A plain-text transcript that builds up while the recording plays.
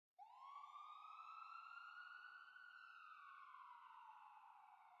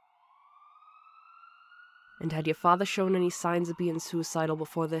And had your father shown any signs of being suicidal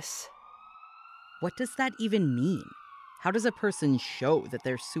before this? What does that even mean? How does a person show that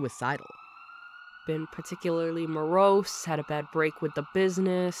they're suicidal? Been particularly morose, had a bad break with the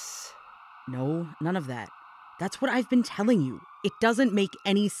business? No, none of that. That's what I've been telling you. It doesn't make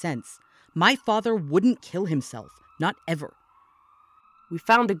any sense. My father wouldn't kill himself. Not ever. We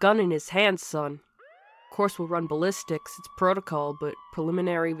found a gun in his hand, son. Of course we'll run ballistics, it's protocol, but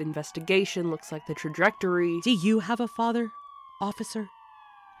preliminary investigation looks like the trajectory... Do you have a father, officer?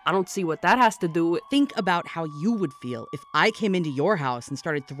 I don't see what that has to do with... Think about how you would feel if I came into your house and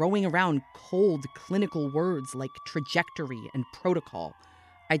started throwing around cold, clinical words like trajectory and protocol.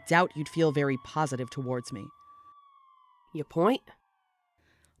 I doubt you'd feel very positive towards me. Your point?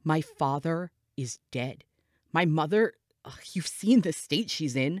 My father is dead. My mother, you've seen the state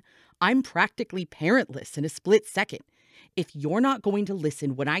she's in. I'm practically parentless in a split second. If you're not going to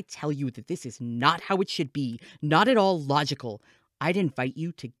listen when I tell you that this is not how it should be, not at all logical, I'd invite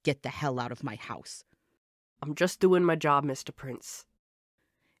you to get the hell out of my house. I'm just doing my job, Mr. Prince.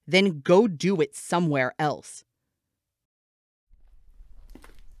 Then go do it somewhere else.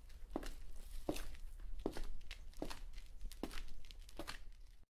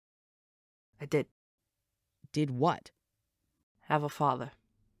 I did. Did what? Have a father.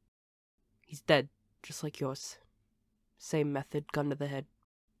 He's dead, just like yours. Same method, gun to the head.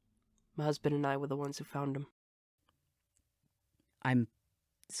 My husband and I were the ones who found him. I'm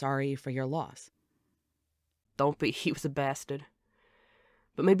sorry for your loss. Don't be, he was a bastard.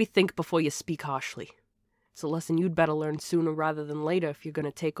 But maybe think before you speak harshly. It's a lesson you'd better learn sooner rather than later if you're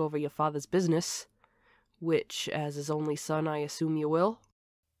gonna take over your father's business. Which, as his only son, I assume you will?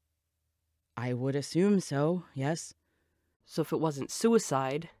 I would assume so, yes. So if it wasn't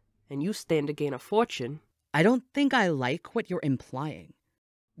suicide, and you stand to gain a fortune... I don't think I like what you're implying.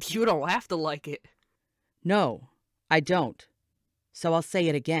 You don't have to like it. No, I don't. So I'll say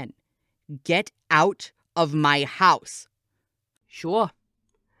it again. Get out of my house. Sure.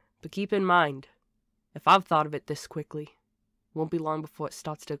 But keep in mind, if I've thought of it this quickly, it won't be long before it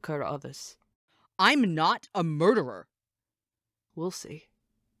starts to occur to others. I'm not a murderer. We'll see.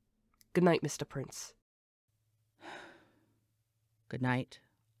 Good night, Mr. Prince. Good night,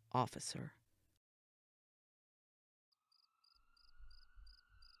 officer.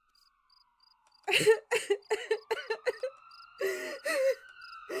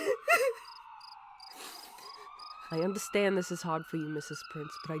 I understand this is hard for you, Mrs.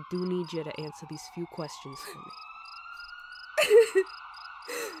 Prince, but I do need you to answer these few questions for me.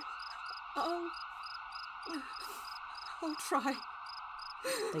 I'll try.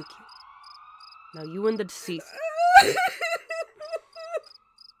 Thank you. Now you and the deceased...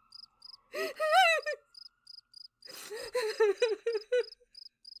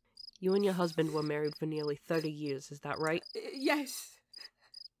 You and your husband were married for nearly 30 years, is that right? Yes.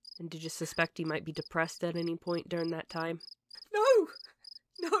 And did you suspect he might be depressed at any point during that time? No,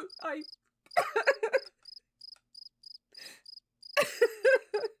 I...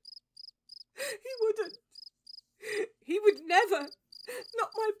 He wouldn't. He would never. Not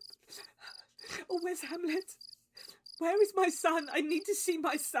my... Oh, where's Hamlet? Where is my son? I need to see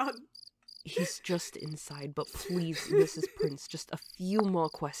my son. He's just inside, but please, Mrs. Prince, just a few more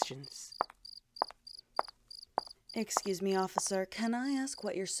questions. Excuse me, officer. Can I ask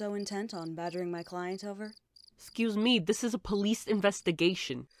what you're so intent on badgering my client over? Excuse me, this is a police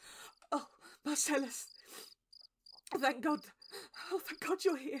investigation. Oh, Marcellus. Thank God. Oh, thank God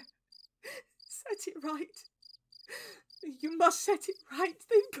you're here. Set it right. You must set it right.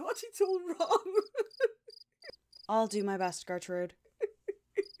 They've got it all wrong. I'll do my best, Gertrude.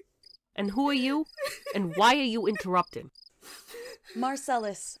 And who are you? And why are you interrupting?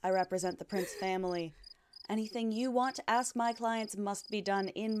 Marcellus. I represent the Prince family. Anything you want to ask my clients must be done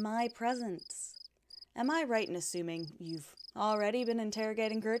in my presence. Am I right in assuming you've already been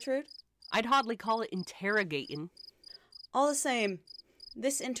interrogating Gertrude? I'd hardly call it interrogating. All the same,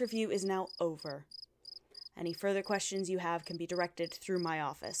 this interview is now over. Any further questions you have can be directed through my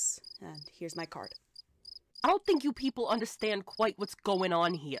office. And here's my card. I don't think you people understand quite what's going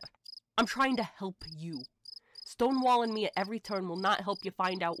on here. I'm trying to help you. Stonewalling me at every turn will not help you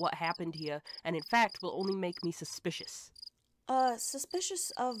find out what happened here, and in fact will only make me suspicious.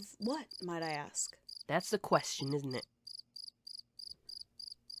 Suspicious of what, might I ask? That's the question, isn't it?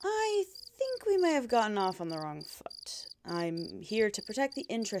 I think we may have gotten off on the wrong foot. I'm here to protect the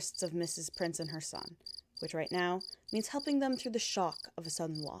interests of Mrs. Prince and her son, which right now means helping them through the shock of a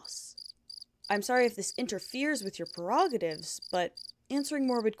sudden loss. I'm sorry if this interferes with your prerogatives, but answering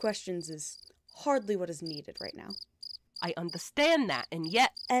morbid questions is hardly what is needed right now. I understand that, and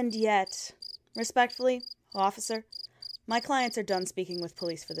yet... And yet, respectfully, Officer, my clients are done speaking with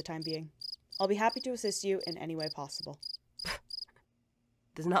police for the time being. I'll be happy to assist you in any way possible.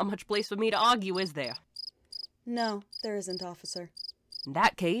 There's not much place for me to argue, is there? No, there isn't, officer. In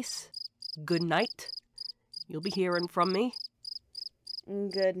that case, good night. You'll be hearing from me.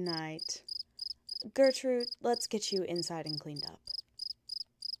 Good night. Gertrude, let's get you inside and cleaned up.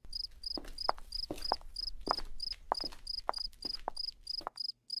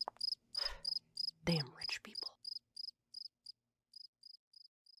 Damn rich people.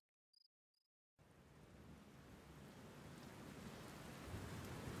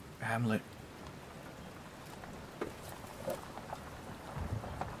 Hamlet.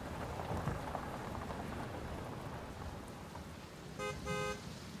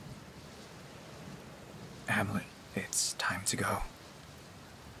 Hamlet, it's time to go.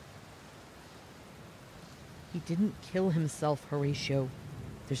 He didn't kill himself, Horatio.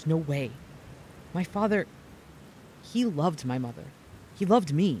 There's no way. My father, he loved my mother. He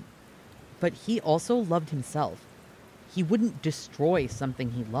loved me. But he also loved himself. He wouldn't destroy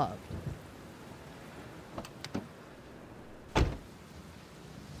something he loved.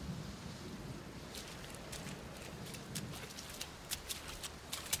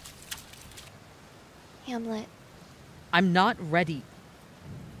 Hamlet, I'm not ready.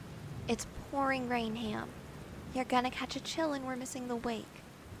 it's pouring rain, Ham. You're gonna catch a chill and we're missing the wake.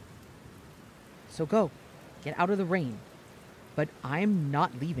 So go. Get out of the rain. But I'm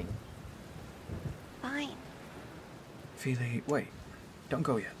not leaving. Fine. Feely, wait. Don't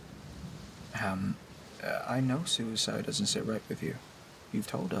go yet. I know suicide doesn't sit right with you. You've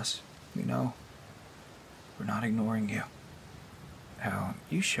told us. We know. We're not ignoring you.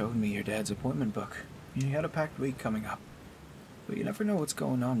 You showed me your dad's appointment book. You had a packed week coming up. But you never know what's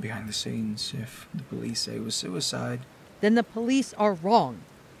going on behind the scenes. If the police say it was suicide... Then the police are wrong.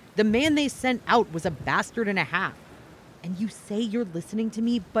 The man they sent out was a bastard and a half. And you say you're listening to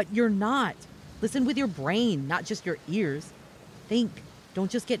me, but you're not. Listen with your brain, not just your ears. Think.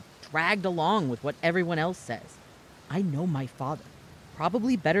 Don't just get dragged along with what everyone else says. I know my father,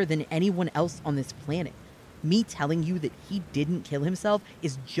 probably better than anyone else on this planet. Me telling you that he didn't kill himself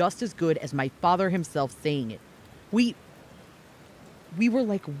is just as good as my father himself saying it. We were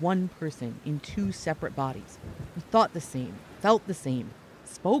like one person in two separate bodies. We thought the same, felt the same,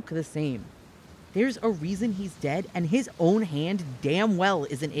 spoke the same. There's a reason he's dead, and his own hand damn well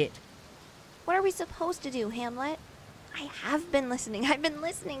isn't it. What are we supposed to do, Hamlet? I have been listening. I've been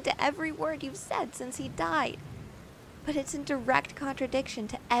listening to every word you've said since he died. But it's in direct contradiction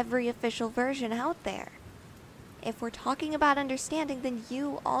to every official version out there. If we're talking about understanding, then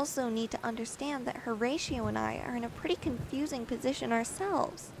you also need to understand that Horatio and I are in a pretty confusing position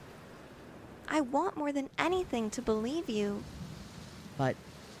ourselves. I want more than anything to believe you. But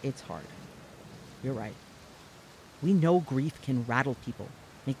it's hard. You're right. We know grief can rattle people,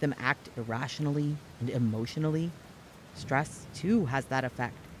 make them act irrationally and emotionally. Stress, too, has that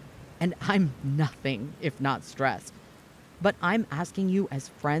effect. And I'm nothing if not stressed. But I'm asking you as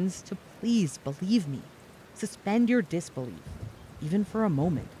friends to please believe me. Suspend your disbelief, even for a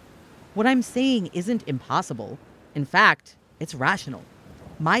moment. What I'm saying isn't impossible. In fact, it's rational.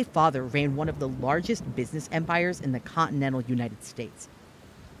 My father ran one of the largest business empires in the continental United States.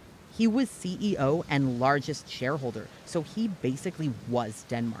 He was CEO and largest shareholder, so he basically was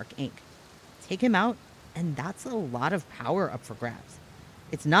Denmark Inc. Take him out, and that's a lot of power up for grabs.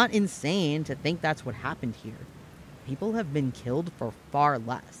 It's not insane to think that's what happened here. People have been killed for far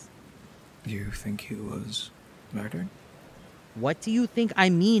less. You think he was murdered? What do you think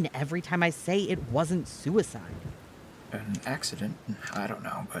I mean every time I say it wasn't suicide? An accident? I don't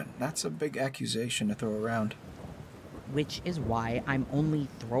know, but that's a big accusation to throw around. Which is why I'm only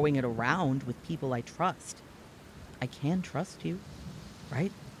throwing it around with people I trust. I can trust you,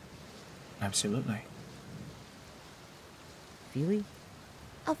 right? Absolutely. Feely?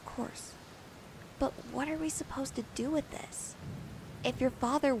 Of course. But what are we supposed to do with this? If your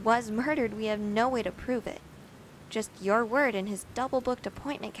father was murdered, we have no way to prove it. Just your word and his double-booked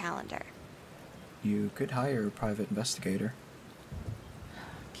appointment calendar. You could hire a private investigator.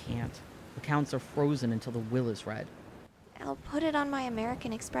 Can't. Accounts are frozen until the will is read. I'll put it on my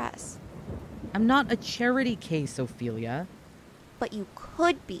American Express. I'm not a charity case, Ophelia. But you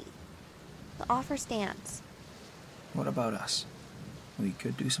could be. The offer stands. What about us? We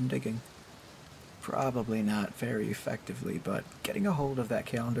could do some digging. Probably not very effectively, but getting a hold of that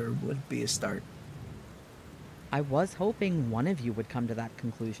calendar would be a start. I was hoping one of you would come to that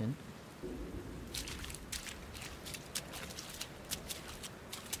conclusion.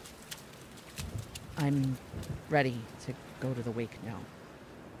 I'm ready to go to the wake now.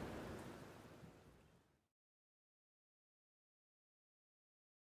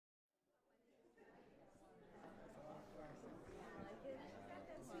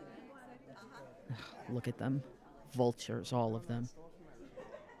 Look at them. Vultures, all of them.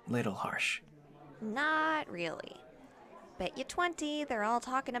 Little harsh. Not really. Bet you 20 they're all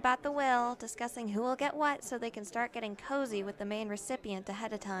talking about the will, discussing who will get what so they can start getting cozy with the main recipient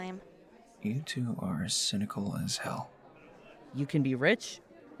ahead of time. You two are cynical as hell. You can be rich,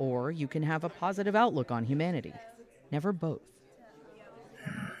 or you can have a positive outlook on humanity. Never both.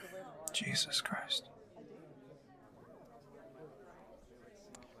 Jesus Christ.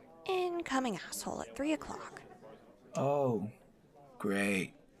 Incoming asshole at 3 o'clock. Oh,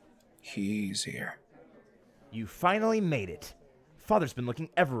 great. He's here. You finally made it. Father's been looking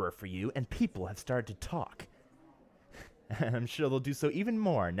everywhere for you, and people have started to talk. And I'm sure they'll do so even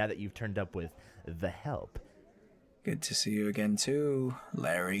more now that you've turned up with the help. Good to see you again, too,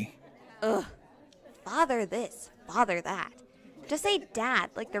 Larry. Ugh. Father this, father that. Just say dad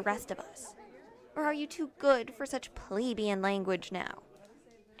like the rest of us. Or are you too good for such plebeian language now?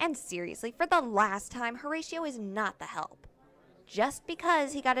 And seriously, for the last time, Horatio is not the help. Just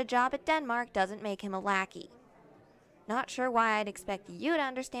because he got a job at Denmark doesn't make him a lackey. Not sure why I'd expect you to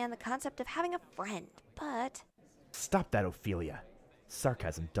understand the concept of having a friend, but... Stop that, Ophelia.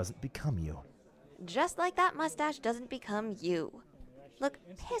 Sarcasm doesn't become you. Just like that mustache doesn't become you. Look,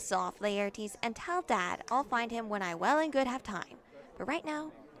 piss off, Laertes, and tell Dad I'll find him when I well and good have time. But right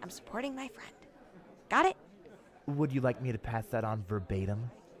now, I'm supporting my friend. Got it? Would you like me to pass that on verbatim?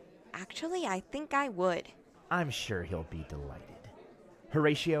 Actually, I think I would. I'm sure he'll be delighted.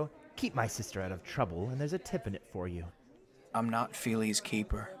 Horatio, keep my sister out of trouble, and there's a tip in it for you. I'm not Feely's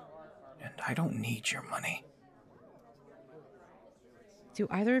keeper, and I don't need your money. Do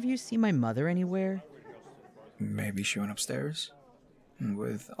either of you see my mother anywhere? Maybe she went upstairs. And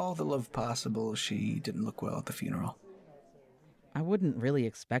with all the love possible, she didn't look well at the funeral. I wouldn't really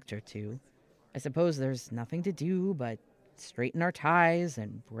expect her to. I suppose there's nothing to do but straighten our ties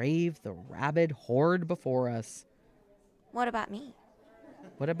and brave the rabid horde before us. What about me?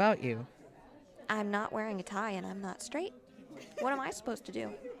 What about you? I'm not wearing a tie and I'm not straight. What am I supposed to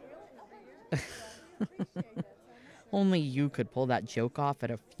do? Only you could pull that joke off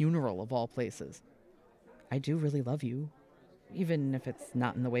at a funeral of all places. I do really love you, even if it's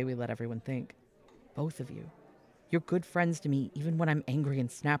not in the way we let everyone think. Both of you. You're good friends to me even when I'm angry and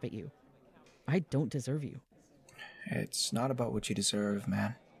snap at you. I don't deserve you. It's not about what you deserve,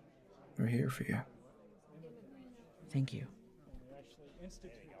 man. We're here for you. Thank you.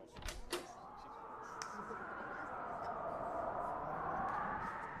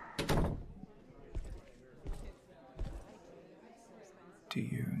 Do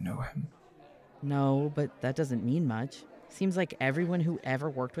you know him? No, but that doesn't mean much. Seems like everyone who ever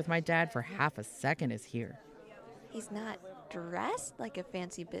worked with my dad for half a second is here. He's not dressed like a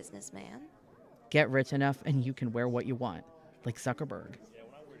fancy businessman. Get rich enough and you can wear what you want, like Zuckerberg.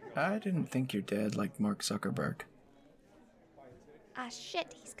 I didn't think your dad liked Mark Zuckerberg. Ah,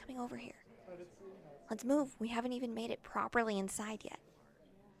 shit, he's coming over here. Let's move. We haven't even made it properly inside yet.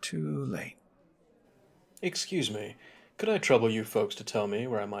 Too late. Excuse me, could I trouble you folks to tell me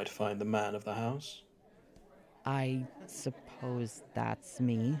where I might find the man of the house? I suppose that's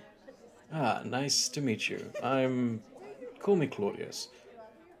me. Ah, nice to meet you. Call me Claudius.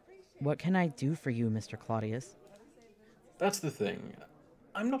 What can I do for you, Mr. Claudius? That's the thing.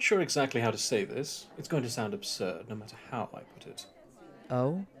 I'm not sure exactly how to say this. It's going to sound absurd, no matter how I put it.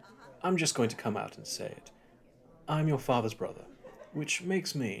 Oh? I'm just going to come out and say it. I'm your father's brother, which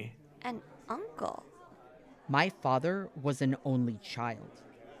makes me... An uncle. My father was an only child.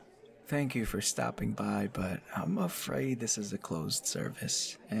 Thank you for stopping by, but I'm afraid this is a closed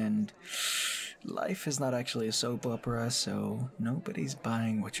service, and life is not actually a soap opera, so nobody's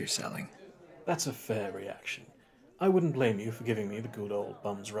buying what you're selling. That's a fair reaction. I wouldn't blame you for giving me the good old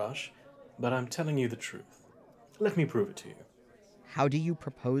bum's rush, but I'm telling you the truth. Let me prove it to you. How do you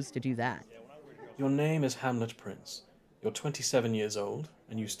propose to do that? Your name is Hamlet Prince. You're 27 years old,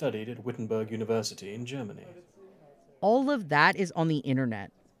 and you studied at Wittenberg University in Germany. All of that is on the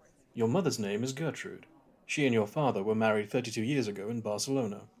internet. Your mother's name is Gertrude. She and your father were married 32 years ago in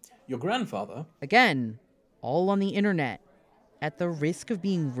Barcelona. Your grandfather... Again, all on the internet. At the risk of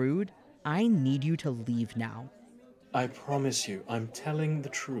being rude, I need you to leave now. I promise you, I'm telling the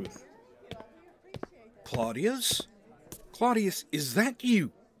truth. Claudius? Claudius, is that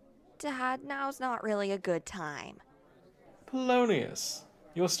you? Dad, now's not really a good time. Polonius,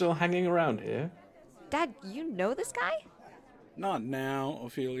 you're still hanging around here? Dad, you know this guy? Not now,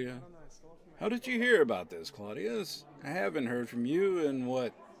 Ophelia. How did you hear about this, Claudius? I haven't heard from you in,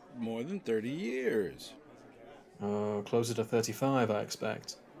 more than 30 years? Oh, closer to 35, I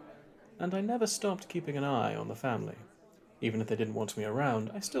expect. And I never stopped keeping an eye on the family. Even if they didn't want me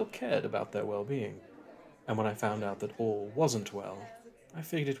around, I still cared about their well-being. And when I found out that all wasn't well, I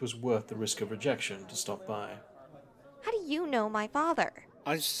figured it was worth the risk of rejection to stop by. How do you know my father?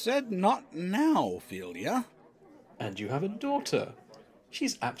 I said not now, Ophelia. And you have a daughter.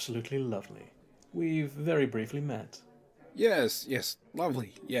 She's absolutely lovely. We've very briefly met. Yes,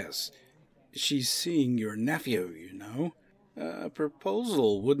 lovely, yes. She's seeing your nephew, you know. A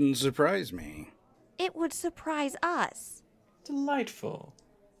proposal wouldn't surprise me. It would surprise us. Delightful.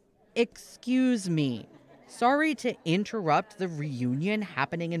 Excuse me. Sorry to interrupt the reunion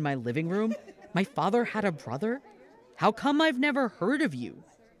happening in my living room. My father had a brother? How come I've never heard of you?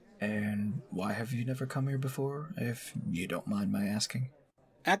 And why have you never come here before, if you don't mind my asking?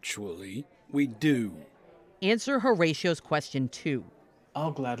 Actually, we do. Answer Horatio's question too.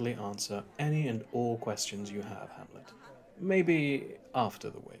 I'll gladly answer any and all questions you have, Hamlet. Maybe after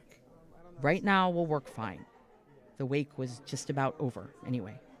the wake. Right now will work fine. The wake was just about over,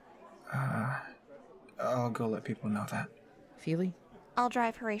 anyway. I'll go let people know that. Feely? I'll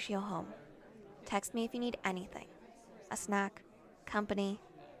drive Horatio home. Text me if you need anything. A snack, company,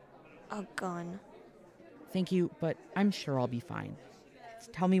 a gun. Thank you, but I'm sure I'll be fine.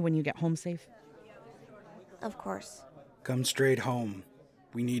 Tell me when you get home safe. Of course. Come straight home.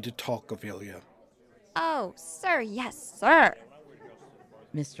 We need to talk, Ophelia. Oh, sir, yes, sir.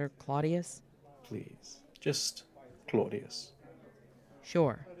 Mr. Claudius? Please, just Claudius.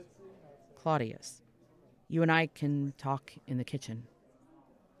 Sure. Claudius. You and I can talk in the kitchen.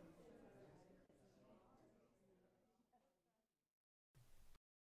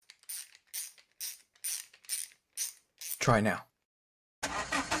 Try now.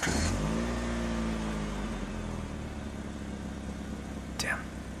 Damn,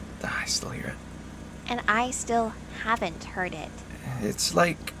 I still hear it. And I still haven't heard it. It's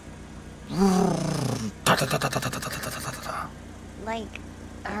like... Like,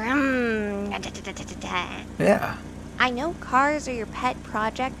 Yeah. I know cars are your pet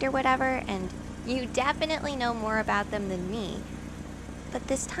project or whatever, and you definitely know more about them than me. But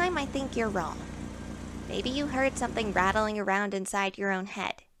this time I think you're wrong. Maybe you heard something rattling around inside your own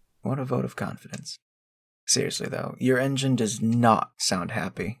head. What a vote of confidence. Seriously, though, your engine does not sound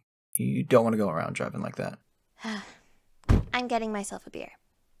happy. You don't want to go around driving like that. I'm getting myself a beer.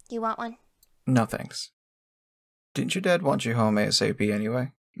 You want one? No thanks. Didn't your dad want you home ASAP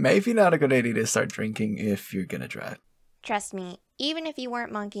anyway? Maybe not a good idea to start drinking if you're gonna drive. Trust me, even if you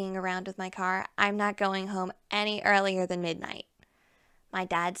weren't monkeying around with my car, I'm not going home any earlier than midnight. My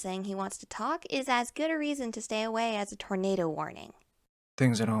dad saying he wants to talk is as good a reason to stay away as a tornado warning.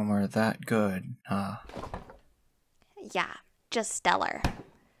 Things at home are that good, huh? Yeah, just stellar.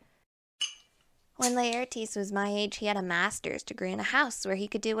 When Laertes was my age, he had a master's degree in a house where he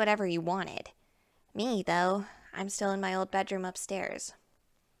could do whatever he wanted. Me, though, I'm still in my old bedroom upstairs.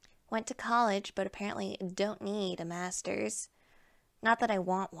 Went to college, but apparently don't need a master's. Not that I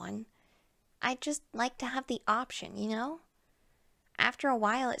want one. I just like to have the option, you know? After a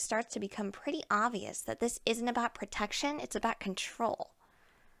while, it starts to become pretty obvious that this isn't about protection, it's about control.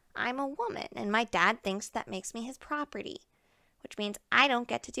 I'm a woman, and my dad thinks that makes me his property, which means I don't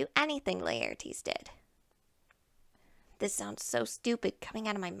get to do anything Laertes did. This sounds so stupid coming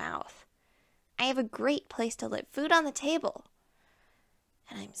out of my mouth. I have a great place to live, food on the table,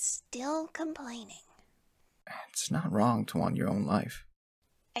 and I'm still complaining. It's not wrong to want your own life.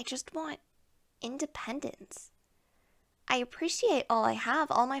 I just want independence. I appreciate all I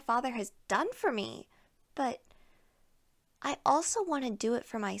have, all my father has done for me, but I also want to do it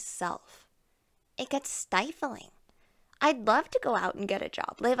for myself. It gets stifling. I'd love to go out and get a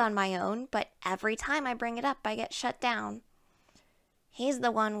job, live on my own, but every time I bring it up, I get shut down. He's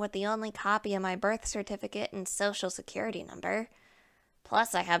the one with the only copy of my birth certificate and social security number.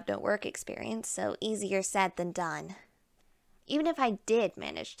 Plus, I have no work experience, so easier said than done. Even if I did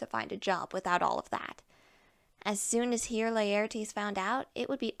manage to find a job without all of that, as soon as he or Laertes found out, it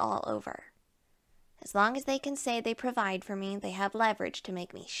would be all over. As long as they can say they provide for me, they have leverage to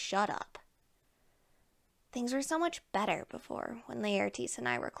make me shut up. Things were so much better before, when Laertes and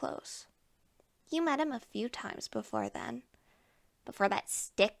I were close. You met him a few times before then. Before that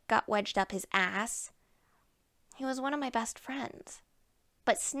stick got wedged up his ass. He was one of my best friends.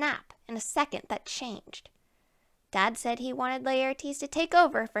 But snap, in a second, that changed. Dad said he wanted Laertes to take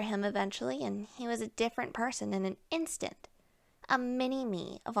over for him eventually, and he was a different person in an instant. A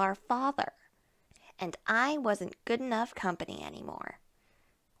mini-me of our father. And I wasn't good enough company anymore.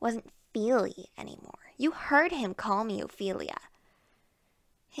 Wasn't feely anymore. You heard him call me Ophelia.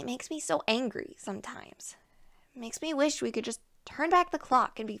 It makes me so angry sometimes. It makes me wish we could just turn back the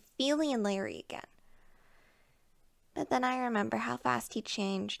clock and be feely and Larry again. But then I remember how fast he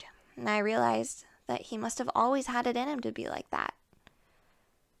changed, and I realized that he must have always had it in him to be like that.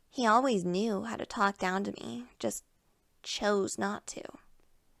 He always knew how to talk down to me, just chose not to.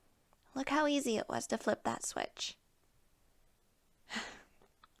 Look how easy it was to flip that switch.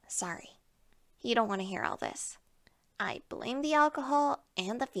 Sorry, you don't want to hear all this. I blame the alcohol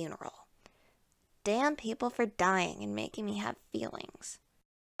and the funeral. Damn people for dying and making me have feelings.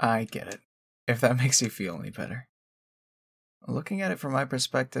 I get it, if that makes you feel any better. Looking at it from my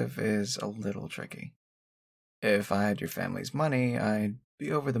perspective is a little tricky. If I had your family's money, I'd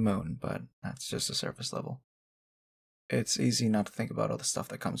be over the moon, but that's just a surface level. It's easy not to think about all the stuff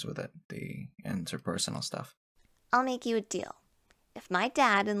that comes with it, the interpersonal stuff. I'll make you a deal. If my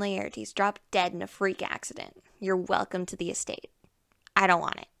dad and Laertes drop dead in a freak accident, you're welcome to the estate. I don't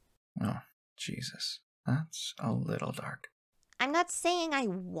want it. Oh, Jesus. That's a little dark. I'm not saying I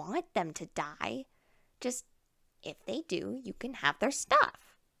want them to die. Just, if they do, you can have their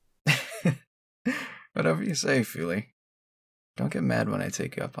stuff. Whatever you say, Feely. Don't get mad when I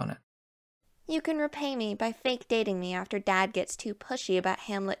take you up on it. You can repay me by fake dating me after Dad gets too pushy about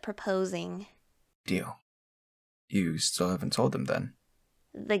Hamlet proposing. Deal. You still haven't told them then?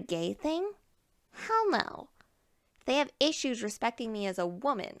 The gay thing? Hell no. If they have issues respecting me as a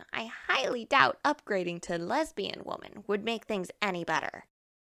woman, I highly doubt upgrading to lesbian woman would make things any better.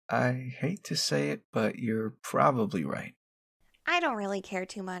 I hate to say it, but you're probably right. I don't really care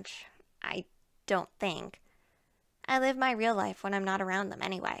too much. I don't think. I live my real life when I'm not around them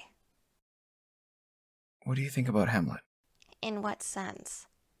anyway. What do you think about Hamlet? In what sense?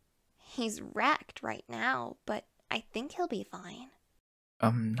 He's wrecked right now, but I think he'll be fine.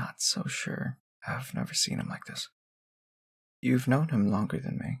 I'm not so sure. I've never seen him like this. You've known him longer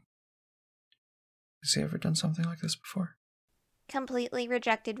than me. Has he ever done something like this before? Completely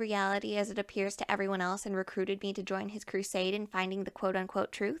rejected reality as it appears to everyone else and recruited me to join his crusade in finding the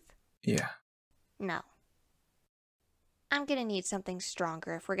quote-unquote truth? Yeah. No. I'm gonna need something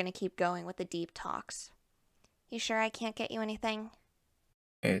stronger if we're gonna keep going with the deep talks. You sure I can't get you anything?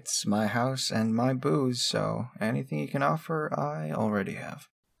 It's my house and my booze, so anything you can offer, I already have.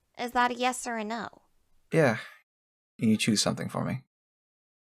 Is that a yes or a no? Yeah. You choose something for me.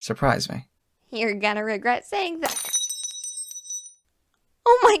 Surprise me. You're gonna regret saying that.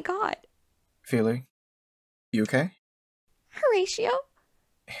 Oh my god. Feely, you okay? Horatio?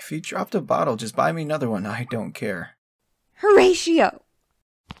 If you dropped a bottle, just buy me another one. I don't care. Horatio!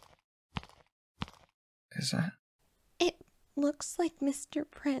 Is that? It looks like Mr.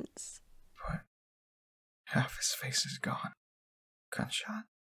 Prince. But half his face is gone. Gunshot?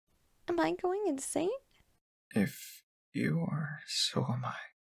 Am I going insane? If you are, so am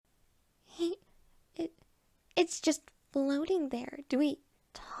I. It's just floating there. Do we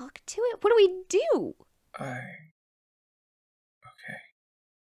talk to it? What do we do? Okay.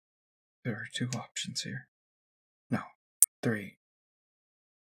 There are two options here. No, three.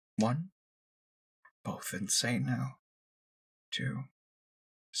 One, both insane now. Two,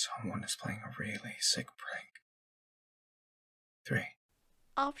 someone is playing a really sick prank. Three.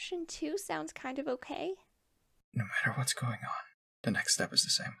 Option 2 sounds kind of okay. No matter what's going on, the next step is the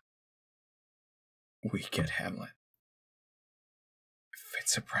same. We get Hamlet. If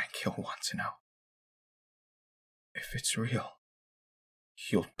it's a prank, he'll want to know. If it's real,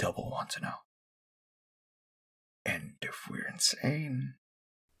 he'll double want to know. And if we're insane...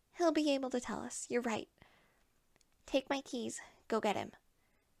 He'll be able to tell us. You're right. Take my keys. Go get him.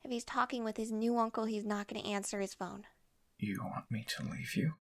 If he's talking with his new uncle, he's not going to answer his phone. You want me to leave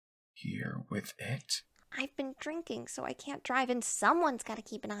you here with it? I've been drinking, so I can't drive, and someone's got to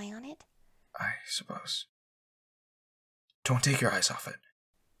keep an eye on it. I suppose. Don't take your eyes off it.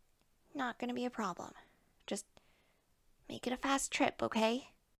 Not going to be a problem. Just make it a fast trip, okay?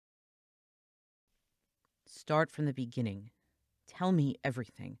 Start from the beginning. Tell me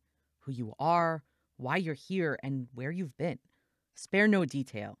everything. Who you are, why you're here, and where you've been. Spare no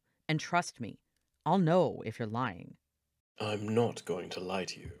detail, and trust me, I'll know if you're lying. I'm not going to lie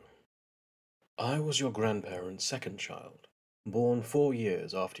to you. I was your grandparents' second child, born 4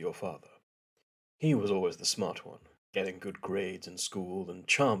 years after your father. He was always the smart one, getting good grades in school and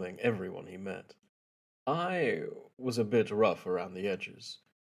charming everyone he met. I was a bit rough around the edges,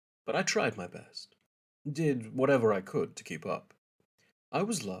 but I tried my best, did whatever I could to keep up. I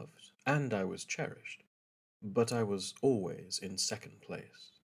was loved and I was cherished, but I was always in second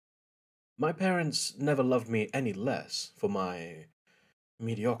place. My parents never loved me any less for my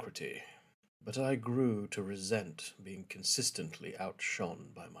mediocrity, but I grew to resent being consistently outshone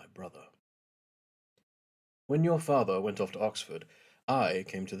by my brother. When your father went off to Oxford, I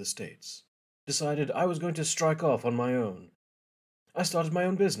came to the States, decided I was going to strike off on my own. I started my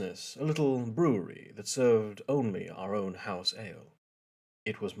own business, a little brewery that served only our own house ale.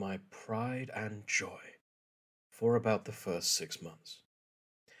 It was my pride and joy for about the first 6 months.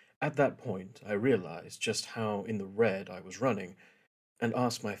 At that point, I realized just how in the red I was running and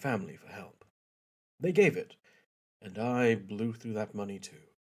asked my family for help. They gave it, and I blew through that money too.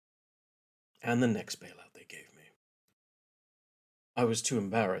 And the next bailout they gave me. I was too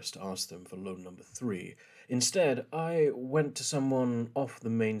embarrassed to ask them for loan number 3. Instead, I went to someone off the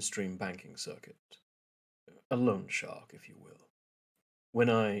mainstream banking circuit. A loan shark, if you will. When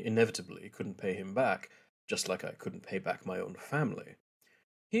I inevitably couldn't pay him back, just like I couldn't pay back my own family,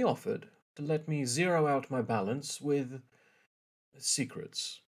 he offered to let me zero out my balance with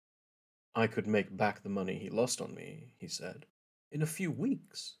secrets. I could make back the money he lost on me, he said, in a few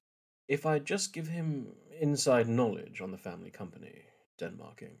weeks, if I'd just give him inside knowledge on the family company,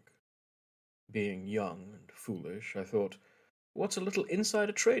 Denmark Inc. Being young and foolish, I thought, what's a little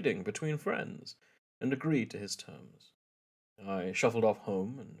insider trading between friends, and agreed to his terms. I shuffled off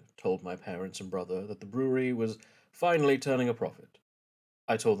home and told my parents and brother that the brewery was finally turning a profit.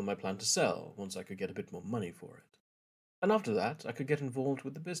 I told them I planned to sell once I could get a bit more money for it. And after that, I could get involved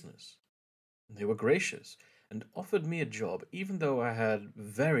with the business. They were gracious and offered me a job even though I had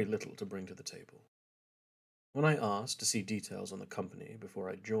very little to bring to the table. When I asked to see details on the company before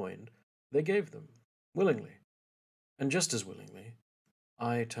I joined, they gave them, willingly. And just as willingly,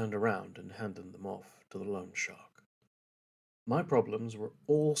 I turned around and handed them off to the loan shark. My problems were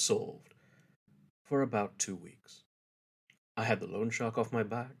all solved for about 2 weeks. I had the loan shark off my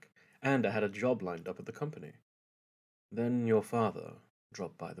back, and I had a job lined up at the company. Then your father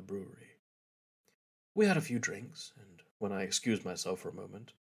dropped by the brewery. We had a few drinks, and when I excused myself for a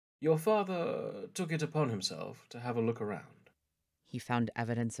moment, your father took it upon himself to have a look around. He found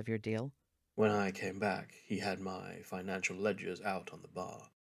evidence of your deal? When I came back, he had my financial ledgers out on the bar,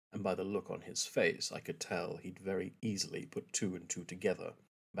 and by the look on his face, I could tell he'd very easily put 2 and 2 together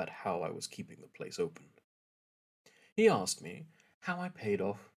about how I was keeping the place open. He asked me how I paid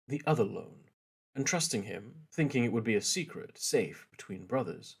off the other loan, and trusting him, thinking it would be a secret, safe between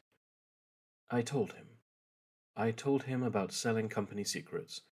brothers, I told him. I told him about selling company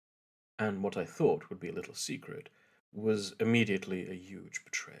secrets, and what I thought would be a little secret was immediately a huge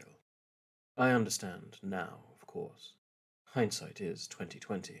betrayal. I understand now, of course. Hindsight is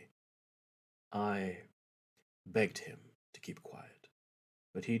 20/20. I begged him to keep quiet,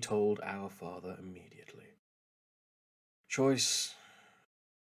 but he told our father immediately. Choice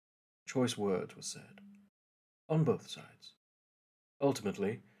words were said, on both sides.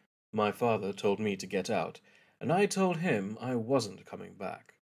 Ultimately, my father told me to get out, and I told him I wasn't coming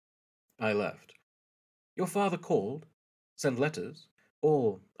back. I left. Your father called, sent letters,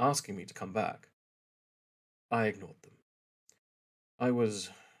 all asking me to come back. I ignored them. I was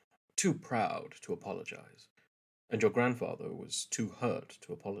too proud to apologize, and your grandfather was too hurt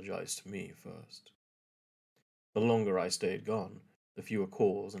to apologize to me first. The longer I stayed gone, the fewer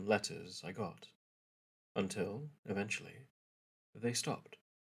calls and letters I got, until, eventually, they stopped.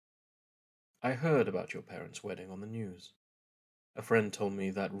 I heard about your parents' wedding on the news. A friend told me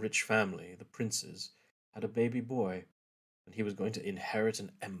that rich family, the Princes, had a baby boy, and he was going to inherit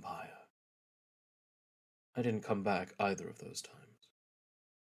an empire. I didn't come back either of those times.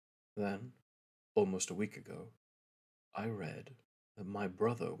 Then, almost a week ago, I read that my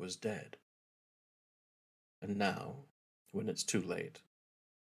brother was dead. And now, when it's too late,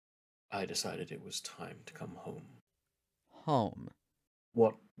 I decided it was time to come home. Home.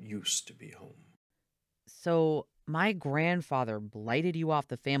 What used to be home. So, my grandfather blighted you off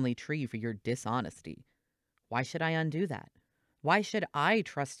the family tree for your dishonesty. Why should I undo that? Why should I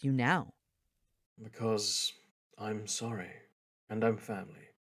trust you now? Because I'm sorry, and I'm family.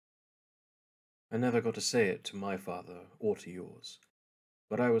 I never got to say it to my father or to yours,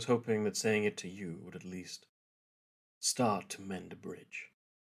 but I was hoping that saying it to you would at least start to mend a bridge.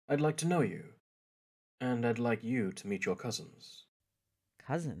 I'd like to know you, and I'd like you to meet your cousins.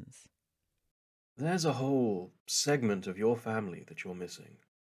 Cousins? There's a whole segment of your family that you're missing,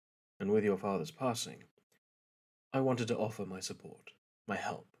 and with your father's passing, I wanted to offer my support, my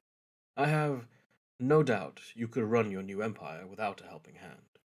help. I have no doubt you could run your new empire without a helping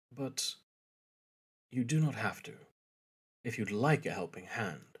hand, but you do not have to. If you'd like a helping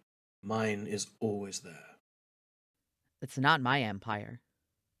hand, mine is always there. It's not my empire.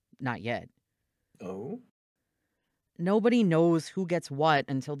 Not yet. Oh? Nobody knows who gets what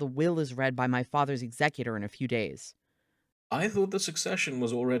until the will is read by my father's executor in a few days. I thought the succession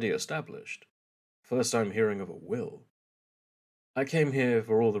was already established. First I'm hearing of a will. I came here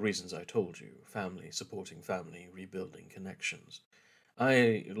for all the reasons I told you, family supporting family, rebuilding connections.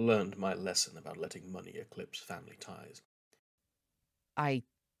 I learned my lesson about letting money eclipse family ties. I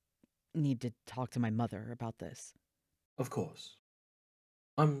need to talk to my mother about this. Of course.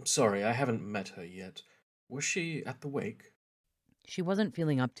 I'm sorry, I haven't met her yet. Was she at the wake? She wasn't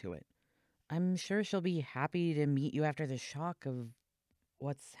feeling up to it. I'm sure she'll be happy to meet you after the shock of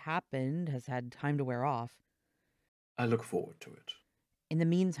what's happened has had time to wear off. I look forward to it. In the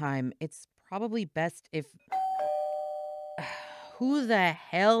meantime, it's probably best if... Who the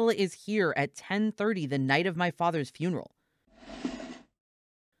hell is here at 10:30 the night of my father's funeral?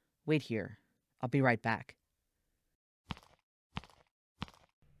 Wait here. I'll be right back.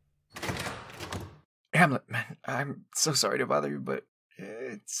 Hamlet, man, I'm so sorry to bother you, but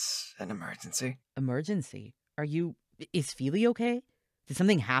it's an emergency. Emergency? Is Feely okay? Did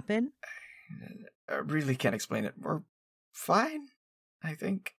something happen? I really can't explain it. We're fine, I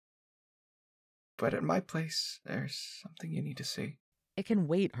think. But at my place, there's something you need to see. It can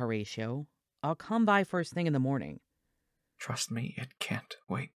wait, Horatio. I'll come by first thing in the morning. Trust me, it can't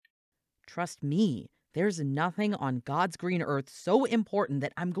wait. Trust me, there's nothing on God's green earth so important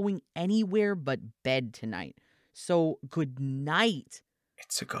that I'm going anywhere but bed tonight. So, good night.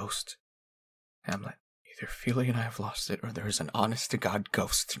 It's a ghost. Hamlet, either Feely and I have lost it, or there is an honest-to-God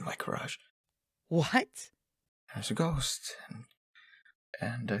ghost in my garage. What? There's a ghost,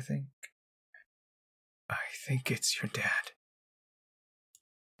 and I think it's your dad.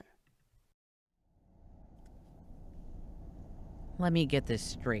 Let me get this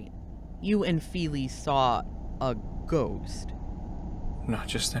straight. You and Feely saw a ghost. Not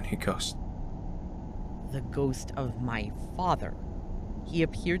just any ghost. The ghost of my father. He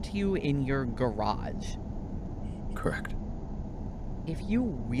appeared to you in your garage. Correct. If you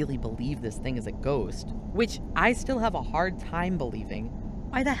really believe this thing is a ghost, which I still have a hard time believing,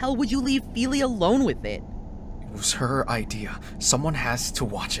 why the hell would you leave Feely alone with it? It was her idea. Someone has to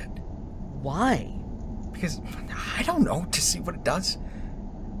watch it. Why? Because, I don't know, to see what it does.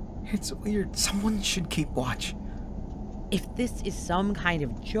 It's weird. Someone should keep watch. If this is some kind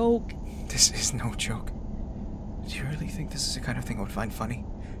of joke... This is no joke. Do you really think this is the kind of thing I would find funny?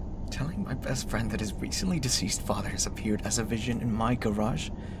 Telling my best friend that his recently deceased father has appeared as a vision in my garage?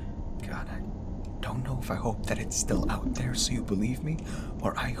 God, I don't know if I hope that it's still out there so you believe me,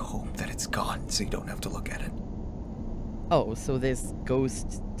 or I hope that it's gone so you don't have to look at it. Oh, so this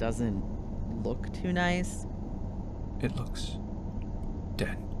ghost doesn't look too nice? It looks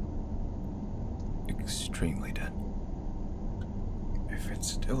dead. Extremely dead. If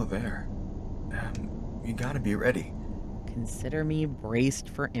it's still there, then you gotta be ready. Consider me braced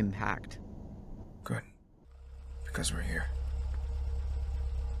for impact. Good. Because we're here.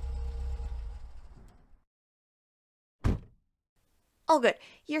 Oh, good.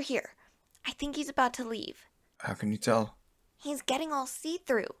 You're here. I think he's about to leave. How can you tell? He's getting all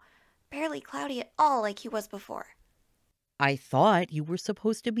see-through. Barely cloudy at all like he was before. I thought you were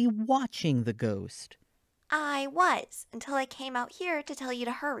supposed to be watching the ghost. I was, until I came out here to tell you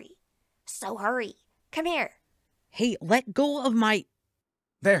to hurry. So hurry. Come here. Hey, let go of my...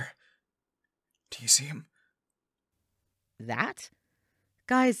 There. Do you see him? That?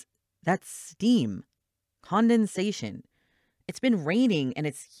 Guys, that's steam. Condensation. It's been raining and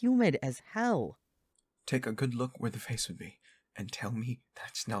it's humid as hell. Take a good look where the face would be, and tell me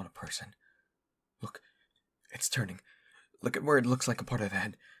that's not a person. Look, it's turning. Look at where it looks like a part of the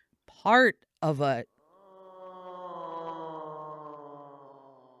head. Part of a...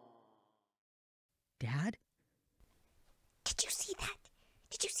 Dad? Did you see that?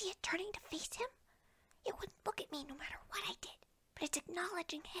 Did you see it turning to face him? It wouldn't look at me no matter what I did, but it's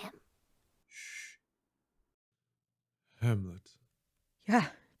acknowledging him. Shh. Hamlet. Yeah,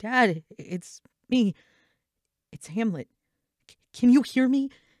 Dad, it's me. It's Hamlet. Can you hear me?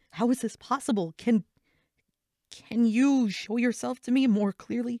 How is this possible? Can you show yourself to me more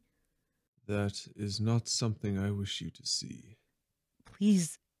clearly? That is not something I wish you to see.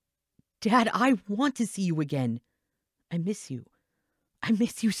 Please, Dad, I want to see you again. I miss you. I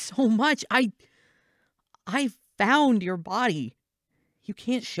miss you so much. I found your body. You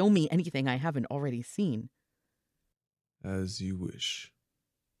can't show me anything I haven't already seen. As you wish.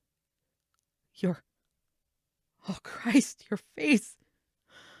 Oh Christ, your face.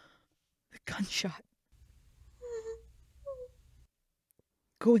 The gunshot.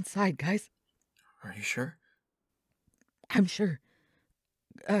 Go inside, guys. Are you sure? I'm sure.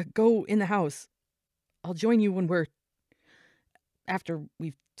 Go in the house. I'll join you when after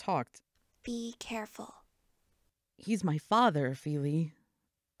we've talked. Be careful. He's my father, Feely.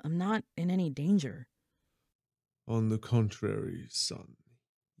 I'm not in any danger. On the contrary, son,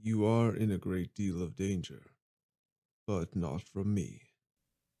 you are in a great deal of danger. but not from me.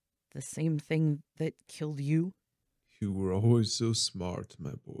 The same thing that killed you? You were always so smart,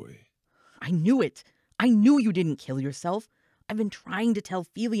 my boy. I knew it. I knew you didn't kill yourself. I've been trying to tell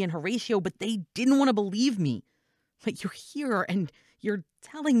Ophelia and Horatio, but they didn't want to believe me. But you're here and you're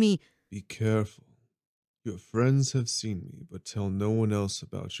telling me... Be careful. Your friends have seen me, but tell no one else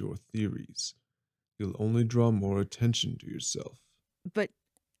about your theories. You'll only draw more attention to yourself. But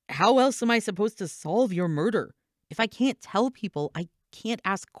how else am I supposed to solve your murder? If I can't tell people, I can't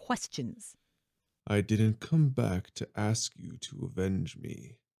ask questions. I didn't come back to ask you to avenge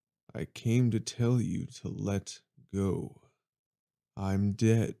me. I came to tell you to let go. I'm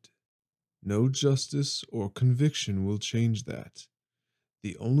dead. No justice or conviction will change that.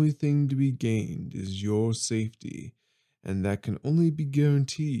 The only thing to be gained is your safety, and that can only be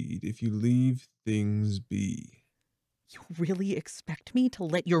guaranteed if you leave things be. You really expect me to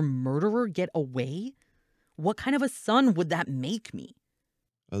let your murderer get away? What kind of a son would that make me?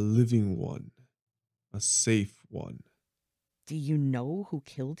 A living one. A safe one. Do you know who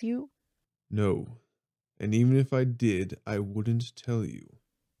killed you? No. And even if I did, I wouldn't tell you.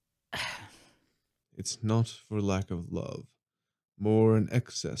 It's not for lack of love, more an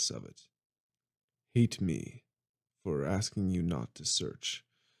excess of it. Hate me for asking you not to search,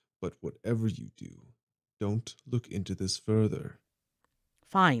 but whatever you do, don't look into this further.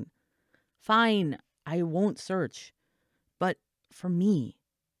 Fine. Fine, I won't search. But for me,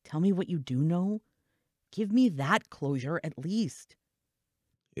 tell me what you do know. Give me that closure at least.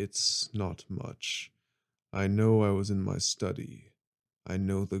 It's not much. I know I was in my study. I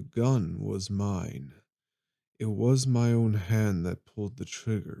know the gun was mine. It was my own hand that pulled the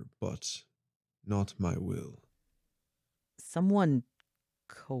trigger, but not my will. Someone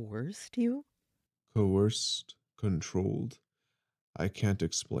coerced you? Coerced, controlled. I can't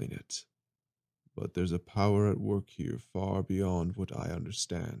explain it. But there's a power at work here far beyond what I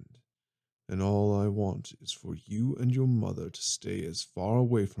understand. And all I want is for you and your mother to stay as far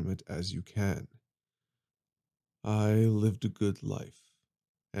away from it as you can. I lived a good life,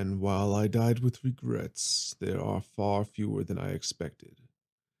 and while I died with regrets, there are far fewer than I expected.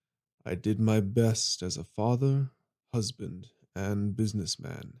 I did my best as a father, husband, and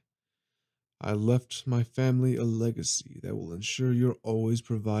businessman. I left my family a legacy that will ensure you're always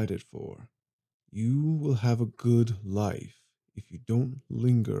provided for. You will have a good life if you don't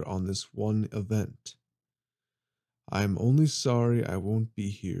linger on this one event. I'm only sorry I won't be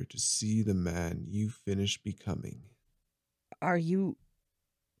here to see the man you finish becoming.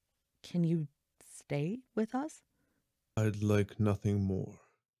 Can you stay with us? I'd like nothing more.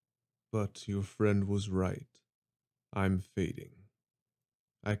 But your friend was right. I'm fading.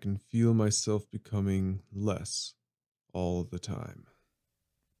 I can feel myself becoming less all the time.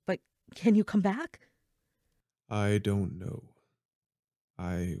 But can you come back? I don't know.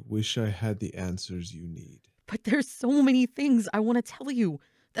 I wish I had the answers you need. But there's so many things I want to tell you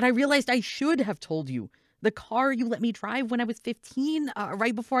that I realized I should have told you. The car you let me drive when I was 15,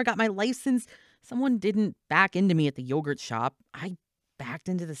 right before I got my license, someone didn't back into me at the yogurt shop. I backed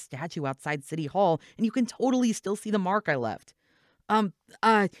into the statue outside City Hall, and you can totally still see the mark I left. When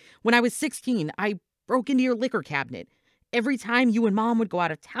I was 16, I broke into your liquor cabinet. Every time you and Mom would go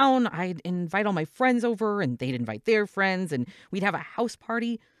out of town, I'd invite all my friends over, and they'd invite their friends, and we'd have a house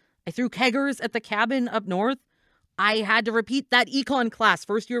party. I threw keggers at the cabin up north. I had to repeat that econ class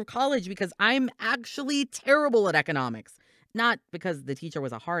first year of college because I'm actually terrible at economics. Not because the teacher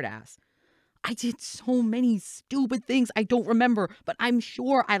was a hard ass. I did so many stupid things I don't remember, but I'm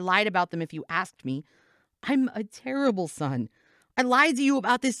sure I lied about them if you asked me. I'm a terrible son. I lied to you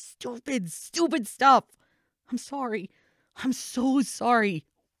about this stupid stuff. I'm sorry. I'm so sorry.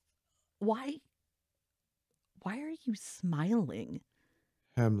 Why are you smiling?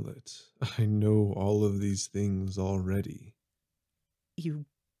 Hamlet, I know all of these things already. You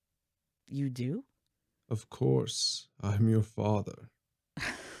do? Of course, I'm your father.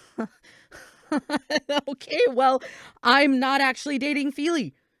 Okay, well, I'm not actually dating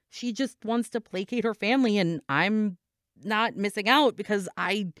Feely. She just wants to placate her family, and I'm not missing out because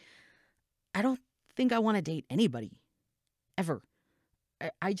I don't think I want to date anybody. Ever.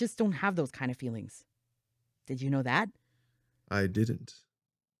 I just don't have those kind of feelings. Did you know that? I didn't.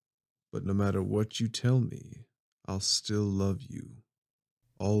 But no matter what you tell me, I'll still love you.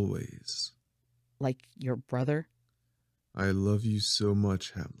 Always. Like your brother? I love you so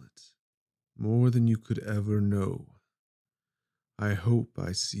much, Hamlet. More than you could ever know. I hope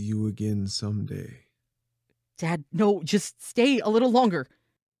I see you again someday. Dad, no, just stay a little longer.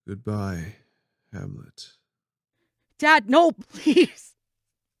 Goodbye, Hamlet. Dad, no, please.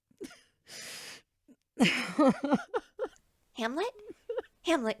 Hamlet?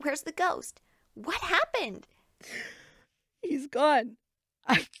 Hamlet, where's the ghost? What happened? He's gone.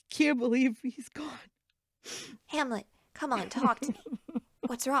 I can't believe he's gone. Hamlet, come on, talk to me.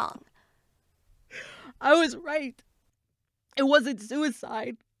 What's wrong? I was right. It wasn't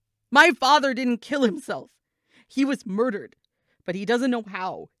suicide. My father didn't kill himself. He was murdered, but he doesn't know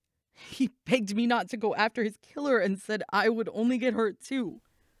how. He begged me not to go after his killer and said I would only get hurt too.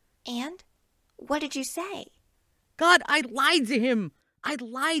 And? What did you say? God, I lied to him. I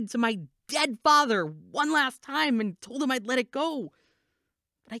lied to my dead father one last time and told him I'd let it go.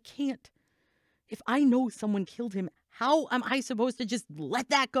 But I can't. If I know someone killed him, how am I supposed to just let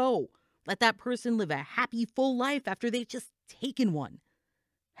that go? Let that person live a happy, full life after they've just taken one?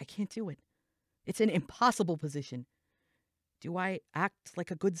 I can't do it. It's an impossible position. Do I act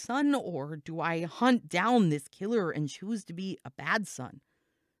like a good son, or do I hunt down this killer and choose to be a bad son?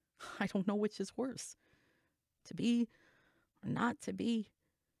 I don't know which is worse. To be or not to be.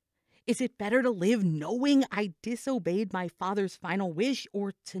 Is it better to live knowing I disobeyed my father's final wish,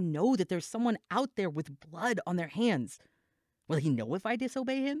 or to know that there's someone out there with blood on their hands? Will he know if I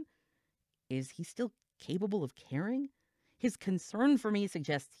disobey him? Is he still capable of caring? His concern for me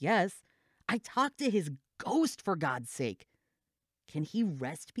suggests yes. I talked to his ghost, for God's sake. Can he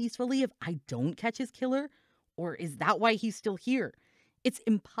rest peacefully if I don't catch his killer? Or is that why he's still here? It's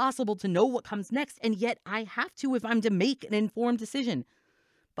impossible to know what comes next, and yet I have to if I'm to make an informed decision.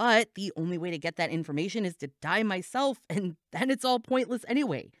 But the only way to get that information is to die myself, and then it's all pointless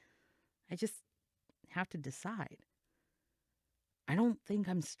anyway. I just have to decide. I don't think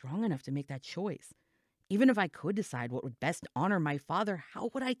I'm strong enough to make that choice. Even if I could decide what would best honor my father,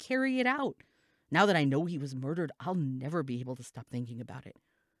 how would I carry it out? Now that I know he was murdered, I'll never be able to stop thinking about it.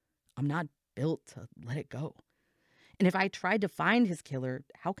 I'm not built to let it go. And if I tried to find his killer,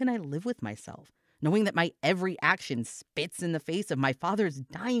 how can I live with myself, knowing that my every action spits in the face of my father's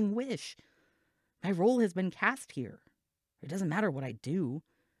dying wish? My role has been cast here. It doesn't matter what I do.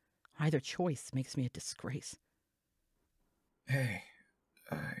 Either choice makes me a disgrace. Hey,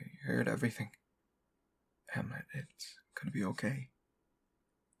 I heard everything. Hamlet, it's gonna be okay.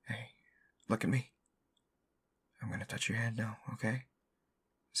 Hey, look at me. I'm gonna touch your hand now, okay?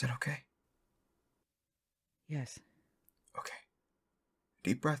 Is that okay? Yes. Okay.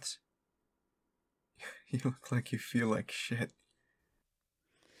 Deep breaths. You look like you feel like shit.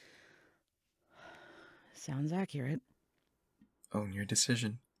 Sounds accurate. Own your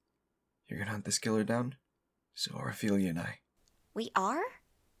decision. You're gonna hunt this killer down? So are Ophelia and I. We are?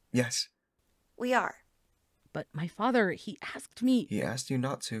 Yes. We are. But my father, he asked me... He asked you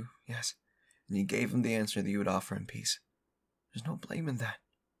not to, yes. And you gave him the answer that you would offer in peace. There's no blame in that.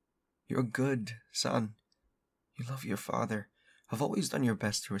 You're a good son. You love your father. Have always done your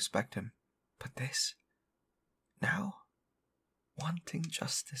best to respect him. But this... now... wanting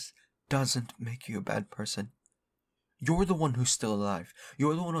justice doesn't make you a bad person. You're the one who's still alive.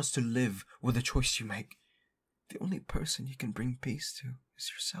 You're the one who has to live with the choice you make. The only person you can bring peace to is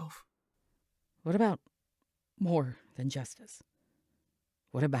yourself. What about more than justice?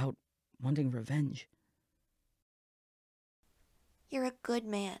 What about wanting revenge? You're a good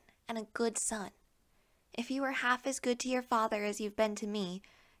man and a good son. If you were half as good to your father as you've been to me,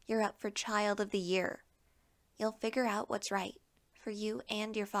 you're up for Child of the Year. You'll figure out what's right for you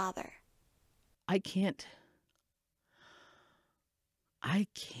and your father. I can't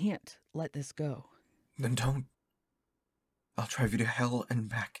let this go. Then don't. I'll drive you to hell and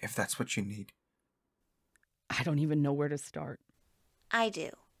back if that's what you need. I don't even know where to start. I do.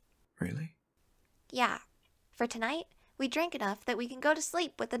 Really? Yeah. For tonight, we drank enough that we can go to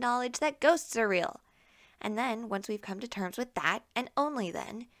sleep with the knowledge that ghosts are real. And then, once we've come to terms with that, and only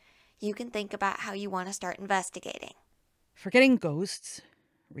then, you can think about how you want to start investigating. Forgetting ghosts,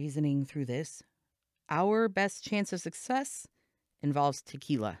 reasoning through this, our best chance of success involves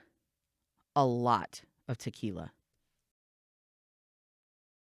tequila. A lot of tequila.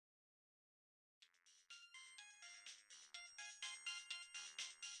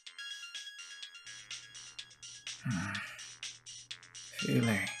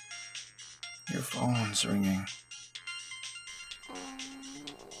 Feely, your phone's ringing.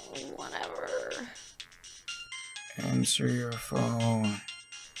 Whatever. Answer your phone.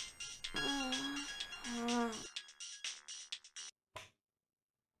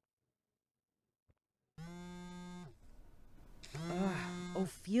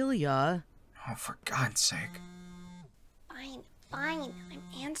 Ophelia. Oh, for God's sake. Fine. I'm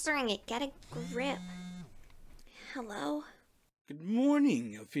answering it. Get a grip. Hello? Good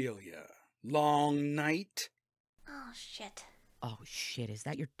morning, Ophelia. Long night? Oh, shit. Oh, shit, is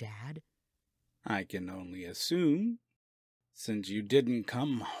that your dad? I can only assume. Since you didn't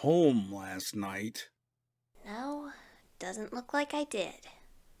come home last night. No, doesn't look like I did.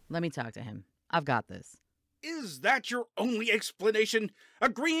 Let me talk to him. I've got this. Is that your only explanation?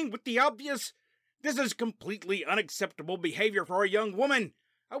 Agreeing with the obvious? This is completely unacceptable behavior for a young woman.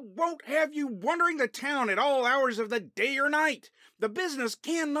 I won't have you wandering the town at all hours of the day or night. The business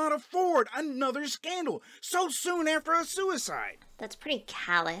cannot afford another scandal so soon after a suicide. That's pretty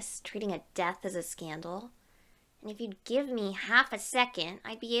callous, treating a death as a scandal. And if you'd give me half a second,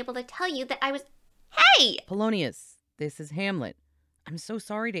 I'd be able to tell you that I was... Hey! Polonius, this is Hamlet. I'm so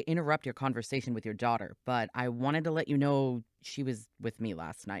sorry to interrupt your conversation with your daughter, but I wanted to let you know she was with me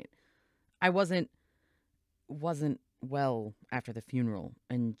last night. I wasn't well after the funeral,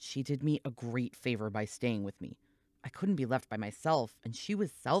 and she did me a great favor by staying with me. I couldn't be left by myself, and she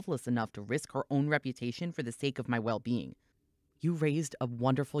was selfless enough to risk her own reputation for the sake of my well-being. You raised a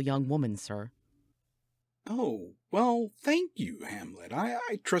wonderful young woman, sir. Oh, well, thank you, Hamlet.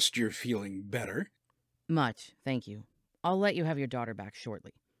 I trust you're feeling better. Much, thank you. I'll let you have your daughter back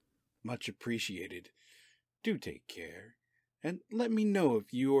shortly. Much appreciated. Do take care. And let me know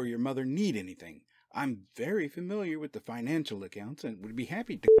if you or your mother need anything. I'm very familiar with the financial accounts and would be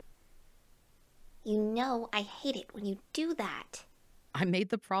happy to... You know I hate it when you do that. I made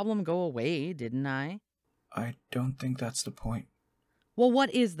the problem go away, didn't I? I don't think that's the point. Well,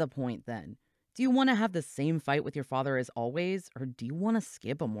 what is the point then? Do you want to have the same fight with your father as always, or do you want to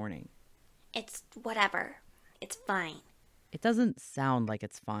skip a morning? It's whatever. It's fine. It doesn't sound like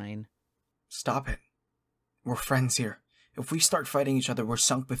it's fine. Stop it. We're friends here. If we start fighting each other, we're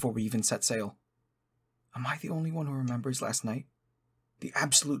sunk before we even set sail. Am I the only one who remembers last night? The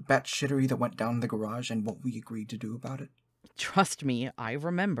absolute batshittery that went down in the garage and what we agreed to do about it? Trust me, I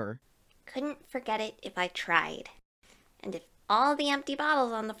remember. Couldn't forget it if I tried. And if all the empty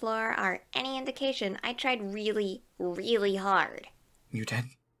bottles on the floor are any indication, I tried really, really hard. You did?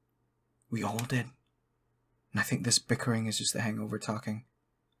 We all did. And I think this bickering is just the hangover talking.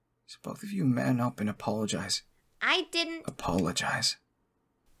 So both of you man up and apologize. I didn't... Apologize.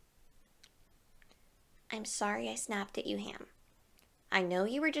 I'm sorry I snapped at you, Ham. I know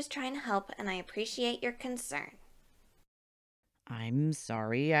you were just trying to help, and I appreciate your concern. I'm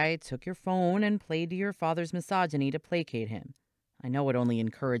sorry I took your phone and played to your father's misogyny to placate him. I know it only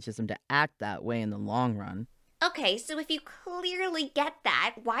encourages him to act that way in the long run. Okay, so if you clearly get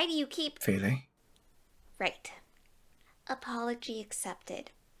that, why do you keep... Feely? Right. Apology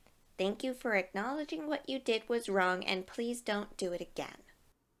accepted. Thank you for acknowledging what you did was wrong, and please don't do it again.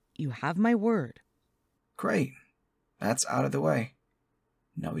 You have my word. Great. That's out of the way.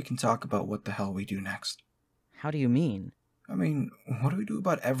 Now we can talk about what the hell we do next. How do you mean? I mean, what do we do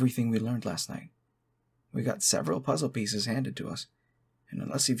about everything we learned last night? We got several puzzle pieces handed to us, and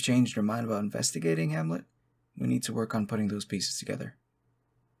unless you've changed your mind about investigating Hamlet, we need to work on putting those pieces together.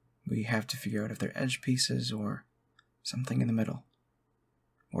 We have to figure out if they're edge pieces or something in the middle,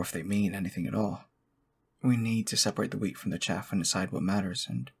 or if they mean anything at all. We need to separate the wheat from the chaff and decide what matters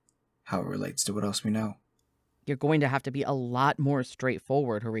and how it relates to what else we know. You're going to have to be a lot more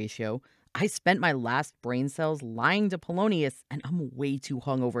straightforward, Horatio. I spent my last brain cells lying to Polonius, and I'm way too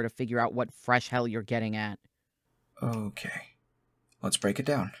hungover to figure out what fresh hell you're getting at. Okay, let's break it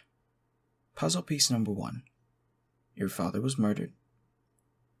down. Puzzle piece number 1. Your father was murdered.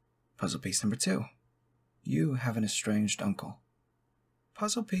 Puzzle piece number 2. You have an estranged uncle.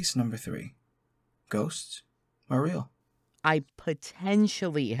 Puzzle piece number 3. Ghosts are real. I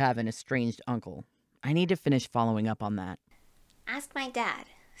potentially have an estranged uncle. I need to finish following up on that. Ask my dad.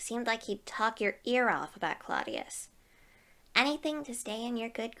 Seemed like he'd talk your ear off about Claudius. Anything to stay in your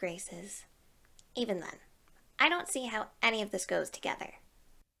good graces. Even then, I don't see how any of this goes together.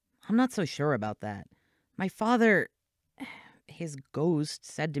 I'm not so sure about that. My father, his ghost,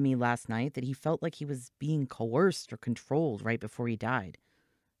 said to me last night that he felt like he was being coerced or controlled right before he died.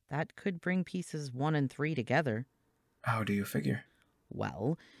 That could bring pieces 1 and 3 together. How do you figure?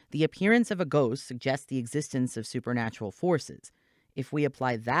 Well, the appearance of a ghost suggests the existence of supernatural forces. If we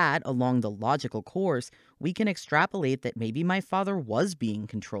apply that along the logical course, we can extrapolate that maybe my father was being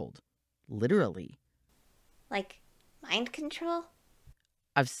controlled. Literally. Like mind control?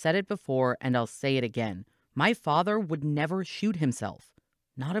 I've said it before and I'll say it again. My father would never shoot himself.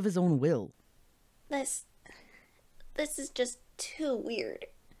 Not of his own will. This is just too weird.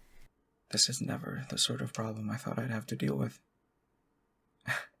 This is never the sort of problem I thought I'd have to deal with.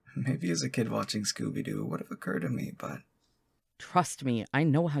 Maybe as a kid watching Scooby-Doo it would have occurred to me, but... Trust me, I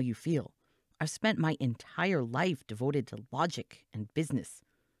know how you feel. I've spent my entire life devoted to logic and business.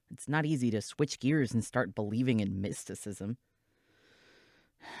 It's not easy to switch gears and start believing in mysticism.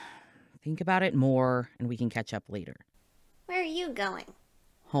 Think about it more, and we can catch up later. Where are you going?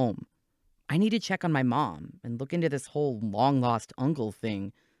 Home. I need to check on my mom and look into this whole long-lost uncle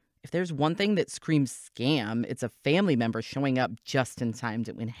thing. If there's one thing that screams scam, it's a family member showing up just in time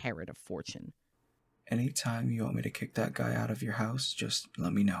to inherit a fortune. Anytime you want me to kick that guy out of your house, just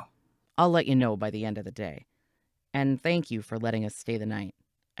let me know. I'll let you know by the end of the day. And thank you for letting us stay the night.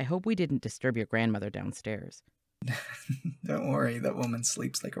 I hope we didn't disturb your grandmother downstairs. Don't worry, that woman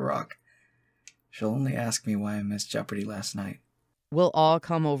sleeps like a rock. She'll only ask me why I missed Jeopardy last night. We'll all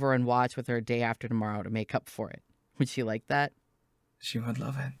come over and watch with her day after tomorrow to make up for it. Would she like that? She would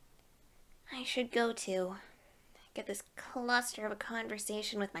love it. I should go too. Get this cluster of a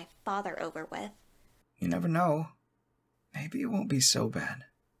conversation with my father over with. You never know. Maybe it won't be so bad.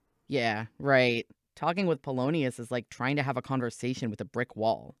 Yeah, right. Talking with Polonius is like trying to have a conversation with a brick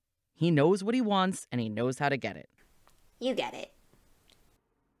wall. He knows what he wants, and he knows how to get it. You get it.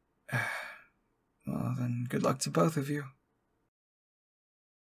 Well, then good luck to both of you.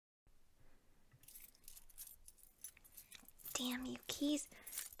 Damn you, Keys.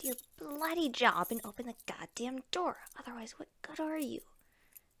 Do your bloody job and open the goddamn door. Otherwise, what good are you?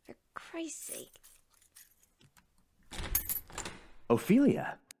 For Christ's sake.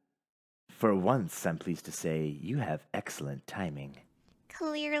 Ophelia! For once, I'm pleased to say you have excellent timing.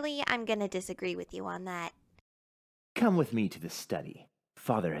 Clearly, I'm gonna disagree with you on that. Come with me to the study.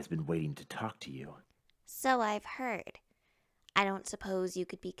 Father has been waiting to talk to you. So I've heard. I don't suppose you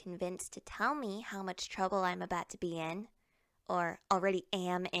could be convinced to tell me how much trouble I'm about to be in. Or already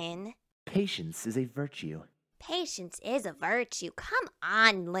am in. Patience is a virtue. Patience is a virtue. Come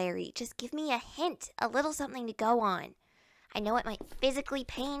on, Larry. Just give me a hint. A little something to go on. I know it might physically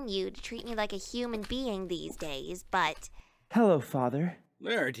pain you to treat me like a human being these days, but... Hello, Father.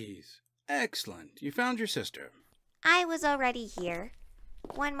 Laertes. Excellent. You found your sister. I was already here.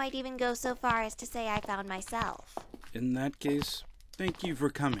 One might even go so far as to say I found myself. In that case, thank you for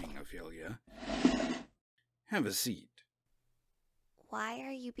coming, Ophelia. Have a seat. Why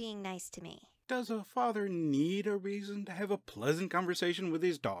are you being nice to me? Does a father need a reason to have a pleasant conversation with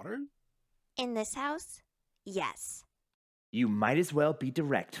his daughter? In this house? Yes. You might as well be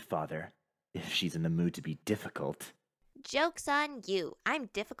direct, Father, if she's in the mood to be difficult. Joke's on you. I'm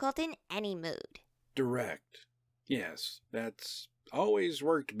difficult in any mood. Direct. Yes, that's always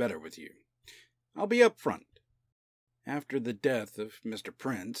worked better with you. I'll be up front. After the death of Mr.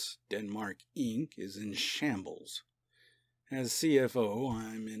 Prince, Denmark Inc. is in shambles. As CFO,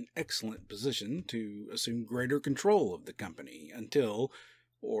 I'm in excellent position to assume greater control of the company until,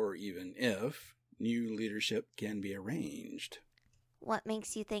 or even if, new leadership can be arranged. What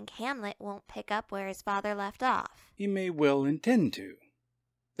makes you think Hamlet won't pick up where his father left off? He may well intend to.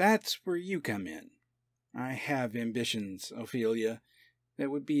 That's where you come in. I have ambitions, Ophelia,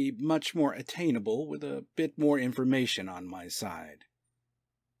 that would be much more attainable with a bit more information on my side.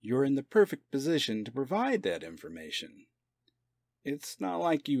 You're in the perfect position to provide that information. It's not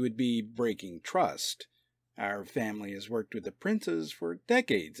like you would be breaking trust. Our family has worked with the princes for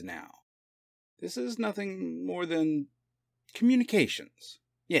decades now. This is nothing more than communications.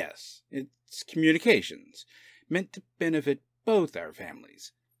 Yes, it's communications, meant to benefit both our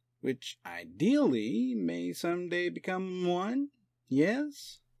families, which ideally may someday become one,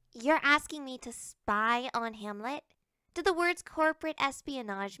 yes? You're asking me to spy on Hamlet? Do the words corporate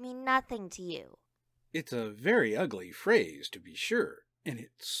espionage mean nothing to you? It's a very ugly phrase, to be sure, and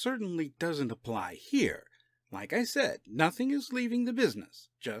it certainly doesn't apply here. Like I said, nothing is leaving the business,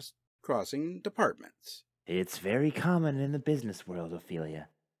 just crossing departments. It's very common in the business world, Ophelia.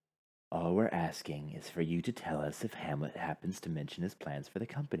 All we're asking is for you to tell us if Hamlet happens to mention his plans for the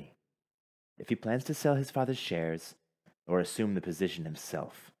company. If he plans to sell his father's shares, or assume the position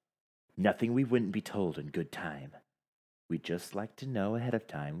himself. Nothing we wouldn't be told in good time. We'd just like to know ahead of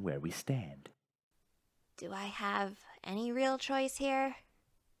time where we stand. Do I have any real choice here?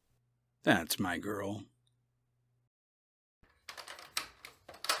 That's my girl.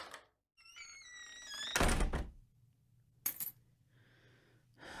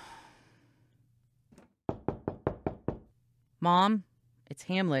 Mom, it's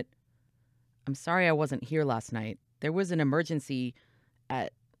Hamlet. I'm sorry I wasn't here last night. There was an emergency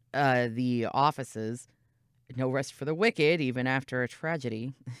at the offices. No rest for the wicked, even after a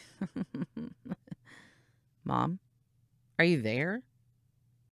tragedy. Mom, are you there?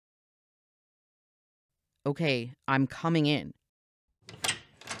 Okay, I'm coming in.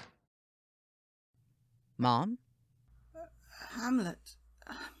 Mom? Hamlet,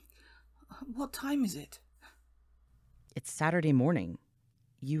 what time is it? It's Saturday morning.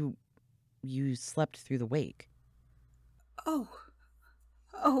 You slept through the wake. Oh,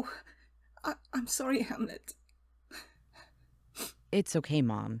 I'm sorry, Hamlet. It's okay,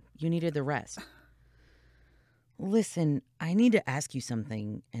 Mom. You needed the rest. Listen, I need to ask you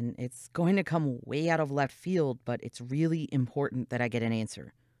something, and it's going to come way out of left field, but it's really important that I get an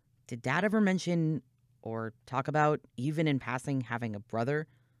answer. Did Dad ever mention or talk about, even in passing, having a brother?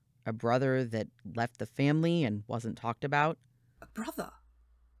 A brother that left the family and wasn't talked about? A brother?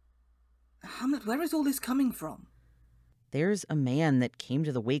 Hamlet, where is all this coming from? There's a man that came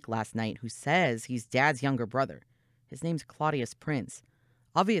to the wake last night who says he's Dad's younger brother. His name's Claudius Prince.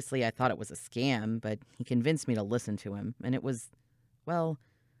 Obviously, I thought it was a scam, but he convinced me to listen to him, and it was, well,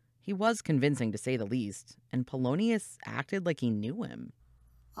 he was convincing to say the least, and Polonius acted like he knew him.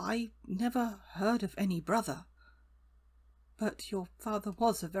 I never heard of any brother. But your father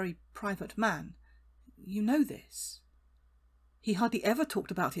was a very private man. You know this. He hardly ever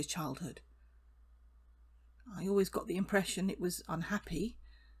talked about his childhood. I always got the impression it was unhappy.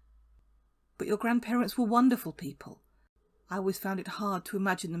 But your grandparents were wonderful people. I always found it hard to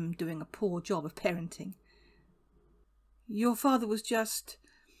imagine them doing a poor job of parenting. Your father was just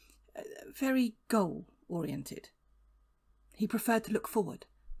very goal-oriented. He preferred to look forward,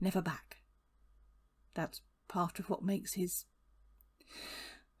 never back. That's part of what makes his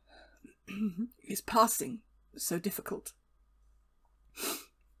passing so difficult.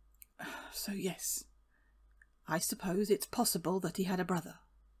 So yes, I suppose it's possible that he had a brother.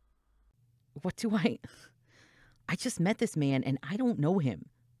 What do I just met this man and I don't know him.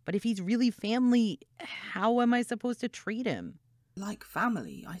 But if he's really family, how am I supposed to treat him? Like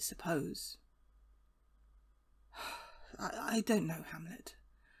family, I suppose. I don't know, Hamlet.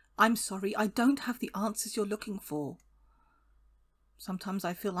 I'm sorry, I don't have the answers you're looking for. Sometimes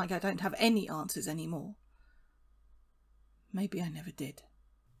I feel like I don't have any answers anymore. Maybe I never did.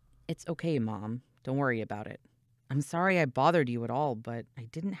 It's okay, Mom. Don't worry about it. I'm sorry I bothered you at all, but I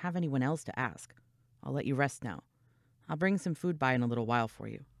didn't have anyone else to ask. I'll let you rest now. I'll bring some food by in a little while for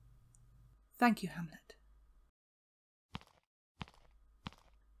you. Thank you, Hamlet.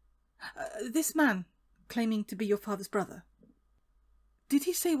 This man, claiming to be your father's brother, did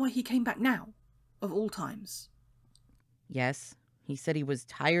he say why he came back now, of all times? Yes, he said he was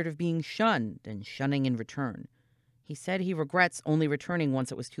tired of being shunned and shunning in return. He said he regrets only returning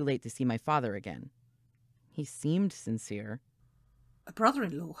once it was too late to see my father again. He seemed sincere. A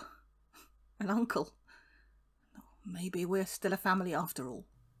brother-in-law? An uncle? Maybe we're still a family after all.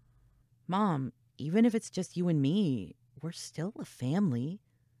 Mom, even if it's just you and me, we're still a family.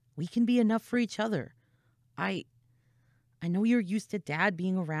 We can be enough for each other. I know you're used to Dad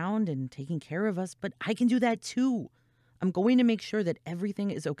being around and taking care of us, but I can do that too. I'm going to make sure that everything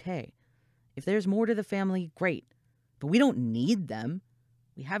is okay. If there's more to the family, great. But we don't need them.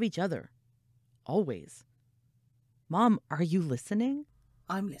 We have each other. Always. Mom, are you listening?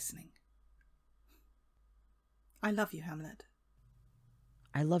 I'm listening. I love you, Hamlet.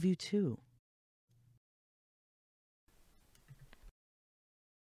 I love you too.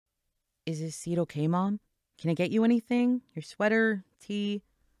 Is this seat okay, Mom? Can I get you anything? Your sweater? Tea?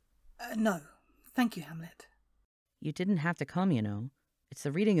 No. Thank you, Hamlet. You didn't have to come, you know. It's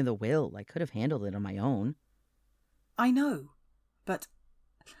the reading of the will. I could have handled it on my own. I know, but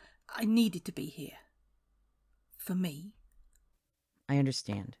I needed to be here. For me. I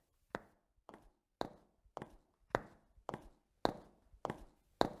understand.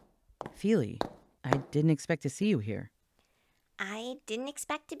 Feely, I didn't expect to see you here. I didn't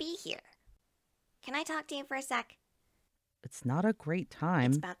expect to be here. Can I talk to you for a sec? It's not a great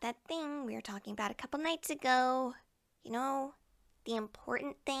time. It's about that thing we were talking about a couple nights ago. You know, the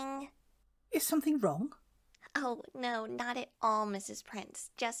important thing. Is something wrong? Oh, no, not at all, Mrs.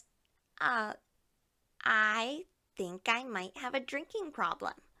 Prince. Just, I think I might have a drinking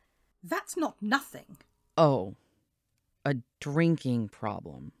problem. That's not nothing. Oh, a drinking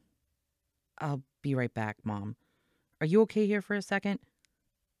problem. I'll be right back, Mom. Are you okay here for a second?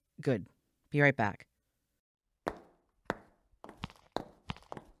 Good. Be right back.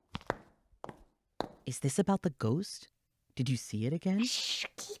 Is this about the ghost? Did you see it again? Shh,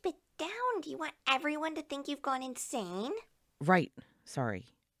 keep it down. Do you want everyone to think you've gone insane? Right. Sorry.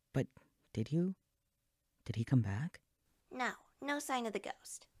 But did you? Did he come back? No sign of the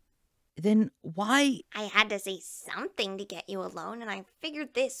ghost. Then why? I had to say something to get you alone, and I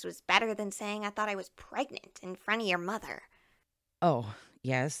figured this was better than saying I thought I was pregnant in front of your mother. Oh,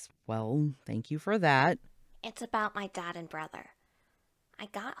 yes. Well, thank you for that. It's about my dad and brother. I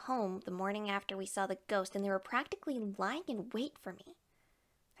got home the morning after we saw the ghost, and they were practically lying in wait for me.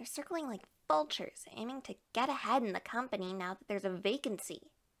 They're circling like vultures, aiming to get ahead in the company now that there's a vacancy.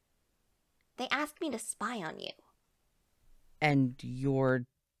 They asked me to spy on you. And you're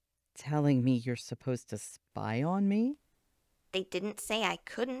telling me you're supposed to spy on me? They didn't say I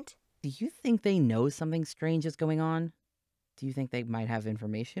couldn't. Do you think they know something strange is going on? Do you think they might have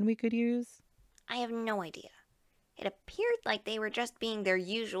information we could use? I have no idea. It appeared like they were just being their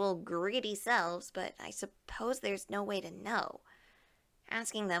usual greedy selves, but I suppose there's no way to know.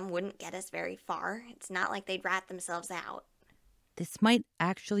 Asking them wouldn't get us very far. It's not like they'd rat themselves out. This might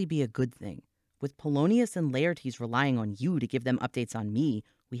actually be a good thing. With Polonius and Laertes relying on you to give them updates on me,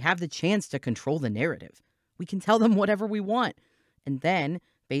 we have the chance to control the narrative. We can tell them whatever we want. And then,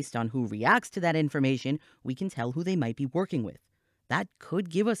 based on who reacts to that information, we can tell who they might be working with. That could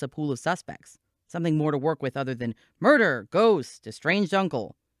give us a pool of suspects. Something more to work with other than murder, ghost, estranged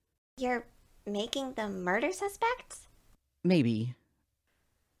uncle. You're making them murder suspects? Maybe.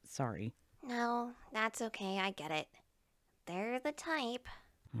 Sorry. No, that's okay, I get it. They're the type.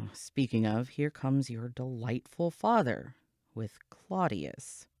 Speaking of, here comes your delightful father with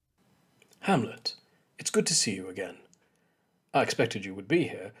Claudius. Hamlet, it's good to see you again. I expected you would be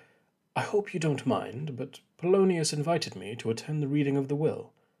here. I hope you don't mind, but Polonius invited me to attend the reading of the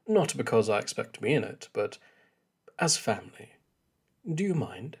will. Not because I expect to be in it, but as family. Do you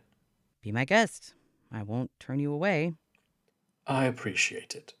mind? Be my guest. I won't turn you away. I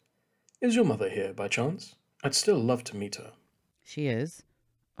appreciate it. Is your mother here, by chance? I'd still love to meet her. She is.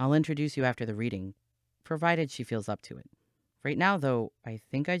 I'll introduce you after the reading, provided she feels up to it. Right now, though, I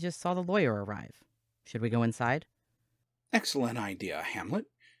think I just saw the lawyer arrive. Should we go inside? Excellent idea, Hamlet.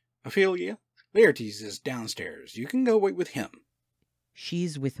 Ophelia, Laertes is downstairs. You can go wait with him.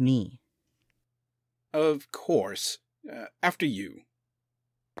 She's with me. Of course. After you.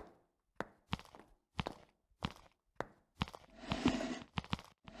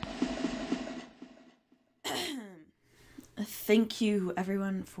 Thank you,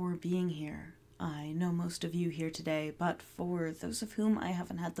 everyone, for being here. I know most of you here today, but for those of whom I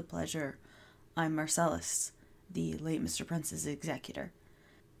haven't had the pleasure, I'm Marcellus, the late Mr. Prince's executor.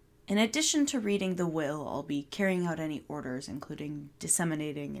 In addition to reading the will, I'll be carrying out any orders, including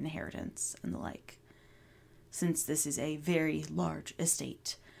disseminating inheritance and the like. Since this is a very large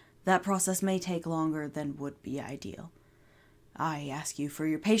estate, that process may take longer than would be ideal. I ask you for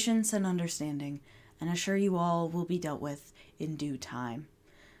your patience and understanding, and assure you all will be dealt with in due time.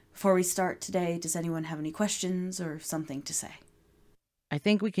 Before we start today, does anyone have any questions or something to say? I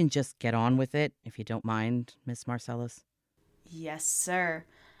think we can just get on with it, if you don't mind, Miss Marcellus. Yes, sir.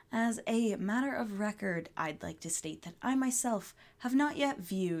 As a matter of record, I'd like to state that I myself have not yet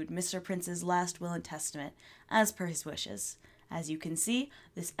viewed Mr. Prince's last will and testament as per his wishes. As you can see,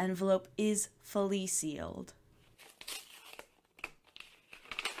 this envelope is fully sealed.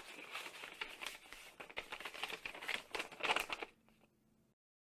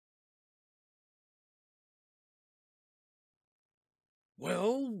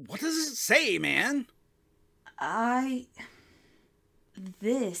 Well, what does it say, man?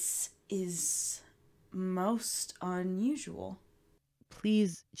 This is most unusual.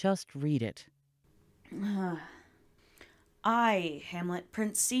 Please just read it. I, Hamlet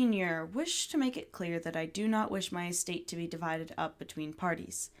Prince Sr., wish to make it clear that I do not wish my estate to be divided up between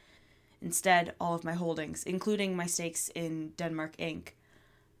parties. Instead, all of my holdings, including my stakes in Denmark Inc.,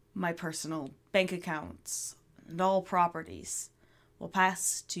 my personal bank accounts, and all properties, will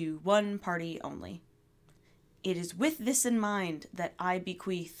pass to one party only. It is with this in mind that I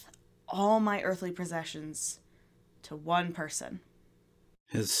bequeath all my earthly possessions to one person.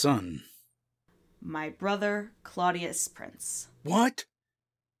 His son. My brother, Claudius Prince. What?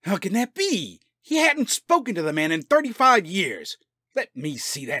 How can that be? He hadn't spoken to the man in 35 years. Let me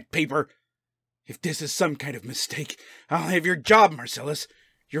see that paper. If this is some kind of mistake, I'll have your job, Marcellus.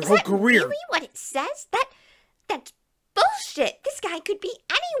 Your whole career. Is that really what it says? That's bullshit. This guy could be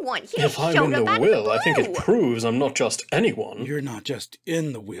anyone. He If just I'm showed in up the out will, of I think the it blue. proves I'm not just anyone. You're not just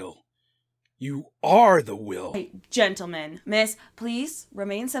in the will. You are the will. Hey, gentlemen, miss, please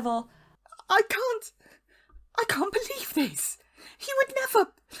remain civil. I can't believe this. He would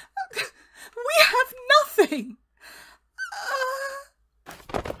never. We have nothing.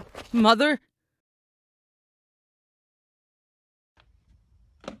 Mother?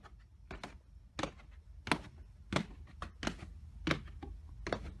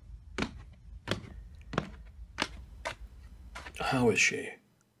 How is she?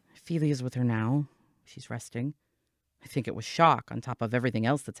 Ophelia's with her now. She's resting. I think it was shock on top of everything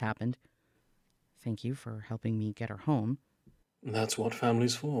else that's happened. Thank you for helping me get her home. That's what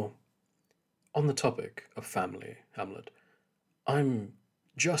family's for. On the topic of family, Hamlet, I'm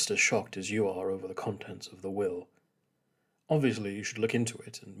just as shocked as you are over the contents of the will. Obviously, you should look into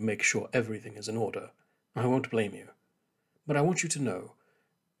it and make sure everything is in order. I won't blame you. But I want you to know,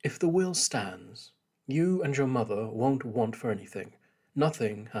 if the will stands, You and your mother won't want for anything.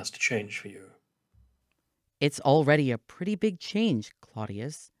 Nothing has to change for you. It's already a pretty big change,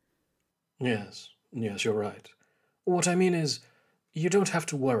 Claudius. Yes, you're right. What I mean is, you don't have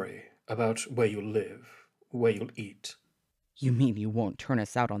to worry about where you'll live, where you'll eat. You mean you won't turn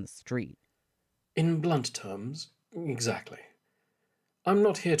us out on the street? In blunt terms, exactly. I'm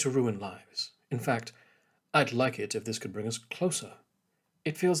not here to ruin lives. In fact, I'd like it if this could bring us closer.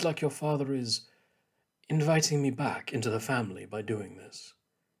 It feels like your father is inviting me back into the family by doing this.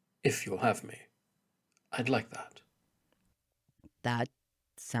 If you'll have me. I'd like that. That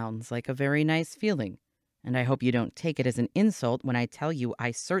sounds like a very nice feeling. And I hope you don't take it as an insult when I tell you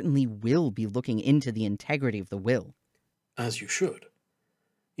I certainly will be looking into the integrity of the will. As you should.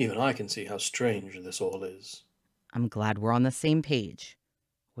 Even I can see how strange this all is. I'm glad we're on the same page.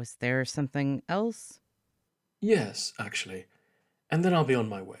 Was there something else? Yes, actually. And then I'll be on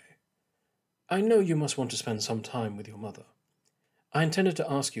my way. I know you must want to spend some time with your mother. I intended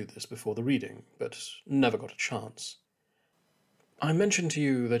to ask you this before the reading, but never got a chance. I mentioned to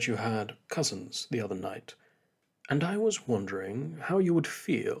you that you had cousins the other night, and I was wondering how you would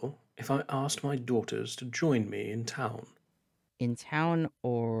feel if I asked my daughters to join me in town. In town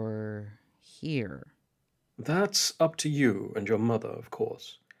or here? That's up to you and your mother, of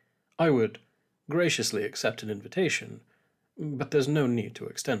course. I would graciously accept an invitation, but there's no need to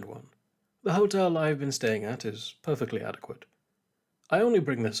extend one. The hotel I've been staying at is perfectly adequate. I only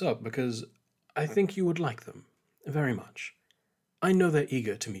bring this up because I think you would like them, very much. I know they're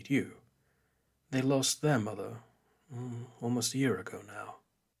eager to meet you. They lost their mother almost a year ago now.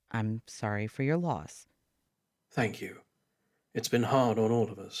 I'm sorry for your loss. Thank you. It's been hard on all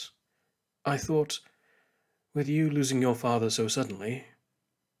of us. I thought, with you losing your father so suddenly,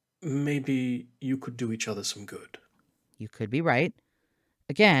 maybe you could do each other some good. You could be right.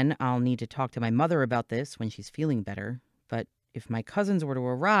 Again, I'll need to talk to my mother about this when she's feeling better, but if my cousins were to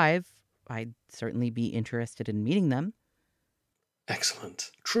arrive, I'd certainly be interested in meeting them.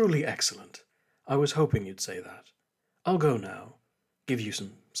 Excellent. Truly excellent. I was hoping you'd say that. I'll go now. Give you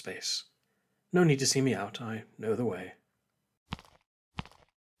some space. No need to see me out. I know the way.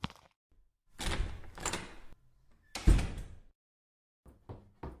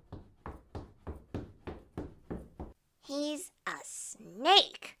 He's a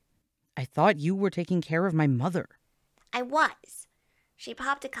snake. I thought you were taking care of my mother. I was. She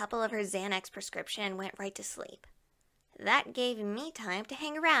popped a couple of her Xanax prescription and went right to sleep. That gave me time to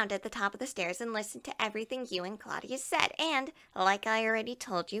hang around at the top of the stairs and listen to everything you and Claudius said. And, like I already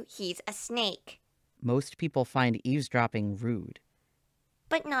told you, he's a snake. Most people find eavesdropping rude.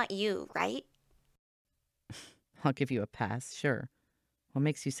 But not you, right? I'll give you a pass, sure. What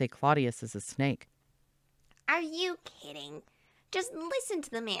makes you say Claudius is a snake? Are you kidding? Just listen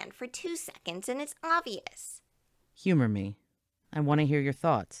to the man for 2 seconds and it's obvious. Humor me. I want to hear your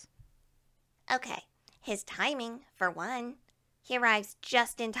thoughts. Okay, his timing, for one. He arrives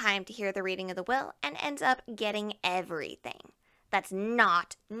just in time to hear the reading of the will and ends up getting everything. That's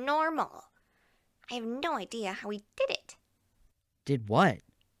not normal. I have no idea how he did it. Did what?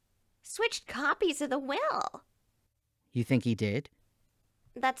 Switched copies of the will. You think he did?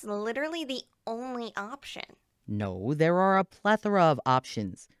 That's literally the only option. No, there are a plethora of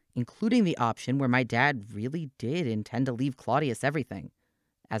options, including the option where my dad really did intend to leave Claudius everything.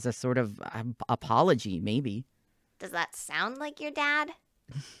 As a sort of apology, maybe. Does that sound like your dad?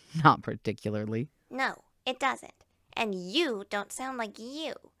 Not particularly. No, it doesn't. And you don't sound like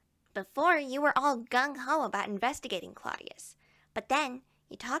you. Before, you were all gung-ho about investigating Claudius. But then,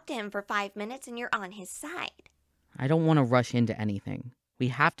 you talk to him for 5 minutes and you're on his side. I don't want to rush into anything. We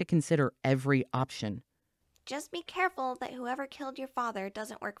have to consider every option. Just be careful that whoever killed your father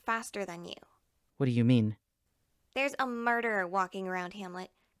doesn't work faster than you. What do you mean? There's a murderer walking around Hamlet.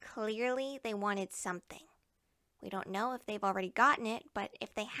 Clearly, they wanted something. We don't know if they've already gotten it, but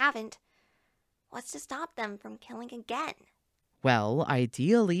if they haven't, what's to stop them from killing again? Well,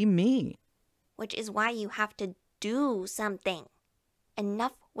 ideally me. Which is why you have to do something.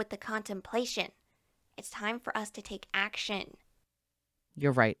 Enough with the contemplation. It's time for us to take action.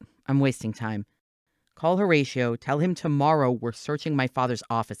 You're right. I'm wasting time. Call Horatio, tell him tomorrow we're searching my father's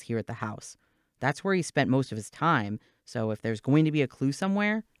office here at the house. That's where he spent most of his time, so if there's going to be a clue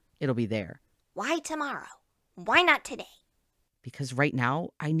somewhere, it'll be there. Why tomorrow? Why not today? Because right now,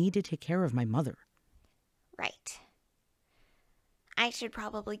 I need to take care of my mother. Right. I should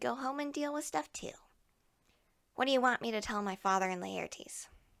probably go home and deal with stuff too. What do you want me to tell my father and Laertes?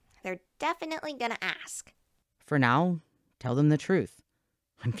 They're definitely gonna ask. For now, tell them the truth.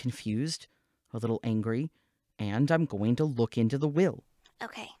 I'm confused, a little angry, and I'm going to look into the will.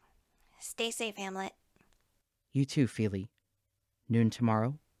 Okay. Stay safe, Hamlet. You too, Feely. Noon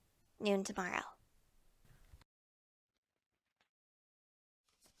tomorrow? Noon tomorrow.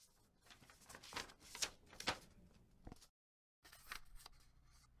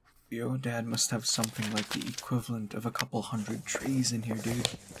 Your dad must have something like the equivalent of a couple hundred trees in here, dude.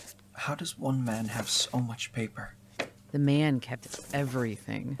 How does one man have so much paper? The man kept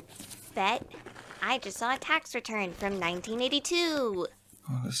everything. Bet. I just saw a tax return from 1982.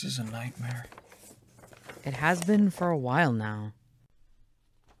 Oh, this is a nightmare. It has been for a while now.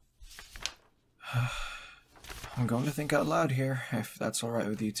 I'm going to think out loud here, if that's all right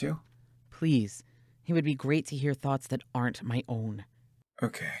with you too. Please. It would be great to hear thoughts that aren't my own.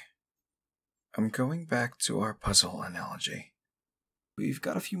 Okay. I'm going back to our puzzle analogy. We've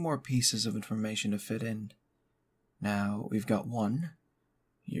got a few more pieces of information to fit in. Now, we've got 1,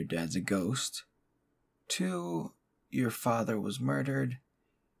 your dad's a ghost. 2, your father was murdered.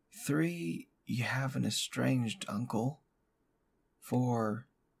 3, you have an estranged uncle. 4,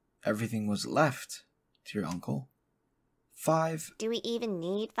 everything was left to your uncle. 5... Do we even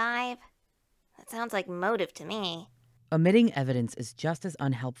need 5? That sounds like motive to me. Omitting evidence is just as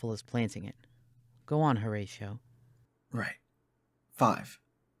unhelpful as planting it. Go on, Horatio. Right. 5.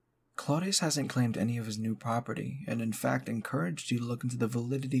 Claudius hasn't claimed any of his new property, and in fact encouraged you to look into the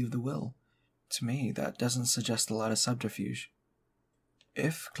validity of the will. To me, that doesn't suggest a lot of subterfuge.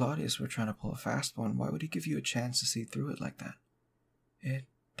 If Claudius were trying to pull a fast one, why would he give you a chance to see through it like that? It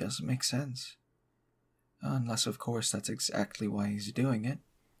doesn't make sense. Unless, of course, that's exactly why he's doing it.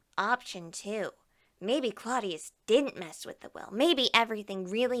 Option 2. Maybe Claudius didn't mess with the will. Maybe everything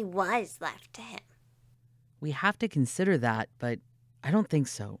really was left to him. We have to consider that, but I don't think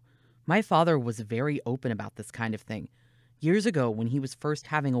so. My father was very open about this kind of thing. Years ago, when he was first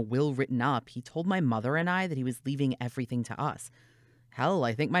having a will written up, he told my mother and I that he was leaving everything to us. Hell,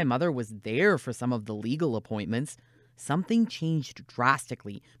 I think my mother was there for some of the legal appointments. Something changed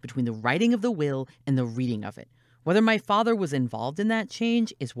drastically between the writing of the will and the reading of it. Whether my father was involved in that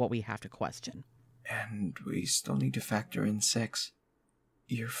change is what we have to question. And we still need to factor in 6.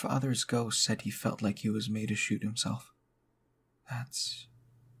 Your father's ghost said he felt like he was made to shoot himself. That's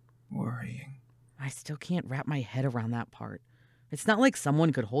worrying. I still can't wrap my head around that part. It's not like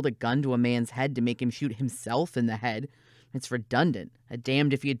someone could hold a gun to a man's head to make him shoot himself in the head. It's redundant. A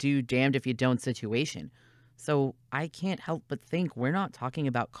damned if you do, damned if you don't situation. So I can't help but think we're not talking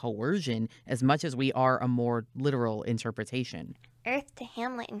about coercion as much as we are a more literal interpretation. Earth to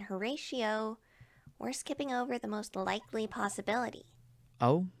Hamlet and Horatio. We're skipping over the most likely possibility.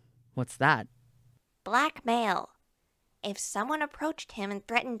 Oh? What's that? Blackmail. If someone approached him and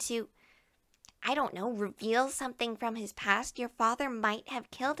threatened to, I don't know, reveal something from his past, your father might have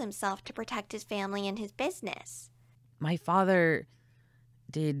killed himself to protect his family and his business. My father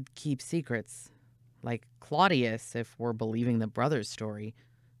did keep secrets. Like Claudius, if we're believing the brother's story.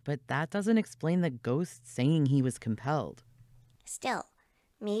 But that doesn't explain the ghost saying he was compelled. Still,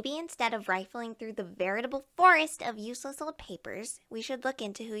 maybe instead of rifling through the veritable forest of useless old papers, we should look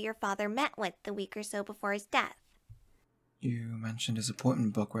into who your father met with the week or so before his death. You mentioned his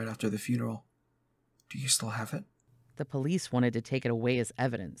appointment book right after the funeral. Do you still have it? The police wanted to take it away as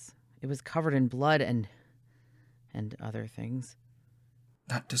evidence. It was covered in blood and other things.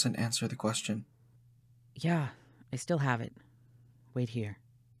 That doesn't answer the question. Yeah, I still have it. Wait here.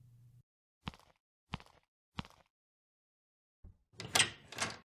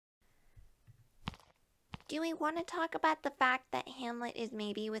 Do we want to talk about the fact that Hamlet is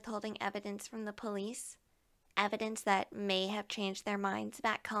maybe withholding evidence from the police? Evidence that may have changed their minds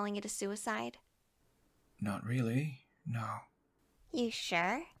about calling it a suicide? Not really, no. You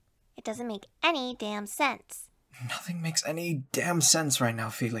sure? It doesn't make any damn sense. Nothing makes any damn sense right now,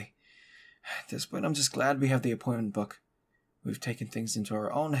 Feely. At this point, I'm just glad we have the appointment book. We've taken things into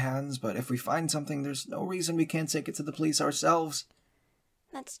our own hands, but if we find something, there's no reason we can't take it to the police ourselves.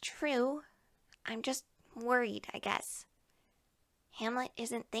 That's true. I'm just worried, I guess. Hamlet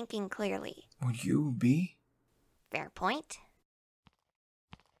isn't thinking clearly. Would you be? Fair point.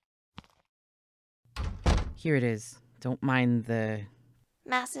 Here it is. Don't mind the...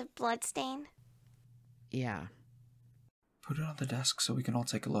 Massive blood stain? Yeah. Put it on the desk so we can all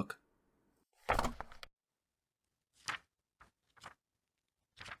take a look.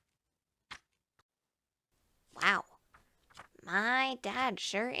 Wow. My dad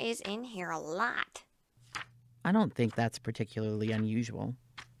sure is in here a lot. I don't think that's particularly unusual.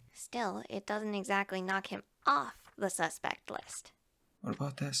 Still, it doesn't exactly knock him off the suspect list. What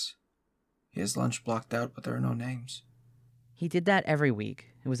about this? He has lunch blocked out, but there are no names. He did that every week.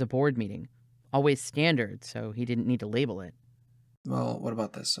 It was a board meeting. Always standard, so he didn't need to label it. Well, what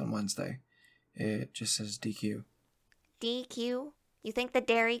about this on Wednesday? It just says DQ. DQ? You think the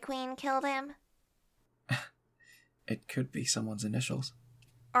Dairy Queen killed him? It could be someone's initials.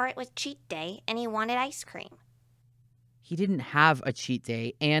 Or it was cheat day and he wanted ice cream. He didn't have a cheat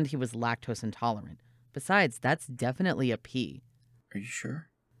day and he was lactose intolerant. Besides, that's definitely a P. Are you sure?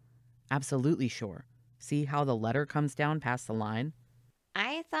 Absolutely sure. See how the letter comes down past the line?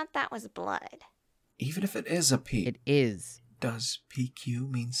 I thought that was blood. Even if it is a P. It is. Does PQ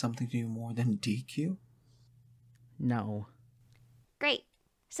mean something to you more than DQ? No. Great.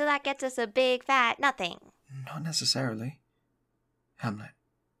 So that gets us a big fat nothing. Not necessarily. Hamlet,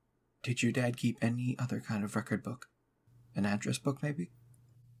 did your dad keep any other kind of record book? An address book, maybe?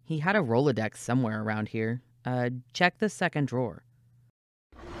 He had a Rolodex somewhere around here. Check the second drawer.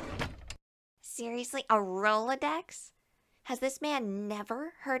 Seriously, a Rolodex? Has this man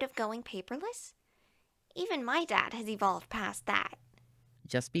never heard of going paperless? Even my dad has evolved past that.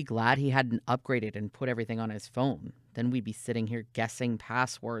 Just be glad he hadn't upgraded and put everything on his phone. Then we'd be sitting here guessing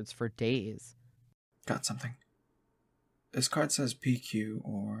passwords for days. Got something. This card says PQ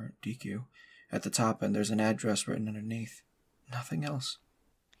or DQ at the top, and there's an address written underneath. Nothing else.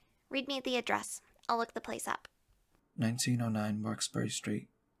 Read me the address. I'll look the place up. 1909 Marksbury Street.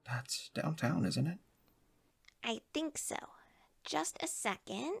 That's downtown, isn't it? I think so. Just a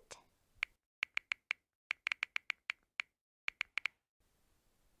second.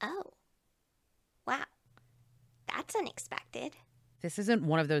 Oh. Wow. That's unexpected. This isn't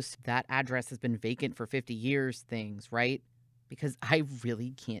one of those "that address has been vacant for 50 years" things, right? Because I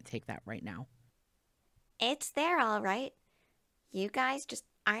really can't take that right now. It's there, all right. You guys just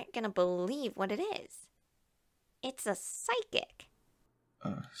aren't gonna believe what it is. It's a psychic.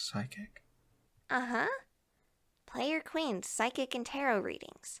 A psychic? Uh-huh. Player Queen's psychic and tarot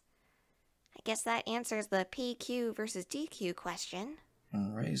readings. I guess that answers the PQ versus DQ question.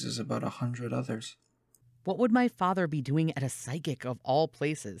 And raises about 100 others. What would my father be doing at a psychic of all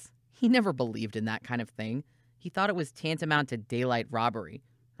places? He never believed in that kind of thing. He thought it was tantamount to daylight robbery.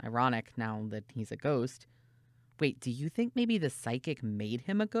 Ironic now that he's a ghost. Wait, do you think maybe the psychic made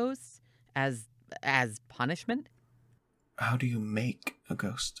him a ghost? As punishment? How do you make a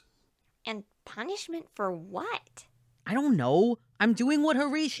ghost? And punishment for what? I don't know. I'm doing what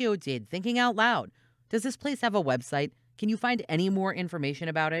Horatio did, thinking out loud. Does this place have a website? Can you find any more information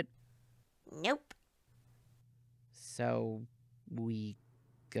about it? Nope. So, we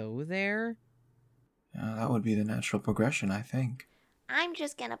go there? That would be the natural progression, I think. I'm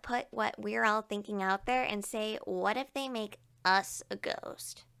just gonna put what we're all thinking out there and say, what if they make us a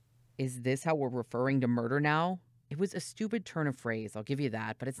ghost? Is this how we're referring to murder now? It was a stupid turn of phrase, I'll give you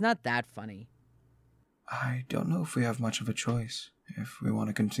that, but it's not that funny. I don't know if we have much of a choice, if we want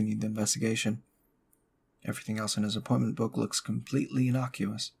to continue the investigation. Everything else in his appointment book looks completely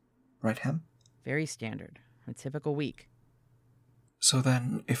innocuous. Right, Hem? Very standard. A typical week. So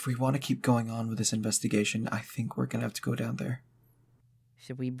then, if we want to keep going on with this investigation, I think we're gonna have to go down there.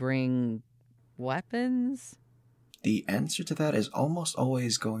 Should we bring weapons? The answer to that is almost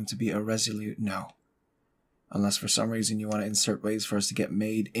always going to be a resolute no. Unless for some reason you want to insert ways for us to get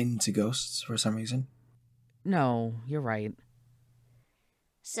made into ghosts for some reason. No, you're right.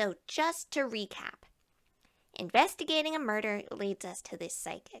 So just to recap. Investigating a murder leads us to this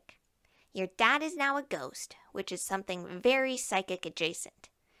psychic. Your dad is now a ghost, which is something very psychic adjacent.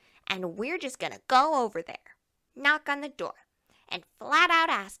 And we're just gonna go over there, knock on the door, and flat out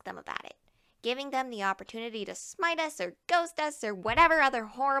ask them about it, giving them the opportunity to smite us or ghost us or whatever other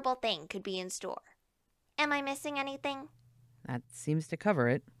horrible thing could be in store. Am I missing anything? That seems to cover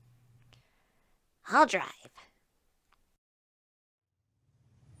it. I'll drive.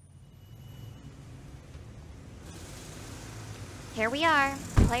 Here we are,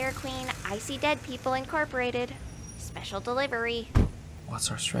 Player Queen, I See Dead People Incorporated. Special delivery. What's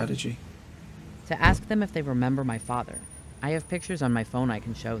our strategy? To ask them if they remember my father. I have pictures on my phone I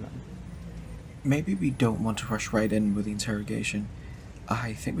can show them. Maybe we don't want to rush right in with the interrogation.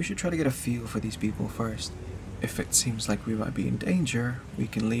 I think we should try to get a feel for these people first. If it seems like we might be in danger, we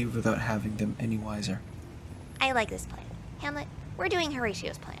can leave without having them any wiser. I like this plan. Hamlet, we're doing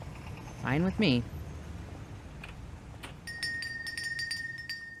Horatio's plan. Fine with me.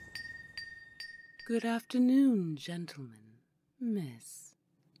 Good afternoon, gentlemen. Miss.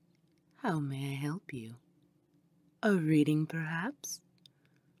 How may I help you? A reading, perhaps?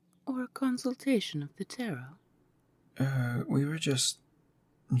 Or a consultation of the tarot? We were just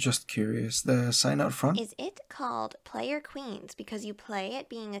curious. The sign out front? Is it called Player Queens because you play at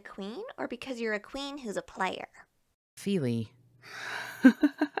being a queen, or because you're a queen who's a player? Feely.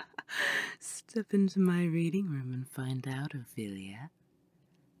 Step into my reading room and find out, Ophelia.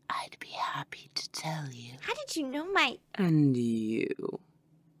 I'd be happy to tell you. How did you know my... And you,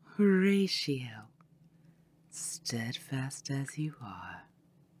 Horatio, steadfast as you are,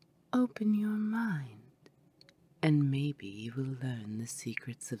 open your mind, and maybe you will learn the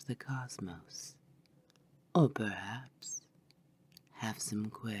secrets of the cosmos. Or perhaps have some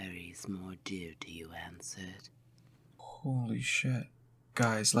queries more dear to you answered. Holy shit.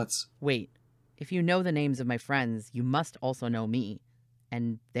 Guys, let's... Wait, if you know the names of my friends, you must also know me,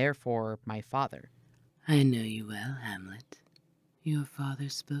 and therefore my father. I know you well, Hamlet. Your father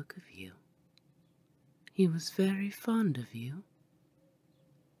spoke of you. He was very fond of you.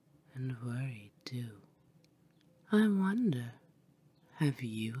 And worried, too. I wonder, have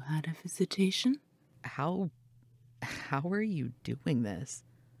you had a visitation? How are you doing this?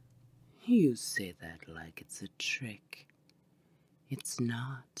 You say that like it's a trick. It's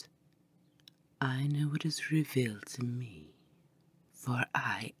not. I know what is revealed to me, for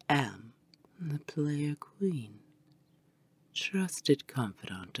I am the player queen, trusted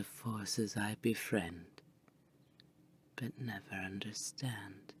confidant of forces I befriend, but never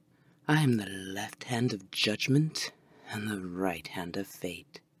understand. I am the left hand of judgment and the right hand of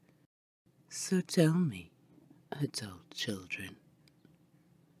fate. So tell me, adult children,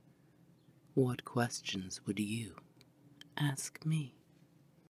 what questions would you ask me?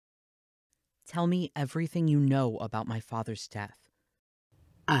 Tell me everything you know about my father's death.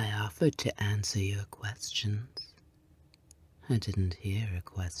 I offered to answer your questions. I didn't hear a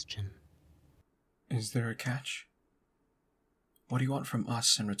question. Is there a catch? What do you want from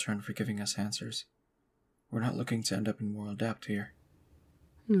us in return for giving us answers? We're not looking to end up in moral depth here.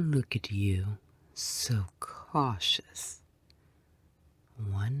 Look at you, so cautious.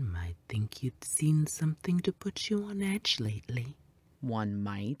 One might think you'd seen something to put you on edge lately. One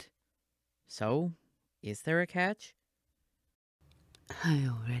might. So, is there a catch? I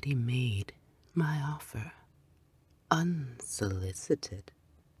already made my offer. Unsolicited.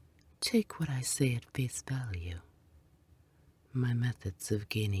 Take what I say at face value. My methods of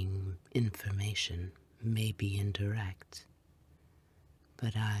gaining information may be indirect,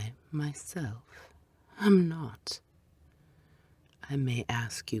 but I, myself, am not. I may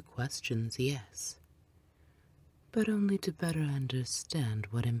ask you questions, yes, but only to better understand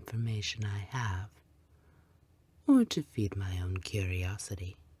what information I have, or to feed my own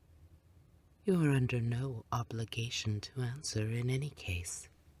curiosity. You're under no obligation to answer in any case.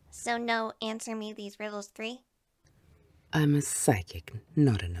 So no, answer me these riddles 3? I'm a psychic,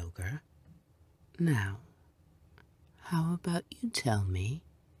 not an ogre. Now, how about you tell me,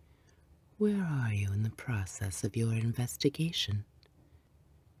 where are you in the process of your investigation?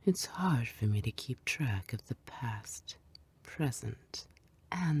 It's hard for me to keep track of the past, present,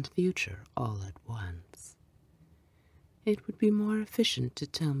 and future all at once. It would be more efficient to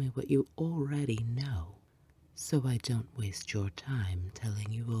tell me what you already know, so I don't waste your time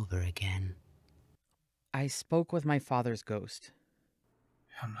telling you over again. I spoke with my father's ghost.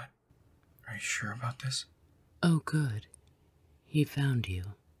 Hamlet, are you sure about this? Oh, good. He found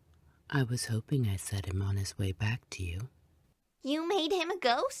you. I was hoping I set him on his way back to you. You made him a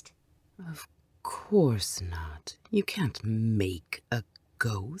ghost? Of course not. You can't make a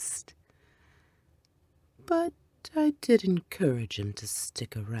ghost. But I did encourage him to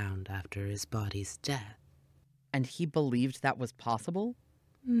stick around after his body's death. And he believed that was possible?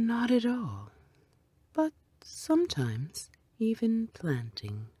 Not at all. But sometimes, even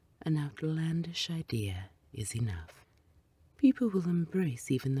planting an outlandish idea is enough. People will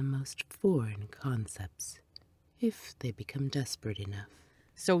embrace even the most foreign concepts if they become desperate enough.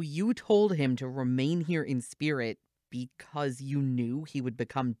 So you told him to remain here in spirit because you knew he would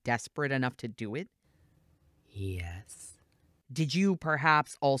become desperate enough to do it? Yes. Did you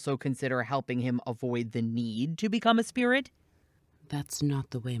perhaps also consider helping him avoid the need to become a spirit? That's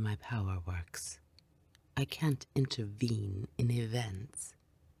not the way my power works. I can't intervene in events,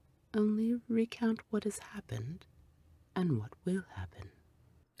 only recount what has happened and what will happen.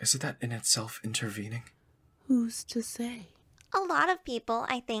 Isn't that in itself intervening? Who's to say? A lot of people,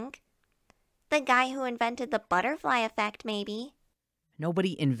 I think. The guy who invented the butterfly effect, maybe.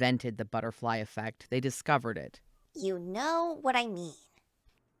 Nobody invented the butterfly effect. They discovered it. You know what I mean.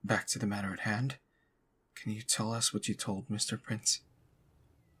 Back to the matter at hand. Can you tell us what you told Mr. Prince?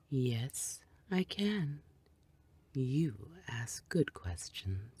 Yes, I can. You ask good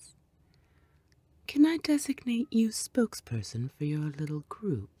questions. Can I designate you spokesperson for your little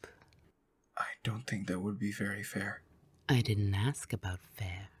group? I don't think that would be very fair. I didn't ask about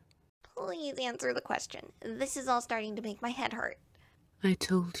fair. Please answer the question. This is all starting to make my head hurt. I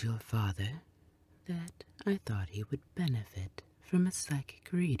told your father that I thought he would benefit from a psychic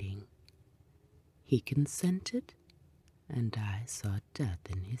reading. He consented, and I saw death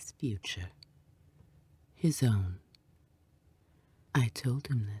in his future. His own. I told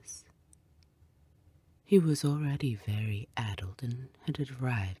him this. He was already very addled and had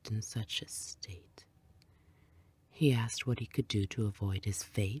arrived in such a state. He asked what he could do to avoid his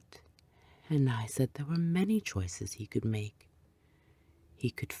fate, and I said there were many choices he could make. He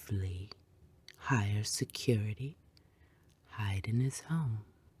could flee, hire security, hide in his home.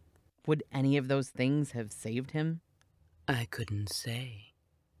 Would any of those things have saved him? I couldn't say.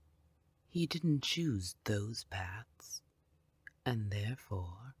 He didn't choose those paths, and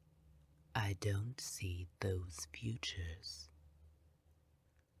therefore I don't see those futures.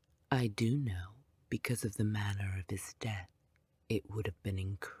 I do know, because of the manner of his death, it would have been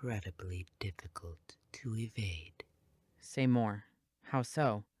incredibly difficult to evade. Say more. How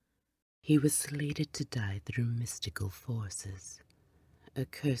so? He was slated to die through mystical forces. A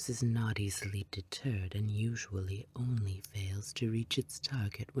curse is not easily deterred and usually only fails to reach its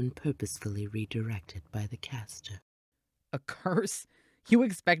target when purposefully redirected by the caster. A curse? You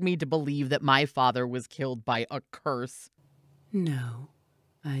expect me to believe that my father was killed by a curse? No,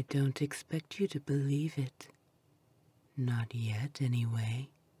 I don't expect you to believe it. Not yet, anyway.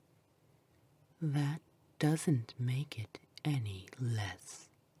 That doesn't make it any less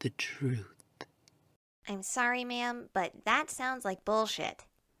the truth. I'm sorry, ma'am, but that sounds like bullshit.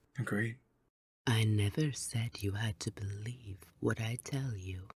 Agreed. I never said you had to believe what I tell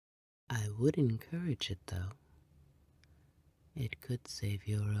you. I would encourage it, though. It could save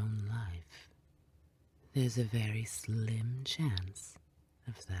your own life. There's a very slim chance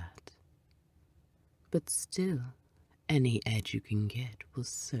of that. But still, any edge you can get will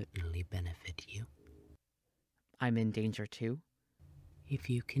certainly benefit you. I'm in danger too? If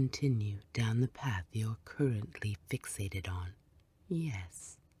you continue down the path you're currently fixated on,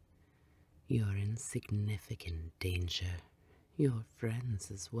 yes. You're in significant danger. Your friends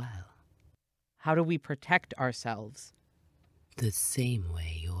as well. How do we protect ourselves? The same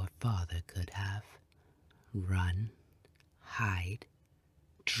way your father could have. Run, hide,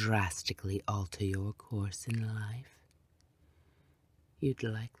 drastically alter your course in life. You'd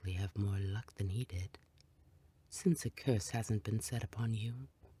likely have more luck than he did, since a curse hasn't been set upon you.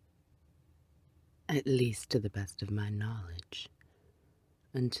 At least to the best of my knowledge.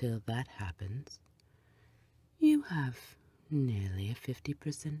 Until that happens, you have nearly a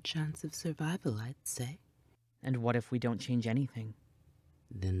 50% chance of survival, I'd say. And what if we don't change anything?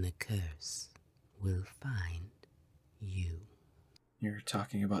 Then the curse will find you. You're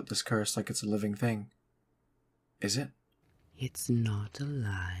talking about this curse like it's a living thing. Is it? It's not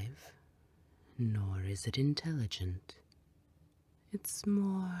alive, nor is it intelligent. It's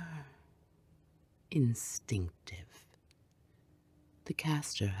more instinctive. The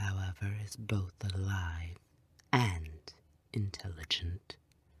caster, however, is both alive and intelligent.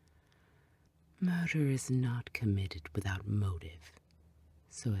 Murder is not committed without motive,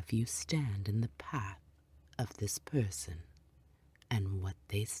 so if you stand in the path of this person and what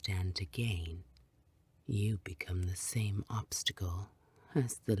they stand to gain, you become the same obstacle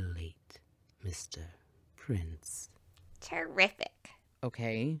as the late Mr. Prince. Terrific.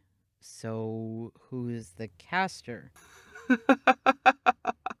 Okay, so who's the caster?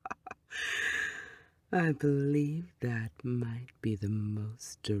 I believe that might be the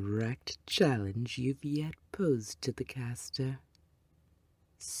most direct challenge you've yet posed to the caster.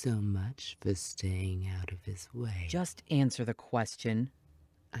 So much for staying out of his way. Just answer the question.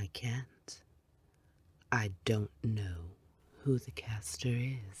 I can't. I don't know who the caster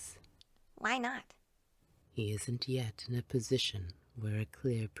is. Why not? He isn't yet in a position where a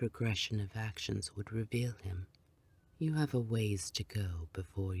clear progression of actions would reveal him. You have a ways to go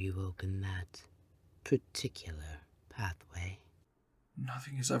before you open that particular pathway.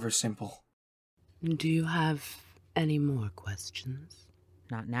 Nothing is ever simple. Do you have any more questions?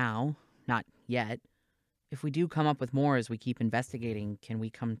 Not now. Not yet. If we do come up with more as we keep investigating, can we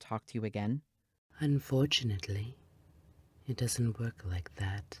come talk to you again? Unfortunately, it doesn't work like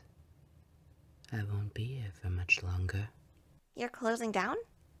that. I won't be here for much longer. You're closing down?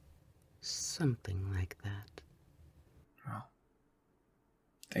 Something like that. Well,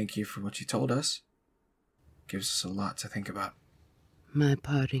 thank you for what you told us. Gives us a lot to think about. My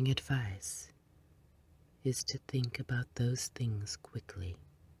parting advice is to think about those things quickly.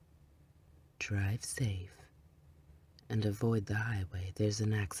 Drive safe and avoid the highway. There's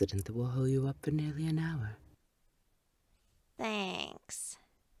an accident that will hold you up for nearly an hour. Thanks.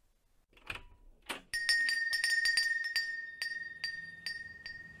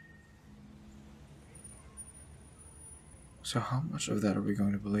 So how much of that are we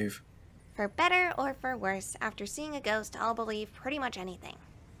going to believe? For better or for worse, after seeing a ghost, I'll believe pretty much anything.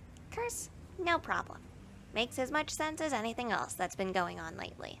 Curse? No problem. Makes as much sense as anything else that's been going on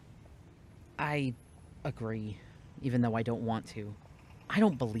lately. I agree, even though I don't want to. I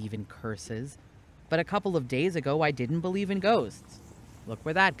don't believe in curses. But a couple of days ago, I didn't believe in ghosts. Look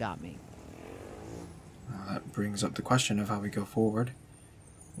where that got me. Well, that brings up the question of how we go forward.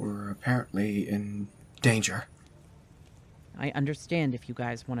 We're apparently in danger. I understand if you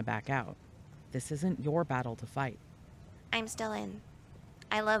guys want to back out. This isn't your battle to fight. I'm still in.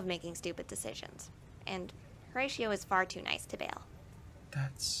 I love making stupid decisions. And Horatio is far too nice to bail.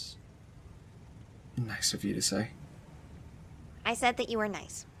 That's nice of you to say. I said that you were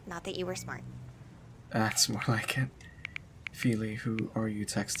nice, not that you were smart. That's more like it. Feely, who are you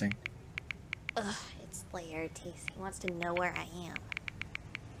texting? Ugh, it's Laertes. He wants to know where I am.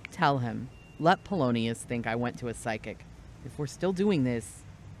 Tell him. Let Polonius think I went to a psychic. If we're still doing this,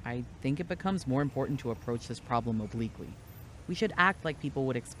 I think it becomes more important to approach this problem obliquely. We should act like people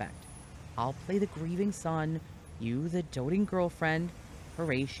would expect. I'll play the grieving son, you the doting girlfriend.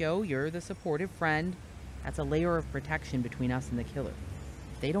 Horatio, you're the supportive friend. That's a layer of protection between us and the killer.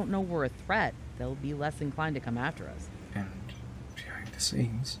 If they don't know we're a threat, they'll be less inclined to come after us. And behind the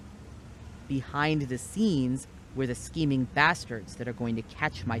scenes? Behind the scenes, we're the scheming bastards that are going to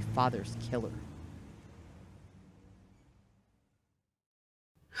catch my father's killer.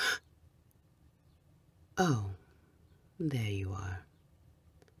 Oh, there you are.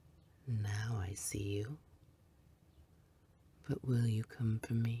 Now I see you. But will you come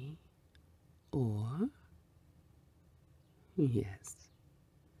for me? Or? Yes,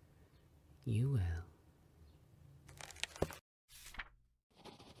 you will.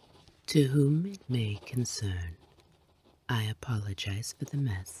 To whom it may concern, I apologize for the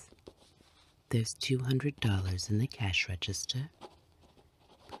mess. There's $200 in the cash register.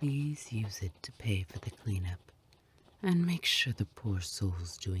 Please use it to pay for the cleanup, and make sure the poor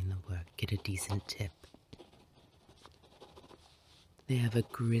souls doing the work get a decent tip. They have a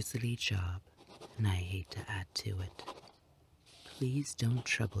grisly job, and I hate to add to it. Please don't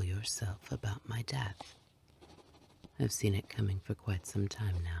trouble yourself about my death. I've seen it coming for quite some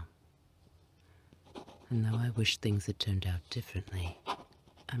time now. And though I wish things had turned out differently,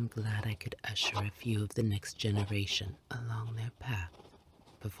 I'm glad I could usher a few of the next generation along their path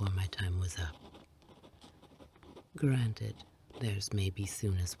before my time was up. Granted, theirs may be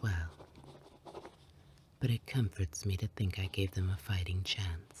soon as well, but it comforts me to think I gave them a fighting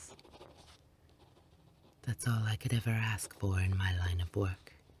chance. That's all I could ever ask for in my line of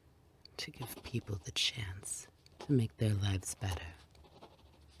work, to give people the chance to make their lives better.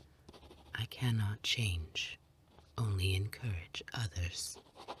 I cannot change, only encourage others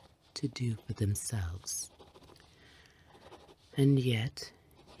to do for themselves. And yet,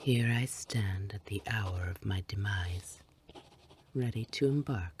 here I stand at the hour of my demise, ready to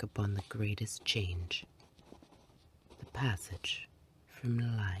embark upon the greatest change, the passage from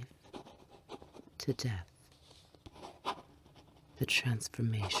life to death, the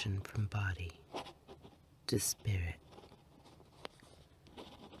transformation from body to spirit.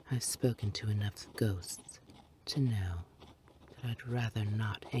 I've spoken to enough ghosts to know that I'd rather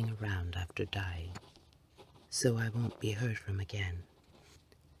not hang around after dying, so I won't be heard from again.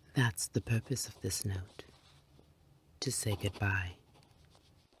 That's the purpose of this note, to say goodbye.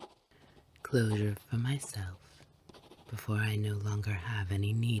 Closure for myself, before I no longer have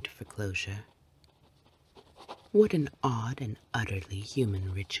any need for closure. What an odd and utterly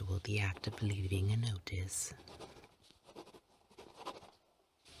human ritual the act of leaving a note is.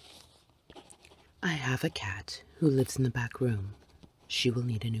 I have a cat who lives in the back room. She will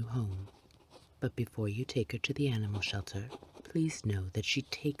need a new home. But before you take her to the animal shelter, please know that she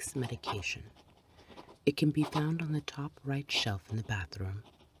takes medication. It can be found on the top right shelf in the bathroom.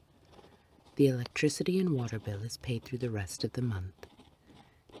 The electricity and water bill is paid through the rest of the month.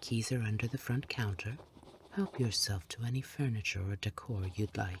 Keys are under the front counter. Help yourself to any furniture or decor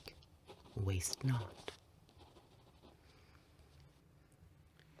you'd like. Waste not.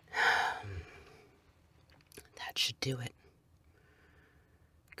 That should do it.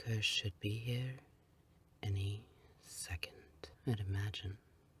 Curse should be here any second, I'd imagine.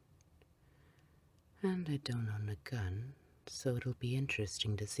 And I don't own a gun, so it'll be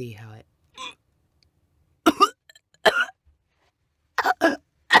interesting to see how it...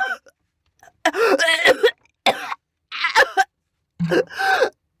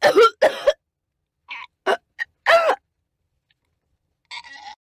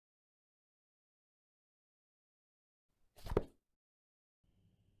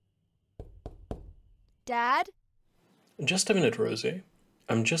 Dad? Just a minute, Rosie.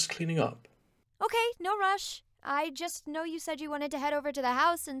 I'm just cleaning up. Okay, no rush. I just know you said you wanted to head over to the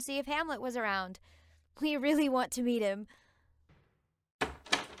house and see if Hamlet was around. We really want to meet him.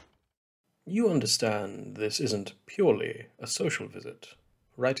 You understand this isn't purely a social visit,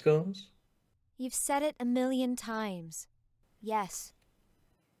 right, girls? You've said it 1,000,000 times. Yes.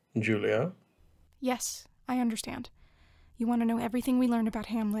 Julia? Yes, I understand. You want to know everything we learned about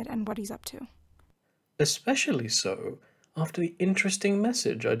Hamlet and what he's up to. Especially so after the interesting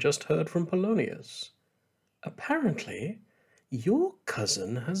message I just heard from Polonius. Apparently, your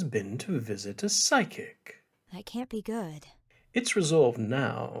cousin has been to visit a psychic. That can't be good. It's resolved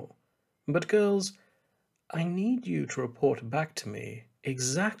now, but girls, I need you to report back to me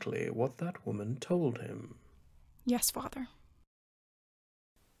exactly what that woman told him. Yes, Father.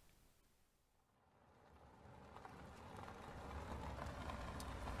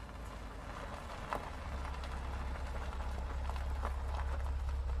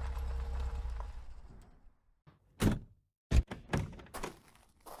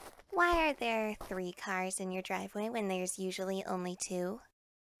 Why are there 3 cars in your driveway when there's usually only 2?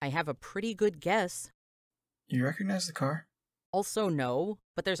 I have a pretty good guess. You recognize the car? Also, no,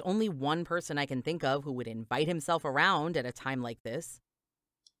 but there's only one person I can think of who would invite himself around at a time like this.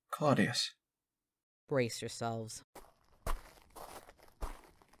 Claudius. Brace yourselves.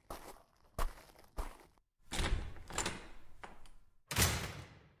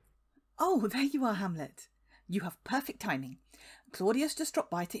 Oh, there you are, Hamlet. You have perfect timing. Claudius just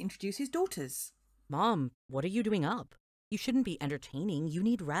dropped by to introduce his daughters. Mom, what are you doing up? You shouldn't be entertaining. You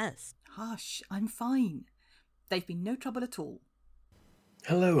need rest. Hush, I'm fine. They've been no trouble at all.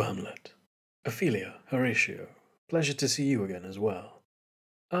 Hello, Hamlet. Ophelia, Horatio. Pleasure to see you again as well.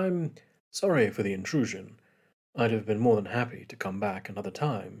 I'm sorry for the intrusion. I'd have been more than happy to come back another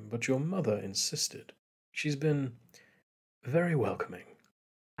time, but your mother insisted. She's been very welcoming.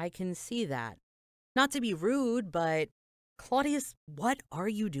 I can see that. Not to be rude, but Claudius, what are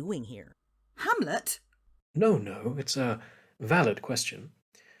you doing here? Hamlet? No, it's a valid question.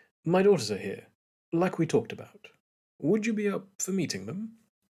 My daughters are here, like we talked about. Would you be up for meeting them?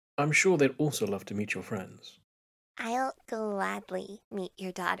 I'm sure they'd also love to meet your friends. I'll gladly meet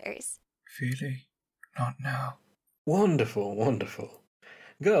your daughters. Really? Not now. Wonderful, wonderful.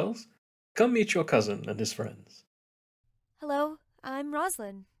 Girls, come meet your cousin and his friends. Hello, I'm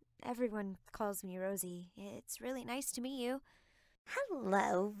Roslyn. Everyone calls me Rosie. It's really nice to meet you.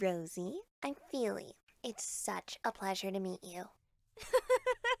 Hello, Rosie. I'm Feely. It's such a pleasure to meet you.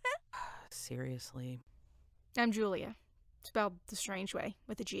 Seriously. I'm Julia, spelled the strange way,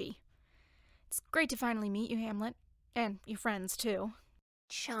 with a G. It's great to finally meet you, Hamlet. And your friends, too.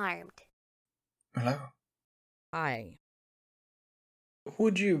 Charmed. Hello. Hi.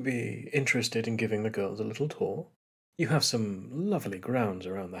 Would you be interested in giving the girls a little tour? You have some lovely grounds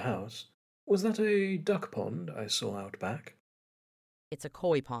around the house. Was that a duck pond I saw out back? It's a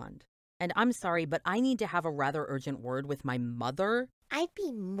koi pond. And I'm sorry, but I need to have a rather urgent word with my mother. I'd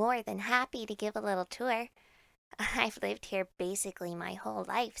be more than happy to give a little tour. I've lived here basically my whole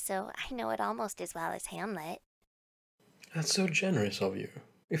life, so I know it almost as well as Hamlet. That's so generous of you,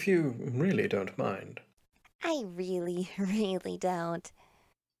 if you really don't mind. I really, really don't.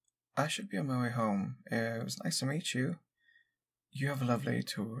 I should be on my way home. It was nice to meet you. You have a lovely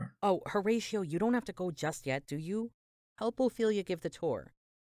tour. Oh, Horatio, you don't have to go just yet, do you? Help Ophelia give the tour.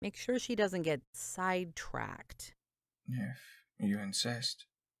 Make sure she doesn't get sidetracked. If you insist.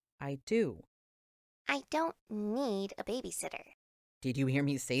 I do. I don't need a babysitter. Did you hear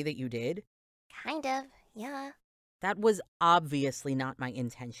me say that you did? Kind of, yeah. That was obviously not my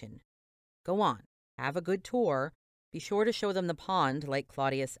intention. Go on, have a good tour. Be sure to show them the pond, like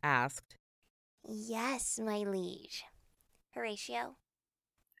Claudius asked. Yes, my liege. Horatio?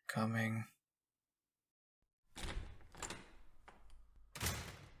 Coming.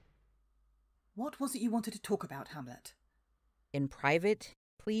 What was it you wanted to talk about, Hamlet? In private,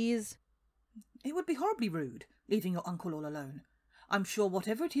 please? It would be horribly rude, leaving your uncle all alone. I'm sure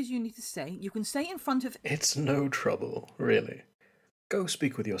whatever it is you need to say, you can say in front of... It's no trouble, really. Go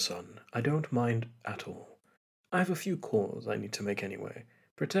speak with your son. I don't mind at all. I have a few calls I need to make anyway.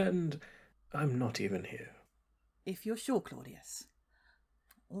 Pretend I'm not even here. If you're sure, Claudius.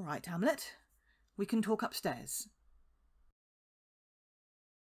 All right, Hamlet. We can talk upstairs.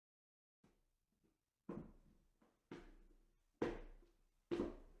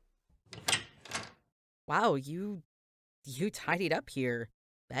 Wow, you tidied up here.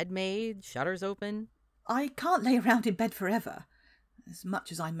 Bed made, shutters open. I can't lay around in bed forever, as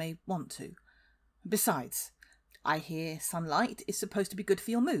much as I may want to. Besides, I hear sunlight is supposed to be good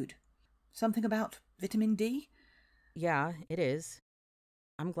for your mood. Something about vitamin D? Yeah, it is.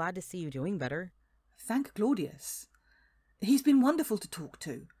 I'm glad to see you doing better. Thank Claudius. He's been wonderful to talk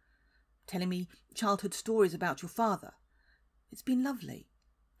to, telling me childhood stories about your father. It's been lovely,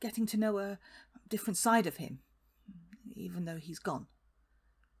 getting to know a different side of him, even though he's gone.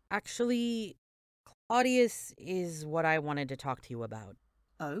 Actually, Claudius is what I wanted to talk to you about.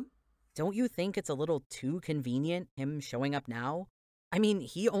 Oh? Don't you think it's a little too convenient, him showing up now? I mean,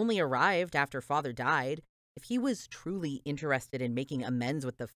 he only arrived after Father died. If he was truly interested in making amends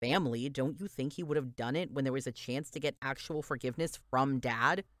with the family, don't you think he would have done it when there was a chance to get actual forgiveness from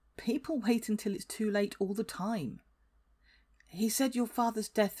Dad? People wait until it's too late all the time. He said your father's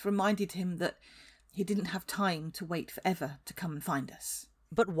death reminded him that he didn't have time to wait forever to come and find us.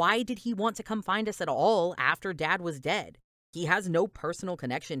 But why did he want to come find us at all after Dad was dead? He has no personal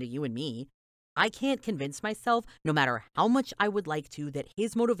connection to you and me. I can't convince myself, no matter how much I would like to, that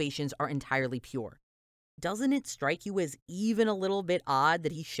his motivations are entirely pure. Doesn't it strike you as even a little bit odd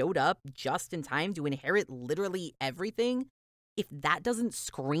that he showed up just in time to inherit literally everything? If that doesn't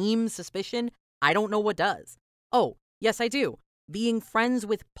scream suspicion, I don't know what does. Oh, yes I do. Being friends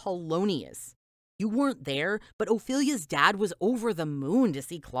with Polonius. You weren't there, but Ophelia's dad was over the moon to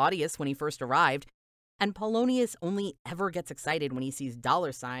see Claudius when he first arrived, and Polonius only ever gets excited when he sees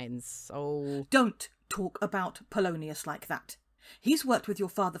dollar signs, so... Don't talk about Polonius like that. He's worked with your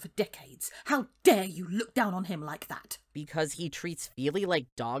father for decades. How dare you look down on him like that? Because he treats Feely like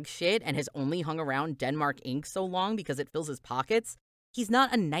dog shit and has only hung around Denmark Inc. so long because it fills his pockets? He's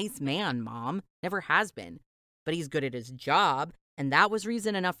not a nice man, Mom. Never has been. But he's good at his job, and that was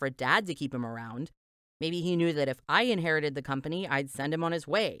reason enough for Dad to keep him around. Maybe he knew that if I inherited the company, I'd send him on his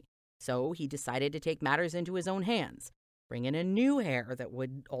way. So he decided to take matters into his own hands. Bring in a new heir that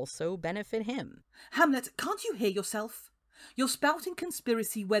would also benefit him. Hamlet, can't you hear yourself? You're spouting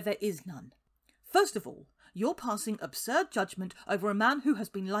conspiracy where there is none. First of all, you're passing absurd judgment over a man who has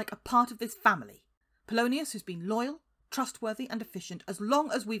been like a part of this family. Polonius has been loyal, trustworthy and efficient as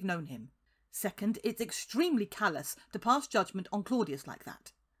long as we've known him. Second, it's extremely callous to pass judgment on Claudius like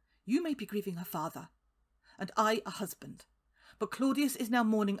that. You may be grieving a father, and I a husband. But Claudius is now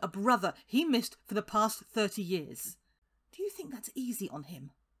mourning a brother he missed for the past 30 years. Do you think that's easy on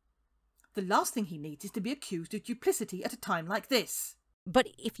him? The last thing he needs is to be accused of duplicity at a time like this. But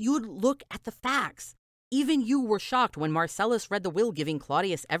if you'd look at the facts, even you were shocked when Marcellus read the will giving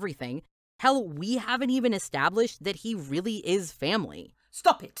Claudius everything. Hell, we haven't even established that he really is family.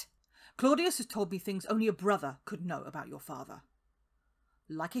 Stop it! Claudius has told me things only a brother could know about your father.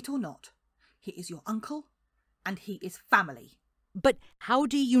 Like it or not, he is your uncle, and he is family. But how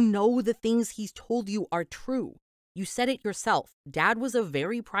do you know the things he's told you are true? You said it yourself. Dad was a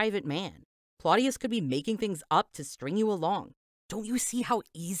very private man. Claudius could be making things up to string you along. Don't you see how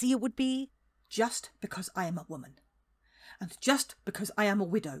easy it would be? Just because I am a woman, and just because I am a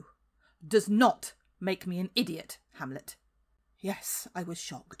widow, does not make me an idiot, Hamlet. Yes, I was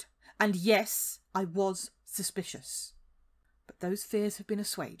shocked. And yes, I was suspicious. But those fears have been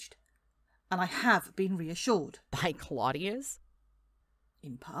assuaged, and I have been reassured. By Claudius?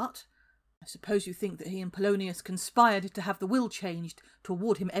 In part. I suppose you think that he and Polonius conspired to have the will changed to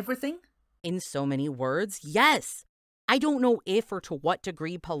award him everything? In so many words, yes. I don't know if or to what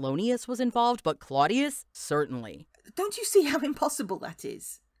degree Polonius was involved, but Claudius, certainly. Don't you see how impossible that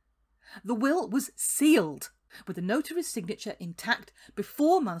is? The will was sealed, with the notary's signature intact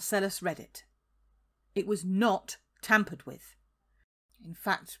before Marcellus read it. It was not tampered with. In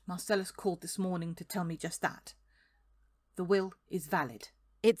fact, Marcellus called this morning to tell me just that. The will is valid.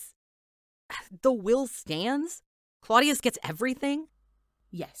 The will stands? Claudius gets everything?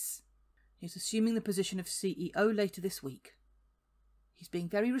 Yes. He's assuming the position of CEO later this week. He's being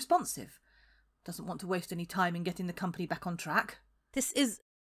very responsive. Doesn't want to waste any time in getting the company back on track. This is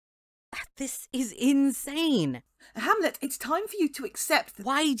insane. Hamlet, it's time for you to accept that...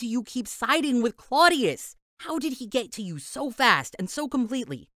 Why do you keep siding with Claudius? How did he get to you so fast and so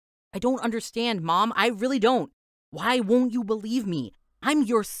completely? I don't understand, Mom. I really don't. Why won't you believe me? I'm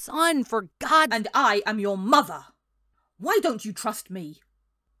your son, for God's... And I am your mother. Why don't you trust me?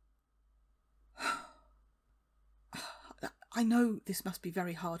 I know this must be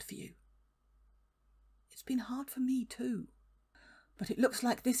very hard for you. It's been hard for me too. But it looks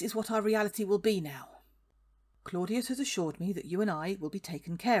like this is what our reality will be now. Claudius has assured me that you and I will be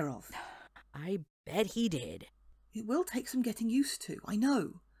taken care of. I bet he did. It will take some getting used to, I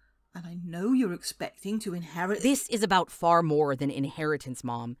know. And I know you're expecting to inherit... This is about far more than inheritance,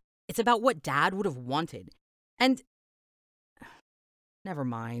 Mom. It's about what Dad would have wanted. And... Never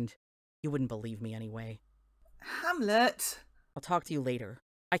mind. You wouldn't believe me anyway. Hamlet! I'll talk to you later.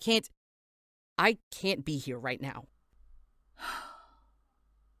 I can't be here right now.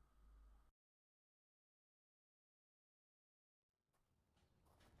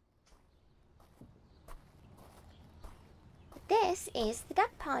 This is the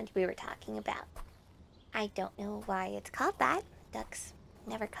duck pond we were talking about. I don't know why it's called that. Ducks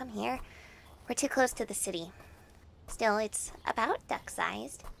never come here. We're too close to the city. Still, it's about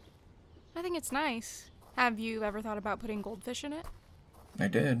duck-sized. I think it's nice. Have you ever thought about putting goldfish in it? I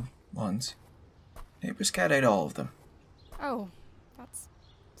did, once. Neighbor's cat ate all of them. Oh, that's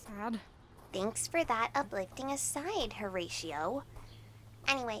sad. Thanks for that uplifting aside, Horatio.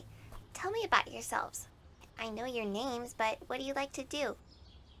 Anyway, tell me about yourselves. I know your names, but what do you like to do?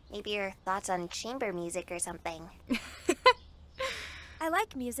 Maybe your thoughts on chamber music or something. I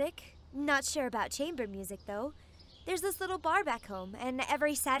like music. Not sure about chamber music, though. There's this little bar back home, and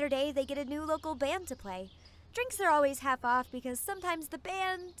every Saturday they get a new local band to play. Drinks are always half off because sometimes the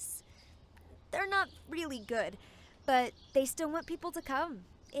bands, they're not really good, but they still want people to come.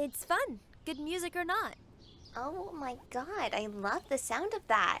 It's fun, good music or not. Oh my god, I love the sound of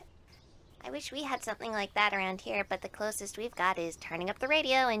that. I wish we had something like that around here, but the closest we've got is turning up the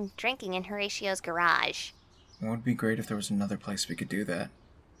radio and drinking in Horatio's garage. It would be great if there was another place we could do that.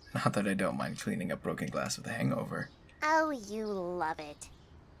 Not that I don't mind cleaning up broken glass with a hangover. Oh, you love it.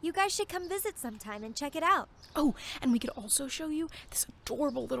 You guys should come visit sometime and check it out. Oh, and we could also show you this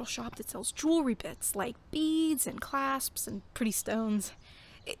adorable little shop that sells jewelry bits, like beads and clasps and pretty stones.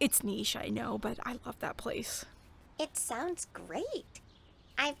 It's niche, I know, but I love that place. It sounds great.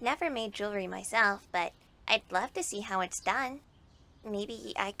 I've never made jewelry myself, but I'd love to see how it's done.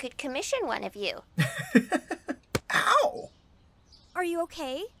 Maybe I could commission one of you. Ow! Are you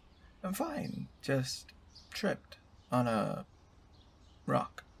okay? I'm fine. Just tripped on a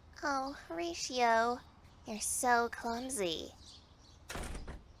rock. Oh, Horatio, you're so clumsy.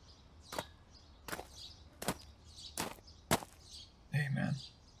 Hey, man.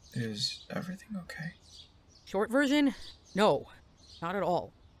 Is everything okay? Short version? No, not at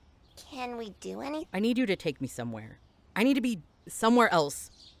all. Can we do anything? I need you to take me somewhere. I need to be somewhere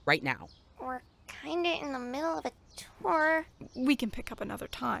else right now. We're kinda in the middle of a tour. We can pick up another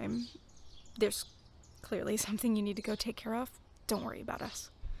time. There's clearly something you need to go take care of. Don't worry about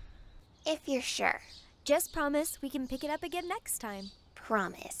us. If you're sure. Just promise we can pick it up again next time.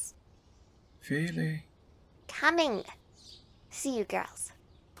 Promise. Feely. Coming. See you girls.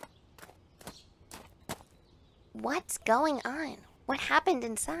 What's going on? What happened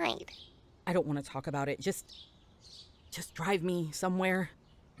inside? I don't want to talk about it. Just drive me somewhere.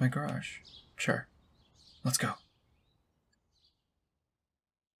 My garage. Sure. Let's go.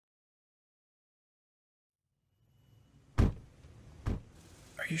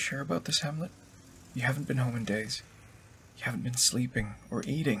 Are you sure about this, Hamlet? You haven't been home in days. You haven't been sleeping or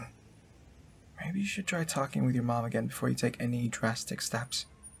eating. Maybe you should try talking with your mom again before you take any drastic steps.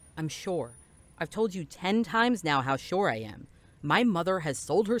 I'm sure. I've told you 10 times now how sure I am. My mother has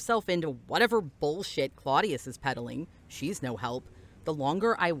sold herself into whatever bullshit Claudius is peddling. She's no help. The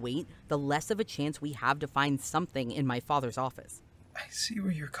longer I wait, the less of a chance we have to find something in my father's office. I see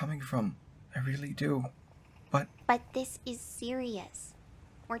where you're coming from. I really do. But this is serious.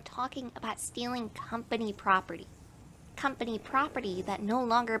 We're talking about stealing company property. Company property that no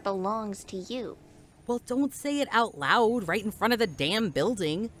longer belongs to you. Well, don't say it out loud right in front of the damn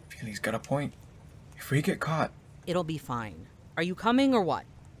building. Feely's got a point. If we get caught... It'll be fine. Are you coming or what?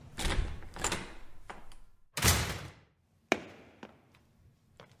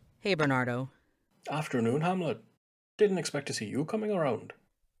 Hey, Bernardo. Afternoon, Hamlet. Didn't expect to see you coming around.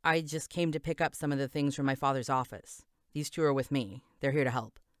 I just came to pick up some of the things from my father's office. These two are with me. They're here to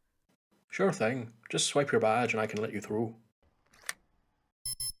help. Sure thing. Just swipe your badge and I can let you through.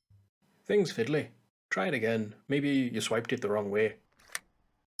 Thing's fiddly. Try it again. Maybe you swiped it the wrong way.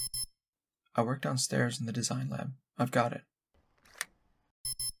 I work downstairs in the design lab. I've got it.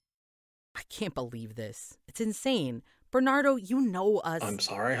 I can't believe this. It's insane. Bernardo, you know us. I'm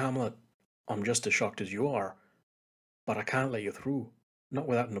sorry, Hamlet. I'm just as shocked as you are. But I can't let you through. Not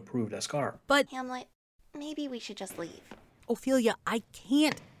without an approved escort. But... Hamlet, maybe we should just leave. Ophelia, I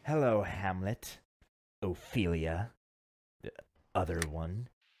can't. Hello, Hamlet. Ophelia. The other one.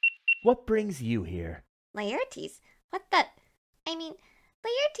 What brings you here? Laertes? What the... I mean,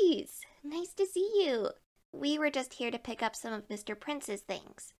 Laertes! Nice to see you. We were just here to pick up some of Mr. Prince's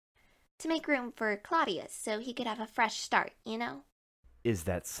things. To make room for Claudius, so he could have a fresh start, you know? Is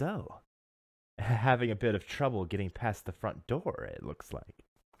that so? Having a bit of trouble getting past the front door, it looks like.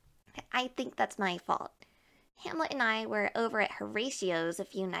 I think that's my fault. Hamlet and I were over at Horatio's a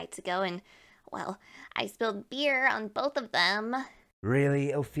few nights ago, and, well, I spilled beer on both of them.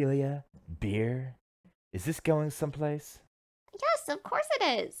 Really, Ophelia? Beer? Is this going someplace? of course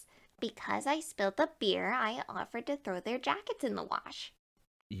it is. Because I spilled the beer, I offered to throw their jackets in the wash.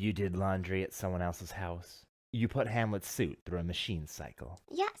 You did laundry at someone else's house. You put Hamlet's suit through a machine cycle.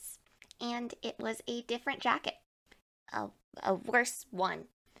 Yes, and it was a different jacket. A worse one.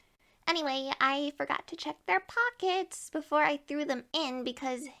 Anyway, I forgot to check their pockets before I threw them in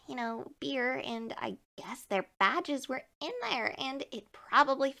because, beer and I guess their badges were in there, and it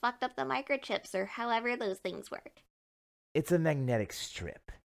probably fucked up the microchips or however those things work. It's a magnetic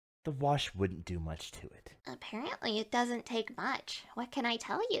strip. The wash wouldn't do much to it. Apparently it doesn't take much. What can I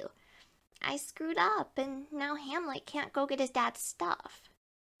tell you? I screwed up, and now Hamlet can't go get his dad's stuff.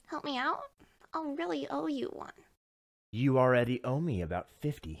 Help me out? I'll really owe you one. You already owe me about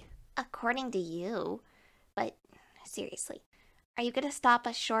 50. According to you. But seriously, are you gonna stop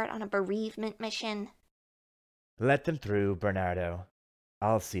us short on a bereavement mission? Let them through, Bernardo.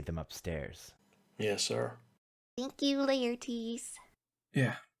 I'll see them upstairs. Yes, sir. Thank you, Laertes.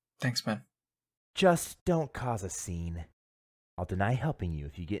 Yeah, thanks, man. Just don't cause a scene. I'll deny helping you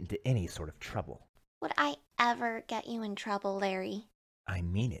if you get into any sort of trouble. Would I ever get you in trouble, Larry? I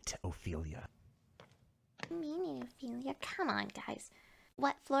mean it, Ophelia. Meaning, Ophelia? Come on, guys.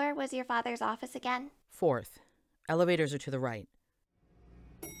 What floor was your father's office again? 4th. Elevators are to the right.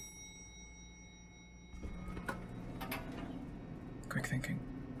 Quick thinking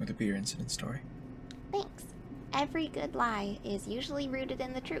with the beer incident story. Thanks. Every good lie is usually rooted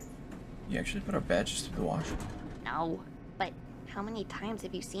in the truth. You actually put our badges through the wash? No, but how many times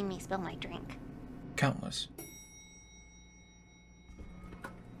have you seen me spill my drink? Countless.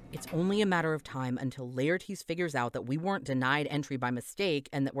 It's only a matter of time until Laertes figures out that we weren't denied entry by mistake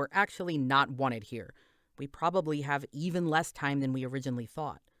and that we're actually not wanted here. We probably have even less time than we originally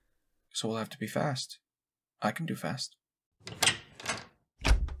thought. So we'll have to be fast. I can do fast.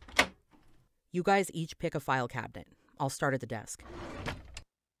 You guys each pick a file cabinet. I'll start at the desk.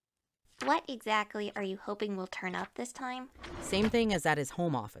 What exactly are you hoping will turn up this time? Same thing as at his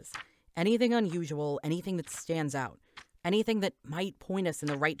home office. Anything unusual, anything that stands out. Anything that might point us in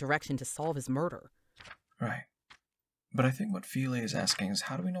the right direction to solve his murder. Right. But I think what Ophelia is asking is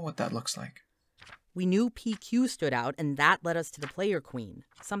how do we know what that looks like? We knew PQ stood out, and that led us to the player queen.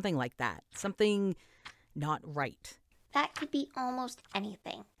 Something like that. Something not right. That could be almost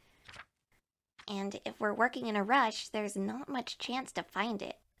anything. And if we're working in a rush, there's not much chance to find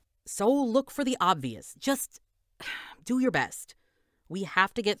it. So look for the obvious. Just do your best. We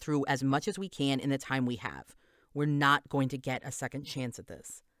have to get through as much as we can in the time we have. We're not going to get a second chance at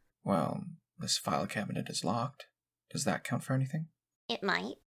this. Well, this file cabinet is locked. Does that count for anything? It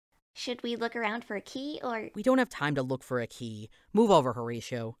might. Should we look around for a key, or... We don't have time to look for a key. Move over,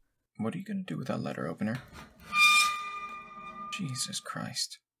 Horatio. What are you going to do with that letter opener? Jesus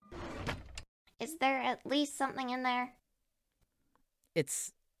Christ. Is there at least something in there?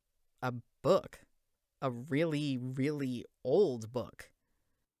 It's a book. A really, really old book.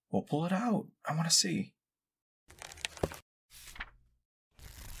 Well, pull it out. I want to see.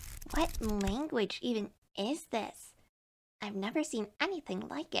 What language even is this? I've never seen anything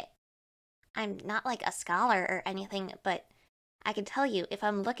like it. I'm not like a scholar or anything, but I can tell you if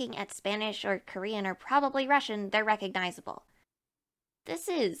I'm looking at Spanish or Korean or probably Russian, they're recognizable. This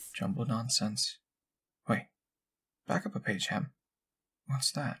is... Jumbled nonsense. Wait. Back up a page, Ham.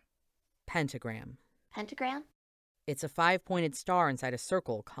 What's that? Pentagram. Pentagram? It's a 5-pointed star inside a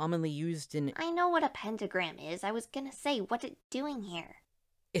circle, commonly used in... I know what a pentagram is. I was gonna say, what's it doing here?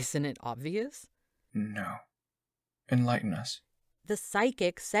 Isn't it obvious? No. Enlighten us. The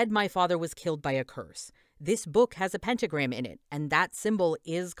psychic said my father was killed by a curse. This book has a pentagram in it, and that symbol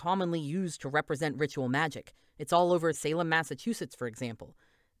is commonly used to represent ritual magic. It's all over Salem, Massachusetts, for example.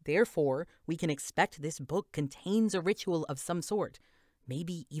 Therefore, we can expect this book contains a ritual of some sort.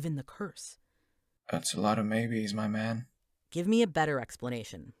 Maybe even the curse. That's a lot of maybes, my man. Give me a better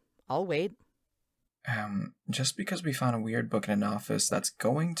explanation. I'll wait. Just because we found a weird book in an office that's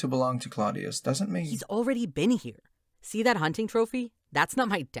going to belong to Claudius doesn't mean... He's already been here. See that hunting trophy? That's not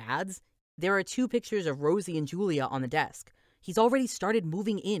my dad's. There are 2 pictures of Rosie and Julia on the desk. He's already started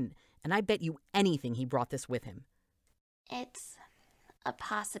moving in, and I bet you anything he brought this with him. It's a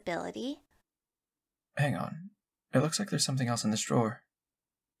possibility. Hang on. It looks like there's something else in this drawer.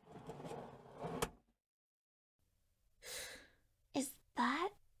 Is that...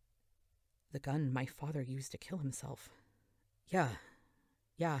 The gun my father used to kill himself. Yeah,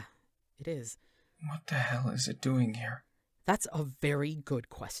 it is. What the hell is it doing here? That's a very good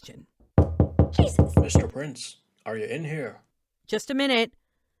question. Jesus. Mr. Prince, are you in here? Just a minute.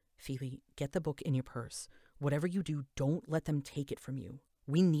 Phoebe, get the book in your purse. Whatever you do, don't let them take it from you.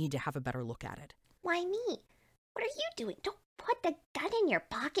 We need to have a better look at it. Why me? What are you doing? Don't put the gun in your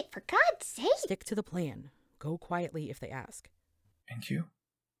pocket, for God's sake. Stick to the plan. Go quietly if they ask. Thank you.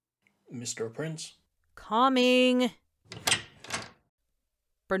 Mr. Prince? Coming!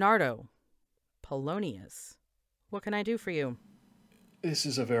 Bernardo. Polonius. What can I do for you? This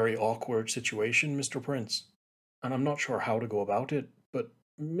is a very awkward situation, Mr. Prince, and I'm not sure how to go about it, but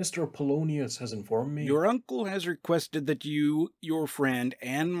Mr. Polonius has informed me... Your uncle has requested that you, your friend,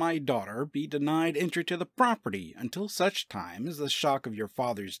 and my daughter be denied entry to the property until such time as the shock of your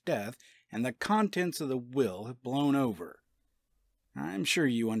father's death and the contents of the will have blown over. I'm sure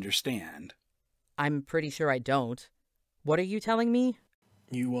you understand. I'm pretty sure I don't. What are you telling me?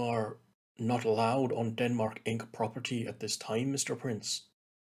 You are not allowed on Denmark Inc. property at this time, Mr. Prince.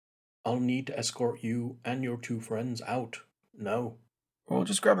 I'll need to escort you and your two friends out now. We'll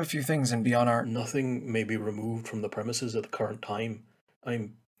just grab a few things and be on our... Nothing may be removed from the premises at the current time.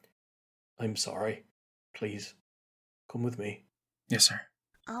 I'm sorry. Please, come with me. Yes, sir.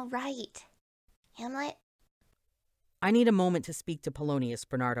 All right. Hamlet? I need a moment to speak to Polonius,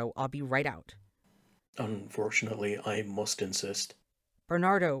 Bernardo. I'll be right out. Unfortunately, I must insist.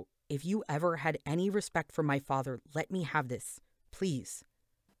 Bernardo, if you ever had any respect for my father, let me have this. Please.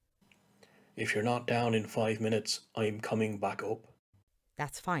 If you're not down in 5 minutes, I'm coming back up.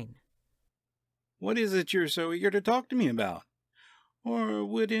 That's fine. What is it you're so eager to talk to me about? Or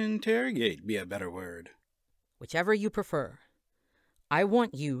would interrogate be a better word? Whichever you prefer. I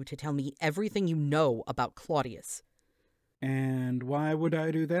want you to tell me everything you know about Claudius. And why would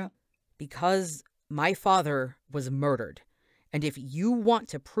I do that? Because my father was murdered. And if you want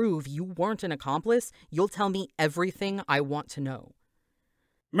to prove you weren't an accomplice, you'll tell me everything I want to know.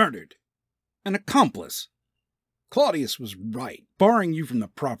 Murdered? An accomplice? Claudius was right, barring you from the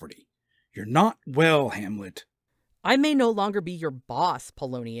property. You're not well, Hamlet. I may no longer be your boss,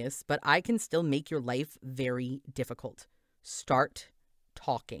 Polonius, but I can still make your life very difficult. Start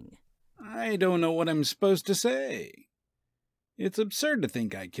talking. I don't know what I'm supposed to say. It's absurd to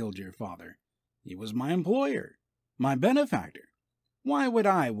think I killed your father. He was my employer, my benefactor. Why would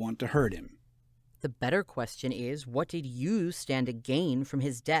I want to hurt him? The better question is, what did you stand to gain from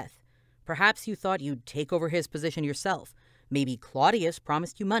his death? Perhaps you thought you'd take over his position yourself. Maybe Claudius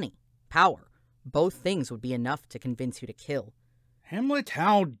promised you money, power. Both things would be enough to convince you to kill. Hamlet,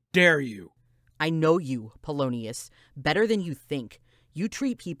 how dare you? I know you, Polonius, better than you think. You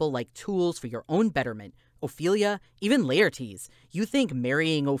treat people like tools for your own betterment. Ophelia, even Laertes. You think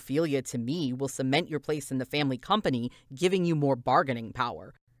marrying Ophelia to me will cement your place in the family company, giving you more bargaining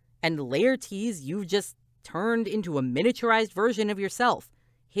power. And Laertes, you've just turned into a miniaturized version of yourself.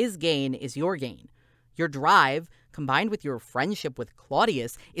 His gain is your gain. Your drive, combined with your friendship with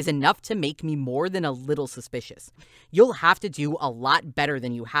Claudius, is enough to make me more than a little suspicious. You'll have to do a lot better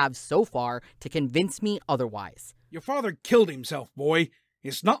than you have so far to convince me otherwise. Your father killed himself, boy.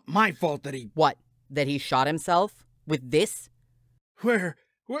 It's not my fault that he... What? That he shot himself? With this? Where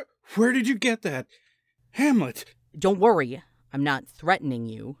did you get that? Hamlet! Don't worry. I'm not threatening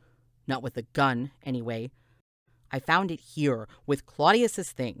you. Not with a gun, anyway. I found it here, with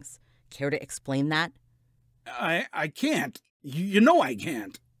Claudius's things. Care to explain that? I can't. You know I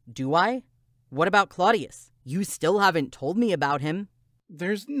can't. Do I? What about Claudius? You still haven't told me about him.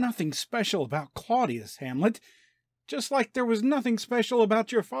 There's nothing special about Claudius, Hamlet. Just like there was nothing special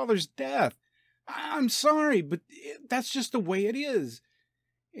about your father's death. I'm sorry, but that's just the way it is.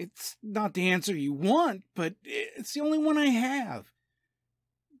 It's not the answer you want, but it's the only one I have.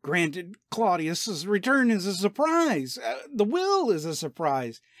 Granted, Claudius's return is a surprise. The will is a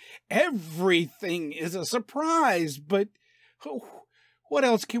surprise. Everything is a surprise, but what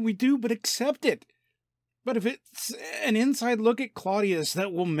else can we do but accept it? But if it's an inside look at Claudius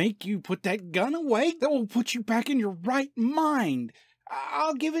that will make you put that gun away, that will put you back in your right mind,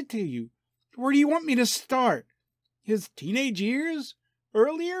 I'll give it to you. Where do you want me to start? His teenage years?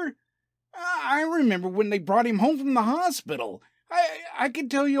 Earlier? I remember when they brought him home from the hospital. I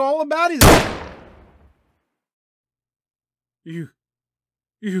could tell you all about his...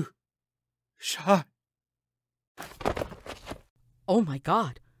 You shot... Oh my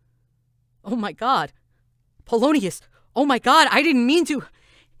God. Oh my God. Polonius. Oh my God, I didn't mean to.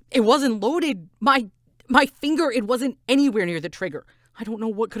 It wasn't loaded. My finger, it wasn't anywhere near the trigger. I don't know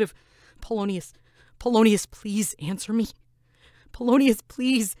what could have... Polonius, please answer me. Polonius,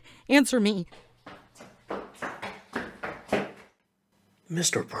 please answer me.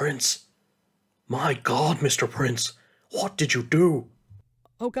 Mr. Prince. My God, Mr. Prince. What did you do?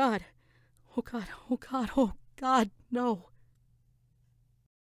 Oh God. Oh God. Oh God. Oh God. No.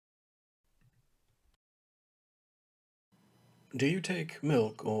 Do you take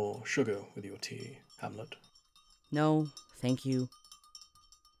milk or sugar with your tea, Hamlet? No, thank you.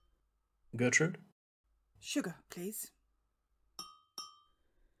 Gertrude? Sugar, please.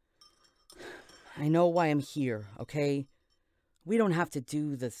 I know why I'm here, okay? We don't have to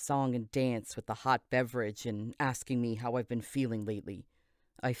do the song and dance with the hot beverage and asking me how I've been feeling lately.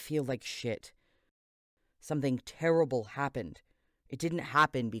 I feel like shit. Something terrible happened. It didn't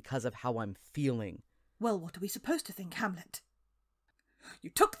happen because of how I'm feeling. Well, what are we supposed to think, Hamlet?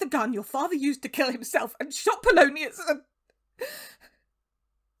 You took the gun your father used to kill himself and shot Polonius and...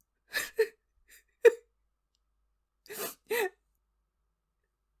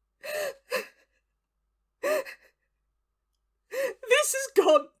 This has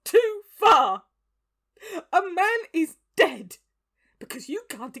gone too far. A man is dead because you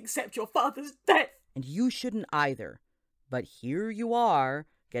can't accept your father's death. And you shouldn't either. But here you are,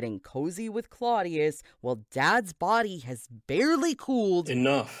 getting cozy with Claudius while Dad's body has barely cooled.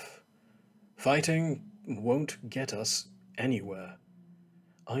 Enough. Fighting won't get us anywhere.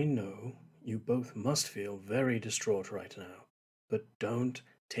 I know you both must feel very distraught right now, but don't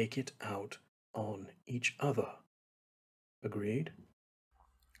take it out on each other. Agreed?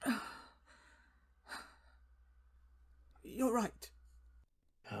 You're right.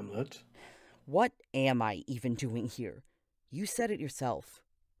 Hamlet? What am I even doing here? You said it yourself.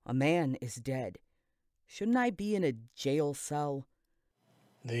 A man is dead. Shouldn't I be in a jail cell?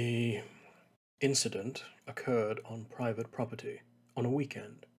 The incident occurred on private property, on a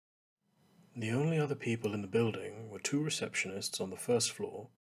weekend. The only other people in the building were two receptionists on the first floor,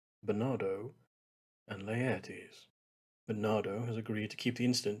 Bernardo and Laertes. Bernardo has agreed to keep the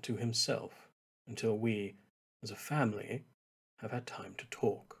incident to himself until we, as a family, have had time to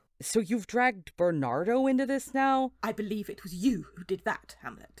talk. So you've dragged Bernardo into this now? I believe it was you who did that,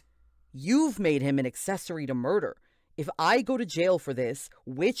 Hamlet. You've made him an accessory to murder. If I go to jail for this,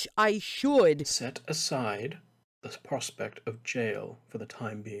 which I should... Set aside the prospect of jail for the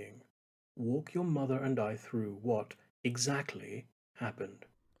time being. Walk your mother and I through what exactly happened.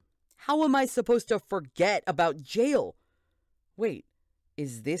 How am I supposed to forget about jail? Wait,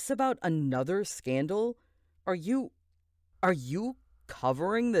 is this about another scandal? Are you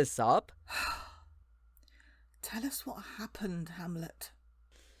covering this up? Tell us what happened, Hamlet.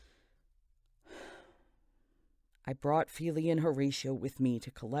 I brought Ophelia and Horatio with me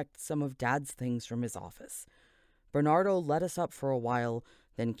to collect some of Dad's things from his office. Bernardo let us up for a while,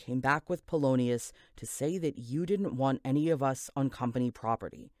 then came back with Polonius to say that you didn't want any of us on company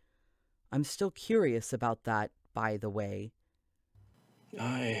property. I'm still curious about that, by the way.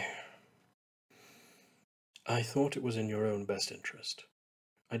 I thought it was in your own best interest.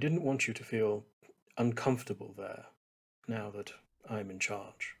 I didn't want you to feel uncomfortable there, now that I'm in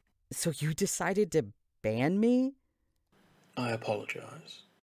charge. So you decided to ban me? I apologize.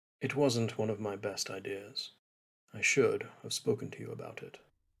 It wasn't one of my best ideas. I should have spoken to you about it.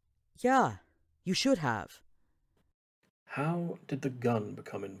 Yeah, you should have. How did the gun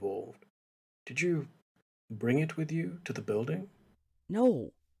become involved? Did you bring it with you to the building?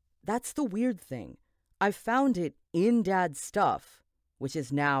 No, that's the weird thing. I found it in Dad's stuff, which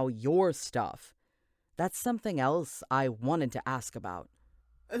is now your stuff. That's something else I wanted to ask about.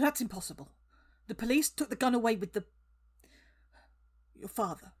 That's impossible. The police took the gun away with your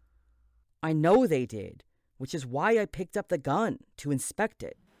father. I know they did, which is why I picked up the gun to inspect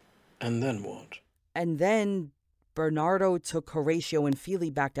it. And then what? And then Bernardo took Horatio and Feely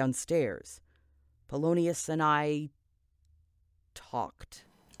back downstairs. Polonius and I talked.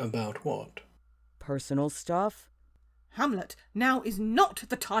 About what? Personal stuff. Hamlet, now is not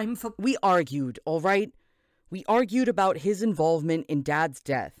the time for... We argued, all right? We argued about his involvement in Dad's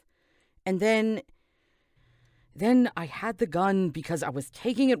death. And then I had the gun because I was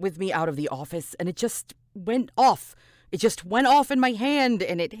taking it with me out of the office and it just went off. It just went off in my hand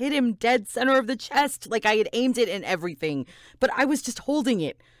and it hit him dead center of the chest like I had aimed it and everything. But I was just holding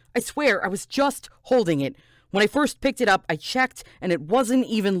it. I swear, I was just holding it. When I first picked it up, I checked and it wasn't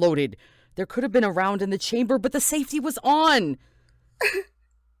even loaded. There could have been a round in the chamber, but the safety was on.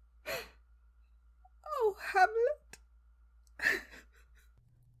 Oh, Hamlet.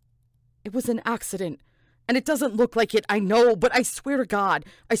 It was an accident. And it doesn't look like it, I know, but I swear to God,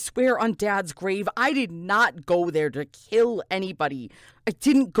 I swear on Dad's grave, I did not go there to kill anybody. I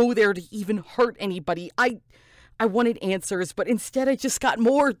didn't go there to even hurt anybody. I wanted answers, but instead I just got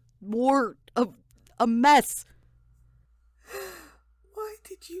more of a mess. Why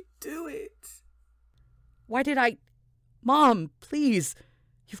did you do it? Why did I... Mom, please,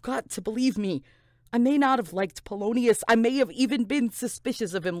 you've got to believe me. I may not have liked Polonius. I may have even been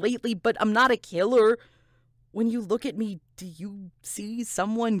suspicious of him lately, but I'm not a killer. When you look at me, do you see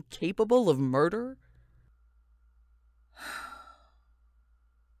someone capable of murder?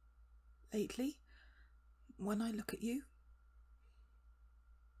 Lately, when I look at you,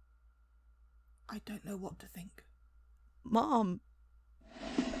 I don't know what to think. Mom.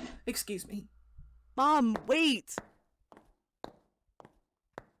 Excuse me. Mom, wait!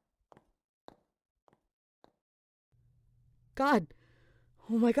 God.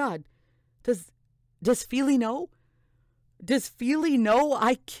 Oh my God. Does Feely know? Does Feely know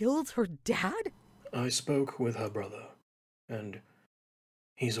I killed her dad? I spoke with her brother, and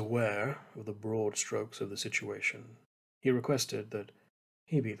he's aware of the broad strokes of the situation. He requested that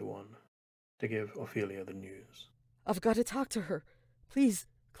he be the one to give Ophelia the news. I've got to talk to her. Please,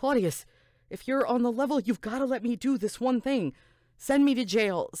 Claudius, if you're on the level, you've got to let me do this one thing. Send me to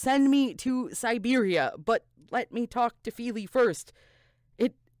jail. Send me to Siberia. But let me talk to Feely first.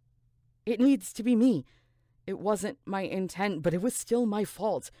 It needs to be me. It wasn't my intent, but it was still my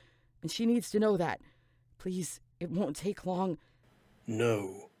fault. And she needs to know that. Please, it won't take long.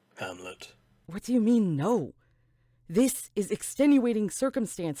 No, Hamlet. What do you mean, no? This is extenuating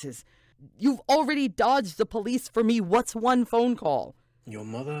circumstances. You've already dodged the police for me. What's one phone call? Your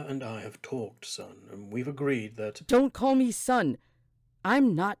mother and I have talked, son, and we've agreed that... Don't call me son.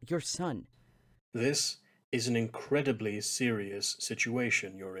 I'm not your son. This is an incredibly serious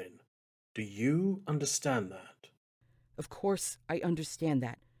situation you're in. Do you understand that? Of course I understand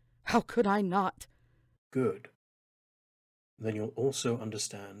that. How could I not? Good. Then you'll also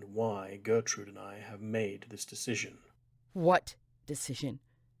understand why Gertrude and I have made this decision. What decision?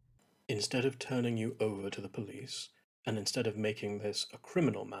 Instead of turning you over to the police, and instead of making this a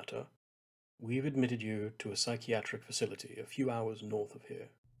criminal matter, we've admitted you to a psychiatric facility a few hours north of here.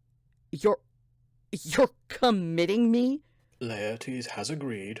 You're committing me? Laertes has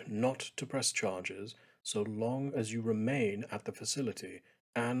agreed not to press charges so long as you remain at the facility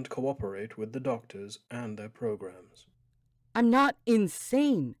and cooperate with the doctors and their programs. I'm not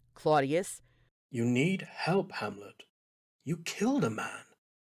insane, Claudius. You need help, Hamlet. You killed a man.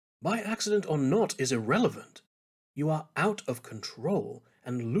 By accident or not is irrelevant. You are out of control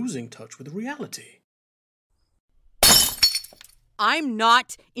and losing touch with reality. I'm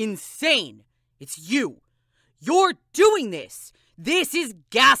not insane. It's you. You're doing this. This is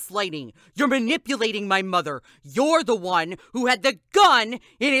gaslighting. You're manipulating my mother. You're the one who had the gun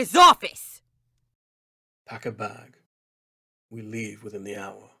in his office. Pack a bag. We leave within the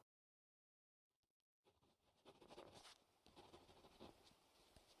hour.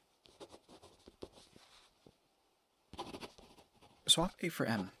 Swap A for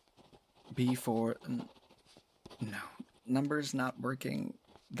M. B for... No. Numbers not working.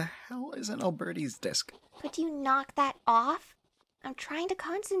 The hell is an Alberti's disc? Could you knock that off? I'm trying to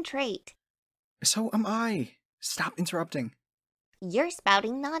concentrate. So am I. Stop interrupting. You're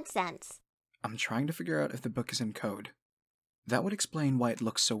spouting nonsense. I'm trying to figure out if the book is in code. That would explain why it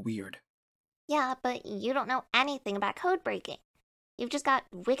looks so weird. Yeah, but you don't know anything about code breaking. You've just got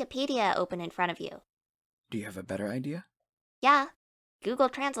Wikipedia open in front of you. Do you have a better idea? Yeah, Google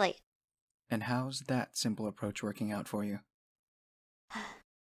Translate. And how's that simple approach working out for you?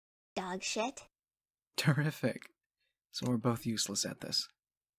 Dog shit. Terrific. So we're both useless at this.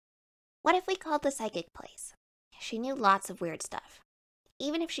 What if we called the psychic place? She knew lots of weird stuff.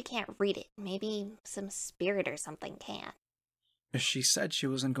 Even if she can't read it, maybe some spirit or something can. She said she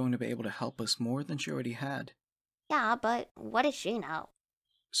wasn't going to be able to help us more than she already had. Yeah, but what does she know?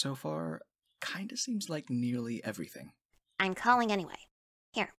 So far, kinda seems like nearly everything. I'm calling anyway.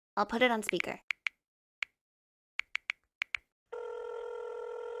 Here, I'll put it on speaker.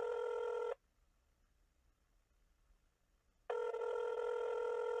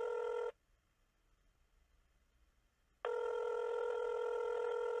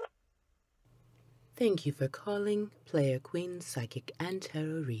 Thank you for calling Player Queen Psychic and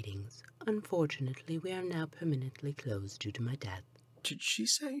Tarot Readings. Unfortunately, we are now permanently closed due to my death. Did she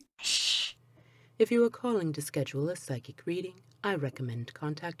say? Shh. If you are calling to schedule a psychic reading, I recommend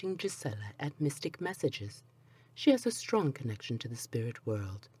contacting Gisela at Mystic Messages. She has a strong connection to the spirit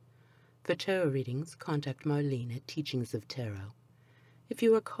world. For tarot readings, contact Marlene at Teachings of Tarot. If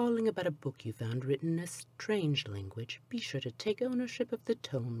you are calling about a book you found written in a strange language, be sure to take ownership of the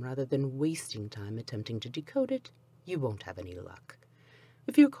tome rather than wasting time attempting to decode it. You won't have any luck.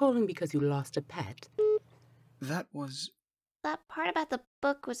 If you're calling because you lost a pet... That part about the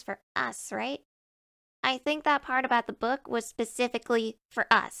book was for us, right? I think that part about the book was specifically for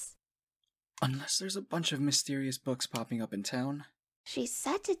us. Unless there's a bunch of mysterious books popping up in town. She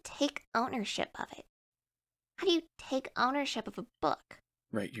said to take ownership of it. How do you take ownership of a book?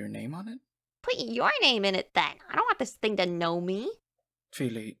 Write your name on it? Put your name in it then. I don't want this thing to know me.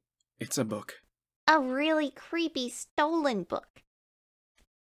 Feely, it's a book. A really creepy stolen book.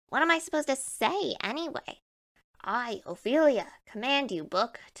 What am I supposed to say anyway? I, Ophelia, command you,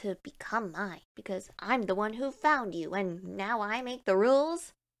 book, to become mine, because I'm the one who found you, and now I make the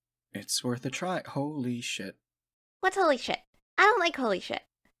rules? It's worth a try. Holy shit. What's holy shit? I don't like holy shit.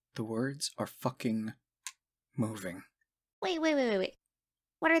 The words are fucking moving. Wait.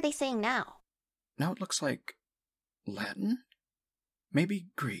 What are they saying now? Now it looks like Latin? Maybe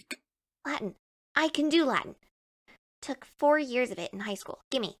Greek. Latin. I can do Latin. Took 4 years of it in high school.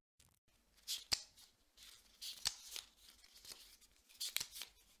 Gimme.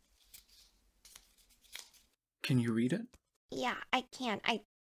 Can you read it? Yeah, I can. I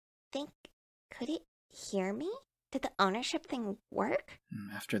think... Could it hear me? Did the ownership thing work?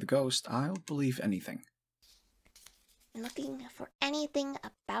 After the ghost, I'll believe anything. Looking for anything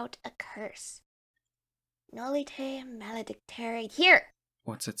about a curse. Nolite maledictere. Here!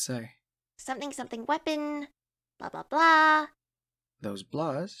 What's it say? Something weapon. Blah blah blah. Those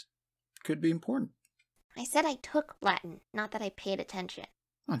blahs could be important. I said I took Latin, not that I paid attention.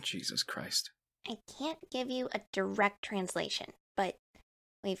 Oh, Jesus Christ. I can't give you a direct translation, but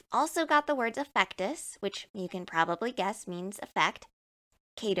we've also got the words effectus, which you can probably guess means effect,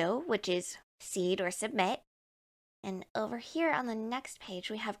 Jedo, which is cede or submit, and over here on the next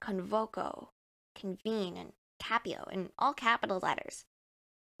page we have convoco, convene, and capio in all capital letters.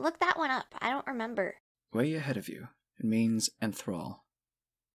 Look that one up, I don't remember. Way ahead of you. It means enthrall.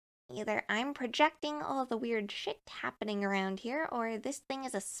 Either I'm projecting all the weird shit happening around here, or this thing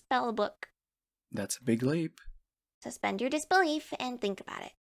is a spell book. That's a big leap. Suspend your disbelief and think about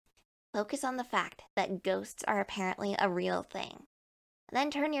it. Focus on the fact that ghosts are apparently a real thing. Then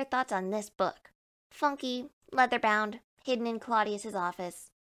turn your thoughts on this book. Funky, leather-bound, hidden in Claudius's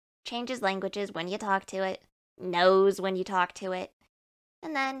office. Changes languages when you talk to it. Knows when you talk to it.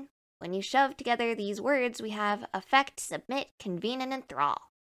 And then, when you shove together these words, we have affect, submit, convene, and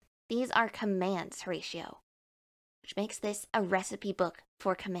enthrall. These are commands, Horatio. Which makes this a recipe book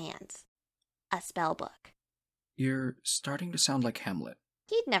for commands. A spell book. You're starting to sound like Hamlet.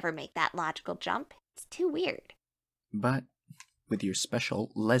 You'd never make that logical jump. It's too weird. But with your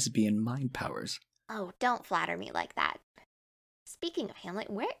special lesbian mind powers. Oh, don't flatter me like that. Speaking of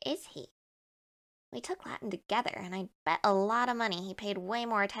Hamlet, where is he? We took Latin together, and I bet a lot of money he paid way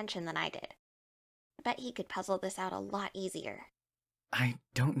more attention than I did. I bet he could puzzle this out a lot easier. I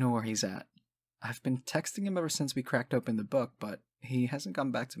don't know where he's at. I've been texting him ever since we cracked open the book, but he hasn't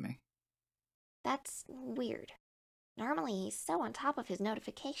come back to me. That's weird. Normally he's so on top of his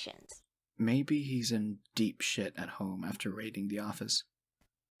notifications. Maybe he's in deep shit at home after raiding the office.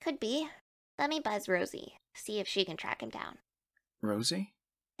 Could be. Let me buzz Rosie, see if she can track him down. Rosie?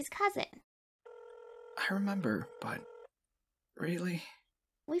 His cousin. I remember, but really?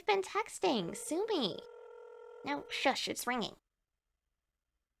 We've been texting. Sue me. No, shush, it's ringing.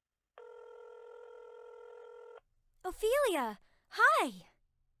 Ophelia! Hi!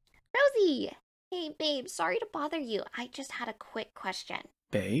 Rosie! Hey, babe, sorry to bother you. I just had a quick question.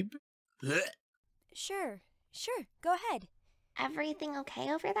 Babe? Sure, go ahead. Everything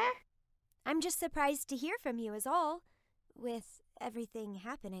okay over there? I'm just surprised to hear from you is all, with everything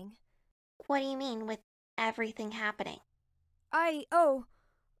happening. What do you mean, with everything happening? Oh,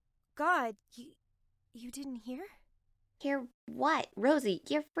 God, you didn't hear? Hear what? Rosie,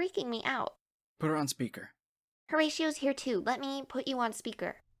 you're freaking me out. Put her on speaker. Horatio's here too. Let me put you on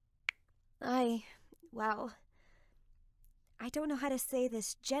speaker. Well, I don't know how to say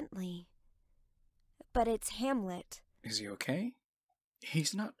this gently, but it's Hamlet. Is he okay?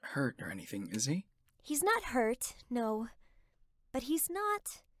 He's not hurt or anything, is he? He's not hurt, no, but he's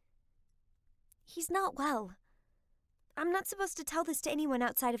not well. I'm not supposed to tell this to anyone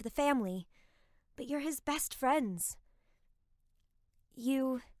outside of the family, but you're his best friends.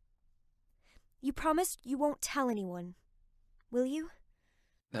 You promised you won't tell anyone, will you?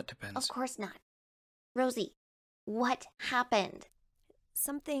 That depends. Of course not. Rosie, what happened?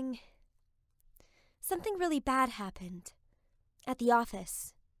 Something really bad happened. At the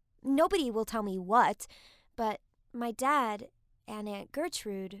office. Nobody will tell me what, but my dad and Aunt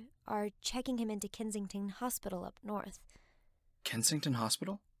Gertrude are checking him into Kensington Hospital up north. Kensington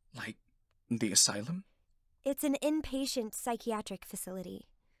Hospital? Like the asylum? It's an inpatient psychiatric facility.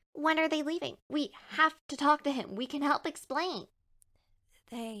 When are they leaving? We have to talk to him. We can help explain.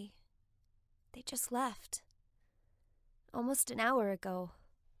 They just left. Almost an hour ago.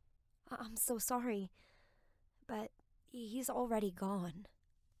 I'm so sorry, but he's already gone.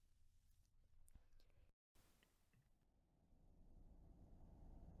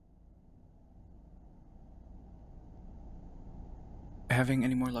 Having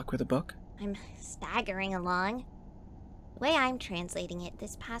any more luck with the book? I'm staggering along. The way I'm translating it,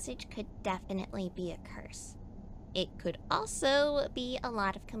 this passage could definitely be a curse. It could also be a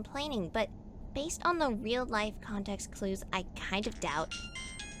lot of complaining, but based on the real-life context clues, I kind of doubt.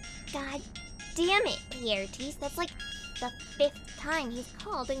 God damn it, Laertes. That's like the 5th time he's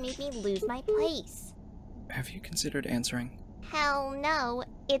called and made me lose my place. Have you considered answering? Hell no,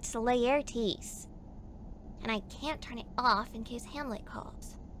 it's Laertes. And I can't turn it off in case Hamlet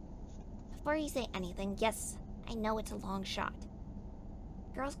calls. Before you say anything, yes, I know it's a long shot.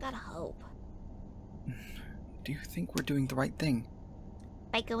 Girls gotta hope. Do you think we're doing the right thing?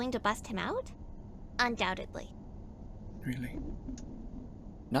 By going to bust him out? Undoubtedly. Really?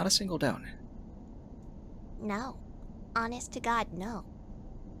 Not a single doubt? No. Honest to God, no.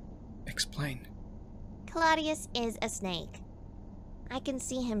 Explain. Claudius is a snake. I can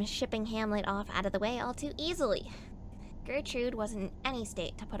see him shipping Hamlet off out of the way all too easily. Gertrude wasn't in any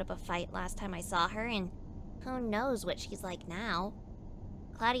state to put up a fight last time I saw her, and who knows what she's like now.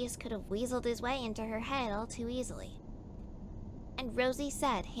 Claudius could have weaseled his way into her head all too easily. And Rosie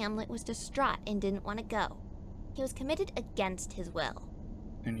said Hamlet was distraught and didn't want to go. He was committed against his will.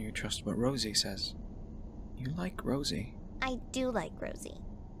 And you trust what Rosie says? You like Rosie? I do like Rosie.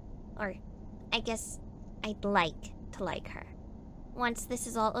 Or, I guess, I'd like to like her. Once this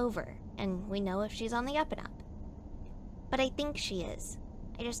is all over, and we know if she's on the up and up. But I think she is.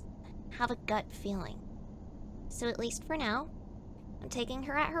 I just have a gut feeling. So at least for now, I'm taking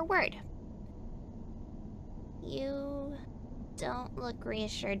her at her word. You don't look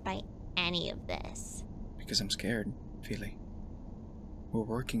reassured by any of this. Because I'm scared, Feely. We're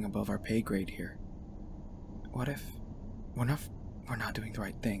working above our pay grade here. What if we're not doing the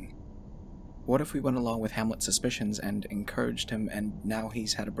right thing? What if we went along with Hamlet's suspicions and encouraged him, and now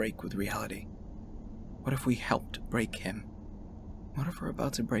he's had a break with reality? What if we helped break him? What if we're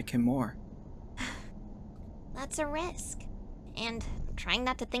about to break him more? That's a risk, and I'm trying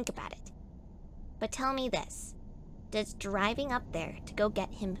not to think about it. But tell me this. Does driving up there to go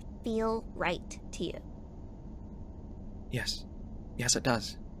get him feel right to you? Yes. Yes, it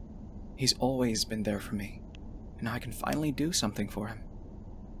does. He's always been there for me, and now I can finally do something for him.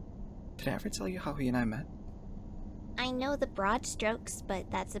 Did I ever tell you how he and I met? I know the broad strokes, but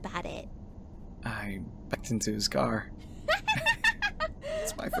that's about it. I backed into his car.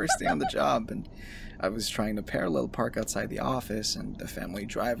 It's my first day on the job, and I was trying to parallel park outside the office, and the family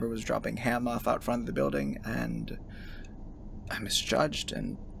driver was dropping Ham off out front of the building, and I misjudged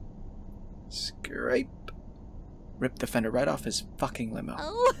and ripped the fender right off his fucking limo.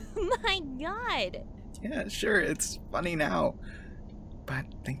 Oh my god! Yeah, sure, it's funny now. But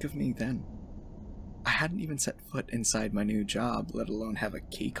think of me then. I hadn't even set foot inside my new job, let alone have a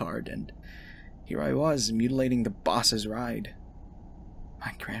key card, and here I was, mutilating the boss's ride.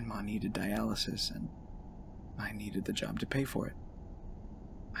 My grandma needed dialysis, and I needed the job to pay for it.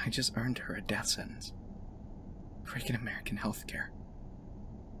 I just earned her a death sentence. Freaking American healthcare.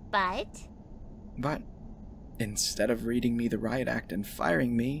 But, instead of reading me the riot act and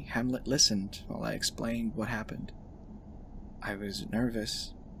firing me, Hamlet listened while I explained what happened. I was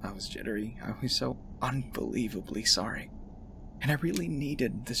nervous, I was jittery, I was so unbelievably sorry. And I really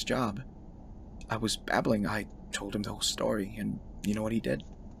needed this job. I was babbling, I told him the whole story, and you know what he did?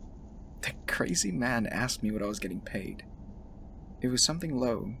 The crazy man asked me what I was getting paid. It was something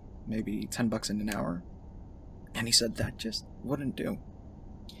low, maybe $10 an hour, and he said that just wouldn't do.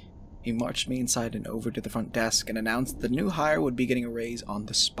 He marched me inside and over to the front desk and announced the new hire would be getting a raise on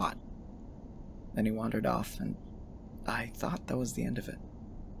the spot. Then he wandered off, and I thought that was the end of it.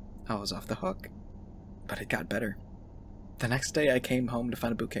 I was off the hook, but it got better. The next day I came home to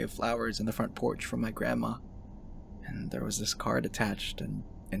find a bouquet of flowers in the front porch from my grandma, and there was this card attached, and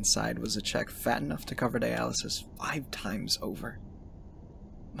inside was a check fat enough to cover dialysis 5 times over.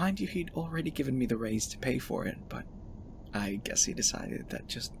 Mind you, he'd already given me the raise to pay for it, but I guess he decided that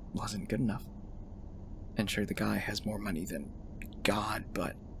just wasn't good enough. And sure, the guy has more money than God,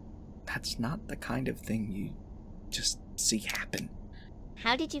 but that's not the kind of thing you just see happen.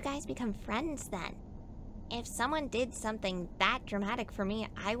 How did you guys become friends then? If someone did something that dramatic for me,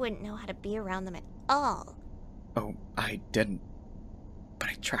 I wouldn't know how to be around them at all. Oh, I didn't. But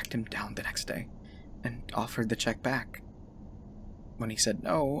I tracked him down the next day and offered the check back. When he said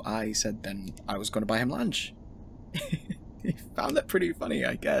no, I said then I was going to buy him lunch. He found that pretty funny,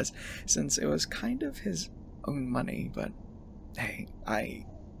 I guess, since it was kind of his own money, but hey, I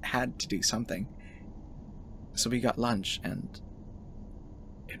had to do something. So we got lunch, and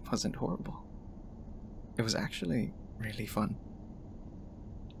it wasn't horrible. It was actually really fun.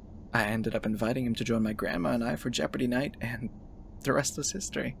 I ended up inviting him to join my grandma and I for Jeopardy night, and the rest was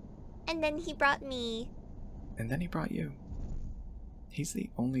history. And then he brought me. And then he brought you. He's the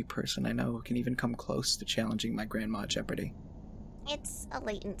only person I know who can even come close to challenging my grandma at Jeopardy. It's a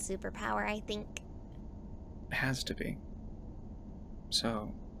latent superpower, I think. It has to be.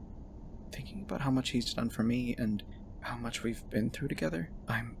 So, thinking about how much he's done for me and how much we've been through together,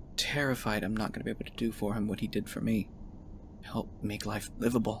 I'm terrified I'm not going to be able to do for him what he did for me. Help make life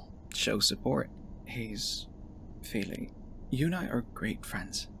livable, show support. He's... Ophelia, you and I are great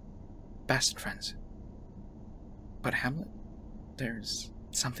friends. Best friends. But Hamlet, there's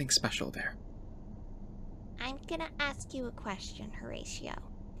something special there. I'm gonna ask you a question, Horatio.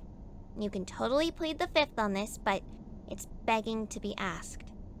 You can totally plead the fifth on this, but it's begging to be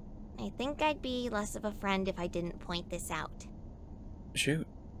asked. I think I'd be less of a friend if I didn't point this out. Shoot.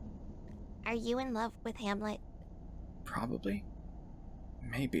 Are you in love with Hamlet? Probably.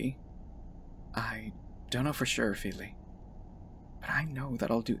 Maybe. I don't know for sure, Ophelia. But I know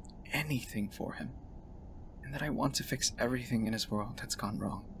that I'll do anything for him. And that I want to fix everything in his world that's gone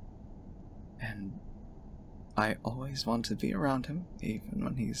wrong. And I always want to be around him, even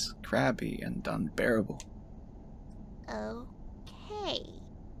when he's crabby and unbearable. Okay.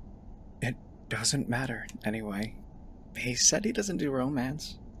 It doesn't matter, anyway. He said he doesn't do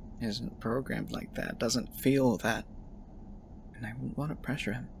romance. Isn't programmed like that, doesn't feel that. And I wouldn't want to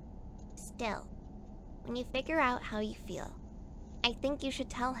pressure him. Still, when you figure out how you feel, I think you should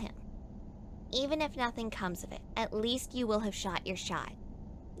tell him. Even if nothing comes of it, at least you will have shot your shot.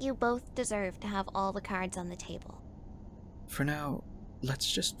 You both deserve to have all the cards on the table. For now, let's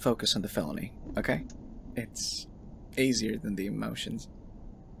just focus on the felony, okay? It's easier than the emotions.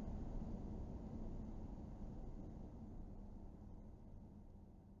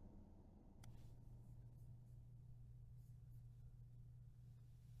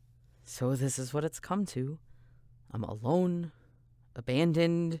 So this is what it's come to. I'm alone,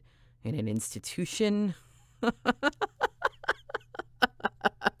 abandoned, in an institution.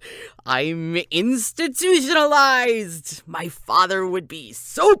 I'm institutionalized! My father would be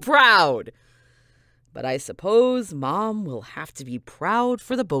so proud! But I suppose Mom will have to be proud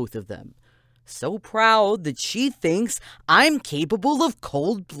for the both of them. So proud that she thinks I'm capable of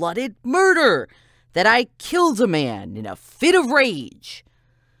cold-blooded murder, that I killed a man in a fit of rage.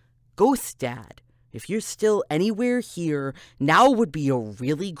 Ghost Dad, if you're still anywhere here, now would be a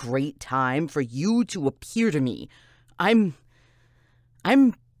really great time for you to appear to me. I'm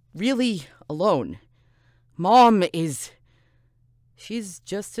really alone. Mom is... She's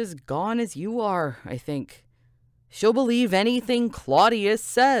just as gone as you are, I think. She'll believe anything Claudius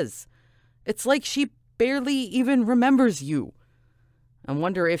says. It's like she barely even remembers you. I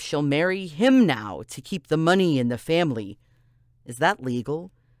wonder if she'll marry him now to keep the money in the family. Is that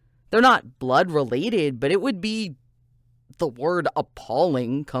legal? They're not blood related, but it would be... The word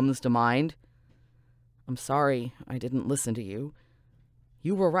appalling comes to mind. I'm sorry I didn't listen to you.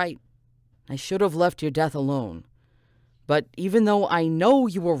 You were right. I should have left your death alone. But even though I know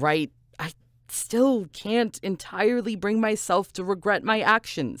you were right, I still can't entirely bring myself to regret my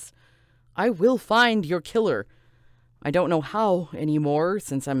actions. I will find your killer. I don't know how anymore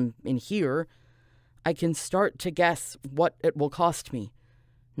since I'm in here. I can start to guess what it will cost me.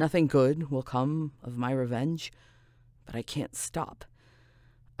 Nothing good will come of my revenge, but I can't stop.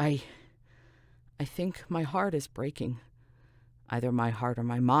 I think my heart is breaking. Either my heart or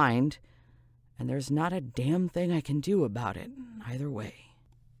my mind, and there's not a damn thing I can do about it, either way.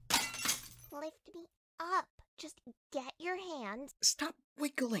 Lift me up. Just get your hands. Stop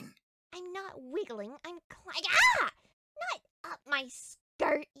wiggling. I'm not wiggling. I'm Not up my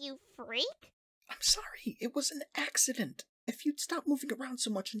skirt, you freak. I'm sorry. It was an accident. If you'd stop moving around so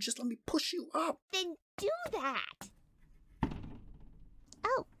much and just let me push you up. Then do that.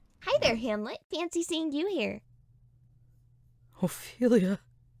 Oh, hi there, Hamlet. Fancy seeing you here. Ophelia.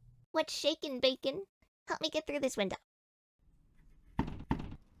 What's shakin', bacon? Help me get through this window.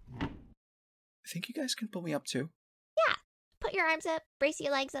 Think you guys can pull me up too? Yeah. Put your arms up, brace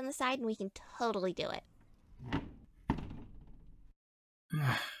your legs on the side, and we can totally do it.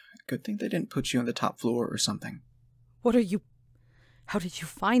 Good thing they didn't put you on the top floor or something. What are you... How did you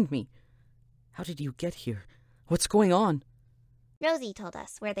find me? How did you get here? What's going on? Rosie told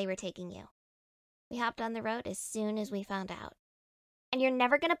us where they were taking you. We hopped on the road as soon as we found out. And you're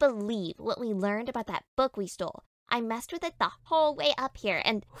never gonna believe what we learned about that book we stole. I messed with it the whole way up here,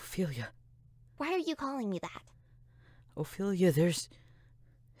 and... Ophelia. Why are you calling me that? Ophelia, there's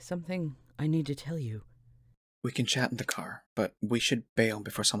something I need to tell you. We can chat in the car, but we should bail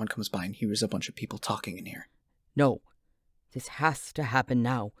before someone comes by and hears a bunch of people talking in here. No. This has to happen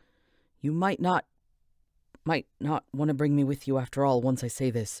now. You might not want to bring me with you after all once I say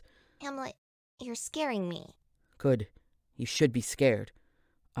this. Hamlet, you're scaring me. Good. You should be scared.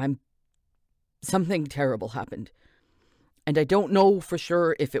 Something terrible happened. And I don't know for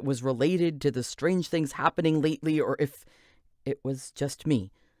sure if it was related to the strange things happening lately or if it was just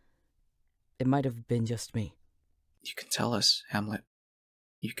me. It might have been just me. You can tell us, Hamlet.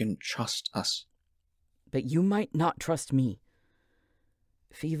 You can trust us. But you might not trust me.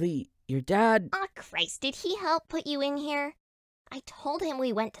 Feely, your dad... Aw, Christ, did he help put you in here? I told him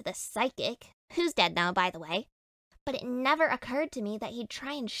we went to the psychic, who's dead now, by the way. But it never occurred to me that he'd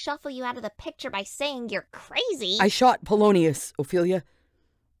try and shuffle you out of the picture by saying you're crazy. I shot Polonius, Ophelia.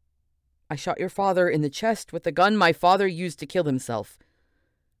 I shot your father in the chest with the gun my father used to kill himself.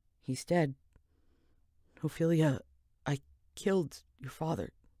 He's dead. Ophelia, I killed your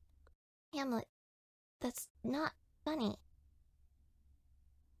father. Hamlet, that's not funny.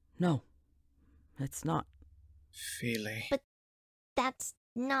 No, that's not. Feely. But that's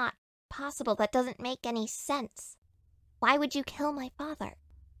not possible. That doesn't make any sense. Why would you kill my father?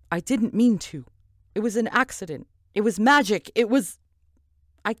 I didn't mean to. It was an accident. It was magic. It was...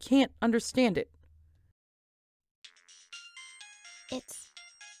 I can't understand it.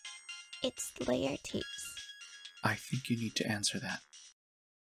 It's Laertes. I think you need to answer that.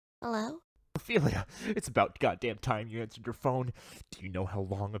 Hello? Ophelia, it's about goddamn time you answered your phone. Do you know how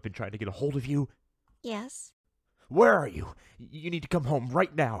long I've been trying to get a hold of you? Yes. Where are you? You need to come home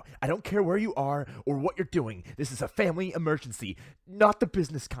right now. I don't care where you are or what you're doing. This is a family emergency, not the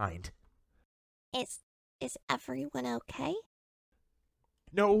business kind. Is everyone okay?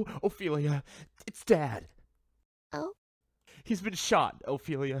 No, Ophelia, it's Dad. Oh? He's been shot,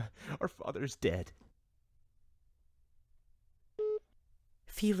 Ophelia. Our father's dead.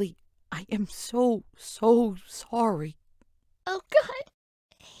 Feely, I am so sorry. Oh, God.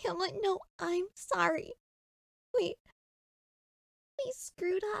 Hamlet, no, I'm sorry. We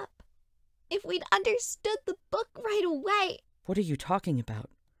screwed up. If we'd understood the book right away. What are you talking about?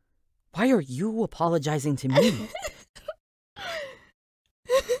 Why are you apologizing to me?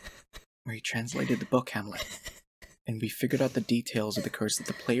 We translated the book, Hamlet, and we figured out the details of the curse that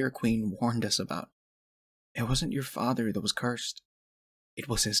the player queen warned us about. It wasn't your father that was cursed. It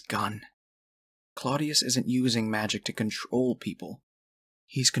was his gun. Claudius isn't using magic to control people.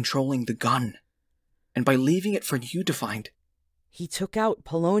 He's controlling the gun. And by leaving it for you to find... He took out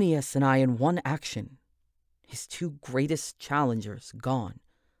Polonius and I in one action. His two greatest challengers gone.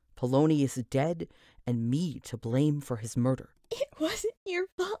 Polonius dead, and me to blame for his murder. It wasn't your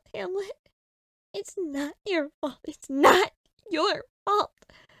fault, Hamlet. It's not your fault. It's not your fault.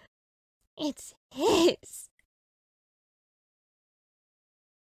 It's his.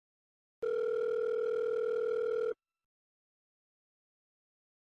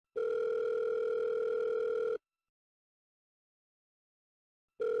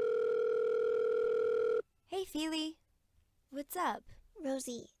 Hey, Feely. What's up?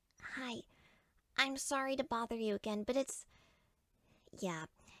 Rosie, hi. I'm sorry to bother you again, but it's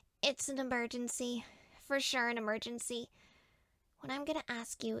an emergency. For sure an emergency. What I'm gonna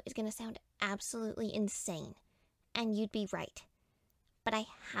ask you is gonna sound absolutely insane. And you'd be right. But I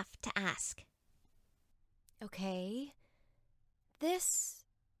have to ask. Okay. This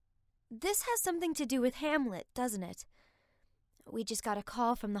has something to do with Hamlet, doesn't it? We just got a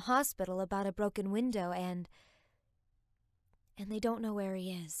call from the hospital about a broken window and they don't know where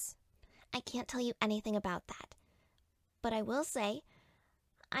he is. I can't tell you anything about that. But I will say,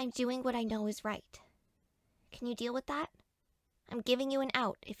 I'm doing what I know is right. Can you deal with that? I'm giving you an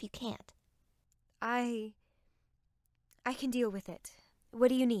out if you can't. I can deal with it. What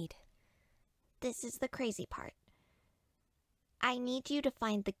do you need? This is the crazy part. I need you to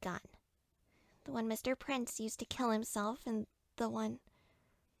find the gun. The one Mr. Prince used to kill himself and the one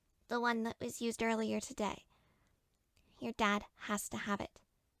that was used earlier today. Your dad has to have it.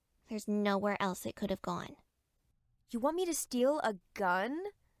 There's nowhere else it could have gone. You want me to steal a gun?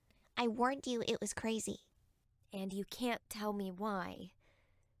 I warned you it was crazy. And you can't tell me why.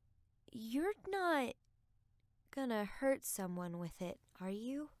 You're not gonna hurt someone with it, are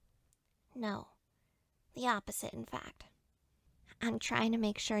you? No. The opposite, in fact. I'm trying to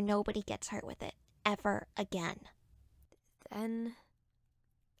make sure nobody gets hurt with it, ever again. Then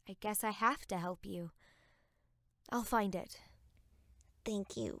I guess I have to help you. I'll find it.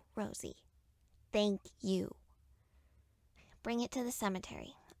 Thank you, Rosie. Thank you. Bring it to the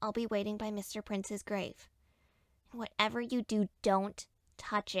cemetery. I'll be waiting by Mr. Prince's grave. And whatever you do, don't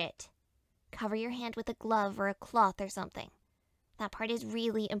touch it. Cover your hand with a glove or a cloth or something. That part is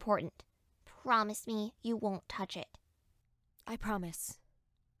really important. Promise me you won't touch it. I promise.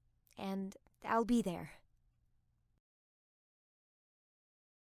 And I'll be there.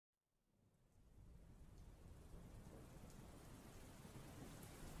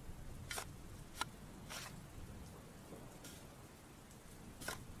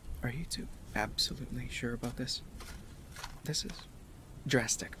 Are you two absolutely sure about this? This is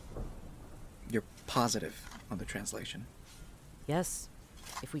drastic. You're positive on the translation? Yes.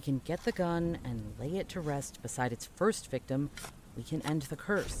 If we can get the gun and lay it to rest beside its first victim, we can end the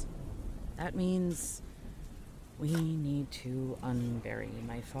curse. That means we need to unbury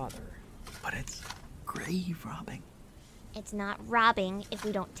my father. But it's grave robbing. It's not robbing if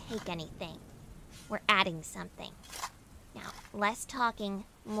we don't take anything. We're adding something. Now, less talking,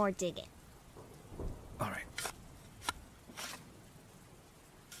 more digging. All right.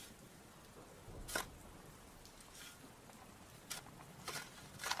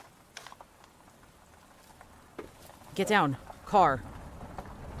 Get down. Car.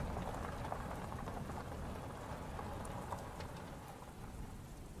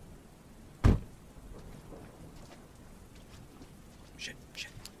 Shit.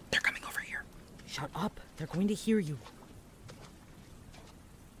 They're coming over here. Shut up. They're going to hear you.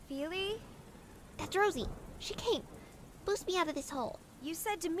 Feely? That's Rosie. She came. Boost me out of this hole. You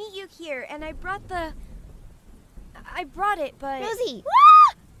said to meet you here, and I brought it, but... Rosie!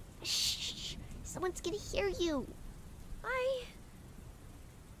 Shh! Someone's gonna hear you.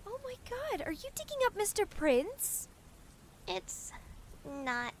 Oh my god, are you digging up Mr. Prince? It's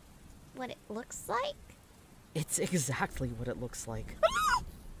not what it looks like. It's exactly what it looks like.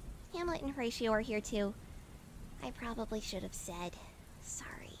 Hamlet and Horatio are here too. I probably should have said.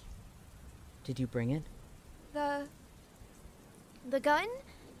 Sorry. Did you bring it? The gun?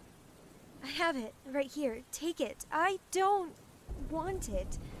 I have it right here. Take it. I don't want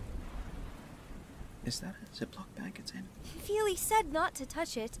it. Is that a Ziploc bag it's in? Feely said not to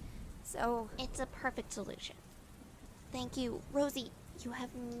touch it, so... It's a perfect solution. Thank you. Rosie, you have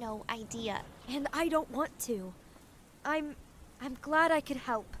no idea. And I don't want to. I'm glad I could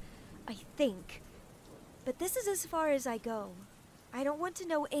help. I think. But this is as far as I go. I don't want to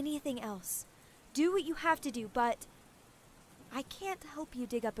know anything else. Do what you have to do, but... I can't help you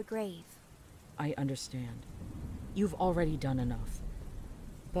dig up a grave. I understand. You've already done enough.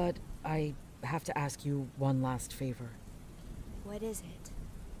 But I have to ask you one last favor. What is it?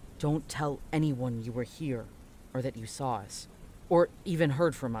 Don't tell anyone you were here, or that you saw us, or even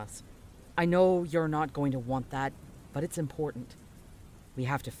heard from us. I know you're not going to want that, but it's important. We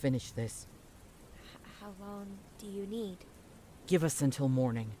have to finish this. How long do you need? Give us until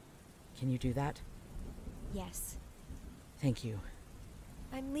morning. Can you do that? Yes. Thank you.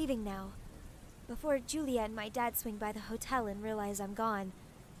 I'm leaving now. Before Julia and my dad swing by the hotel and realize I'm gone.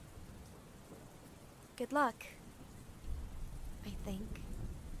 Good luck. I think.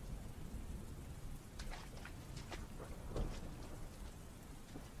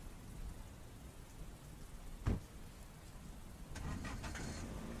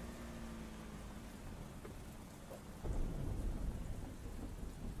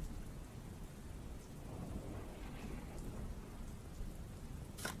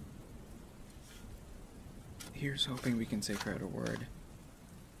 Here's hoping we can safeguard a word.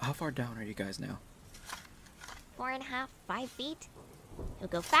 How far down are you guys now? 4.5, 5 feet. It would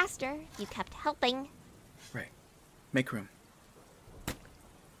go faster if you kept helping. Right. Make room.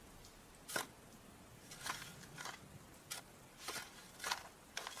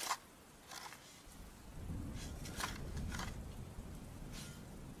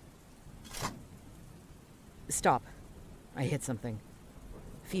 Stop. I hit something.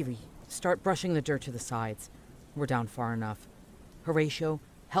 Phoebe, start brushing the dirt to the sides. We're down far enough. Horatio,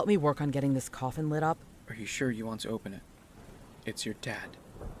 help me work on getting this coffin lit up. Are you sure you want to open it? It's your dad.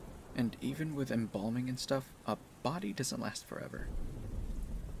 And even with embalming and stuff, a body doesn't last forever.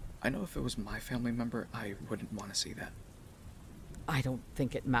 I know if it was my family member, I wouldn't want to see that. I don't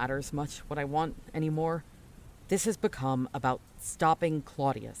think it matters much what I want anymore. This has become about stopping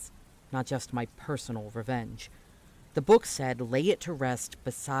Claudius, not just my personal revenge. The book said lay it to rest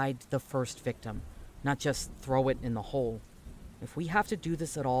beside the first victim, not just throw it in the hole. If we have to do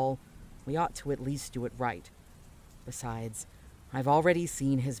this at all, we ought to at least do it right. Besides, I've already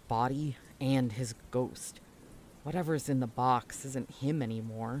seen his body and his ghost. Whatever's in the box isn't him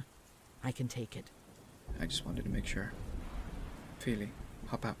anymore. I can take it. I just wanted to make sure. Feely,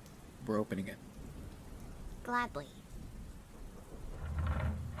 hop out. We're opening it. Gladly.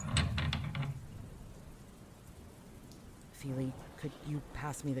 Feely, could you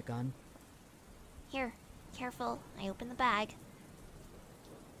pass me the gun? Here, careful. I open the bag.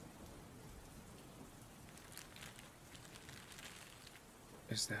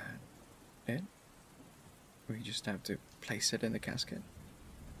 Is that it? We just have to place it in the casket?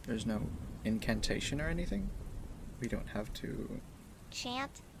 There's no incantation or anything? We don't have to...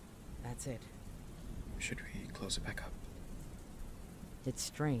 Chant? That's it. Should we close it back up? It's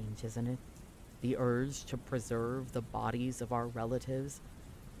strange, isn't it? The urge to preserve the bodies of our relatives.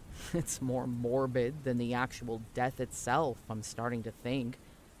 It's more morbid than the actual death itself, I'm starting to think.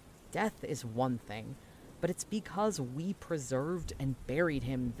 Death is one thing, but it's because we preserved and buried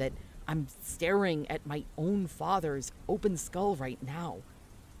him that I'm staring at my own father's open skull right now.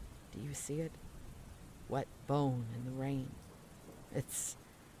 Do you see it? Wet bone in the rain. It's,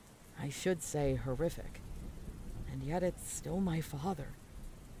 I should say, horrific. And yet it's still my father.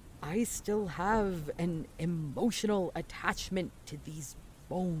 I still have an emotional attachment to these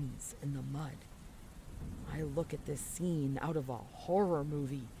bones in the mud. I look at this scene out of a horror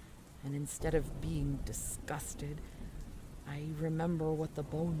movie, and instead of being disgusted, I remember what the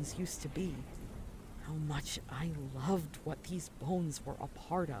bones used to be. How much I loved what these bones were a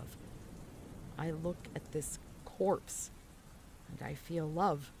part of. I look at this corpse, and I feel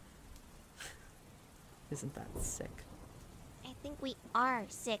love. Isn't that sick? I think we are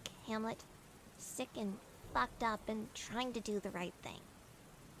sick, Hamlet. Sick and fucked up and trying to do the right thing.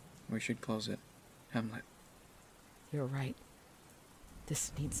 We should close it, Hamlet. You're right.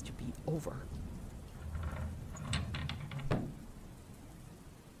 This needs to be over.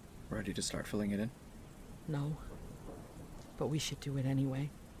 Ready to start filling it in? No. But we should do it anyway.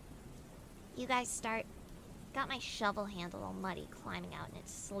 You guys start. Got my shovel handle all muddy climbing out and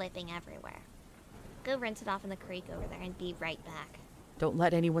it's slipping everywhere. Go rinse it off in the creek over there and be right back. Don't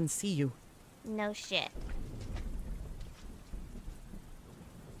let anyone see you. No shit.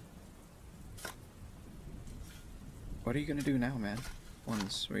 What are you gonna do now, man?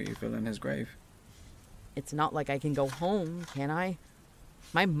 Once we fill in his grave? It's not like I can go home, can I?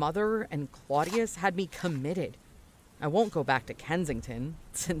 My mother and Claudius had me committed. I won't go back to Kensington,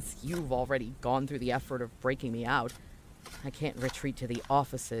 since you've already gone through the effort of breaking me out. I can't retreat to the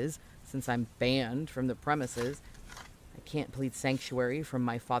offices, since I'm banned from the premises. I can't plead sanctuary from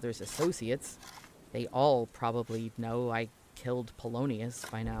my father's associates. They all probably know I killed Polonius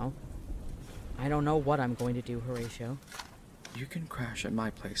by now. I don't know what I'm going to do, Horatio. You can crash at my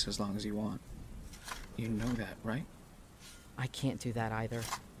place as long as you want. You know that, right? I can't do that either.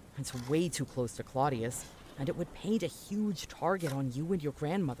 It's way too close to Claudius, and it would paint a huge target on you and your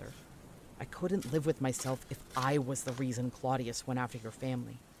grandmother. I couldn't live with myself if I was the reason Claudius went after your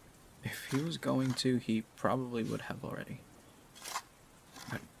family. If he was going to, he probably would have already.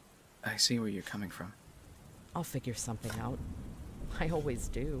 But I see where you're coming from. I'll figure something out. I always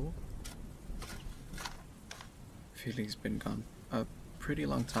do. Feely's been gone a pretty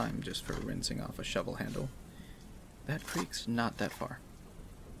long time just for rinsing off a shovel handle. That creek's not that far.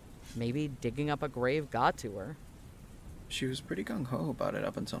 Maybe digging up a grave got to her. She was pretty gung-ho about it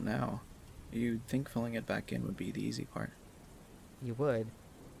up until now. You'd think filling it back in would be the easy part. You would.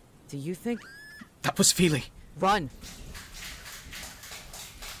 Do you think... That was Feely! Run!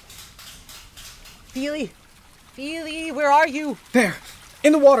 Feely! Feely, where are you? There!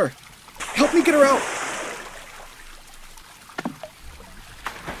 In the water! Help me get her out!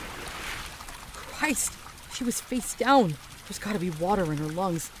 Christ! She was face down. There's gotta be water in her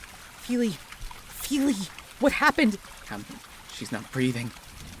lungs. Feely! Feely! What happened? She's not breathing.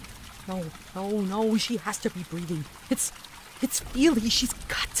 No, she has to be breathing. It's Feely. She's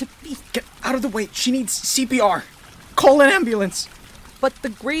got to be. Get out of the way. She needs CPR. Call an ambulance. But the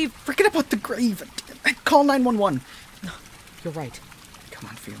grave. Forget about the grave. Call 911. No, you're right. Come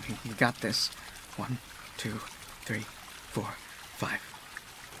on, Feely. You got this. 1, 2, 3, 4, 5.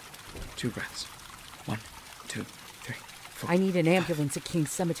 2 breaths. 1, 2, 3, 4. I need an ambulance at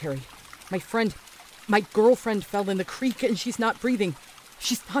King's Cemetery. My girlfriend fell in the creek and she's not breathing.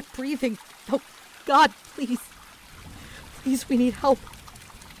 She's not breathing. Oh, God, please. Please, we need help.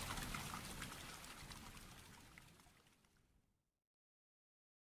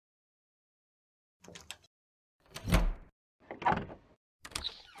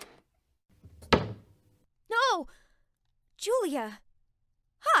 No! Julia!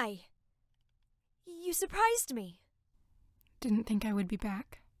 Hi! You surprised me. Didn't think I would be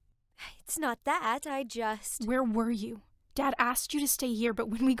back. It's not that, I just... Where were you? Dad asked you to stay here, but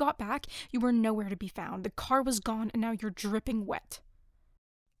when we got back, you were nowhere to be found. The car was gone, and now you're dripping wet.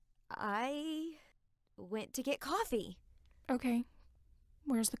 I went to get coffee. Okay.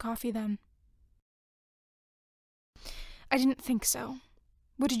 Where's the coffee, then? I didn't think so.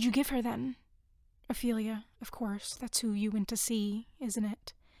 What did you give her, then? Ophelia, of course. That's who you went to see, isn't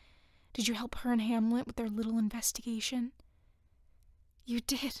it? Did you help her and Hamlet with their little investigation? You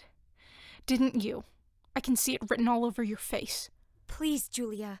did. Didn't you? I can see it written all over your face. Please,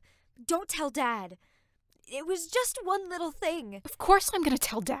 Julia, don't tell Dad. It was just one little thing. Of course I'm gonna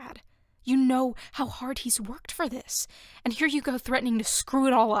tell Dad. You know how hard he's worked for this, and here you go threatening to screw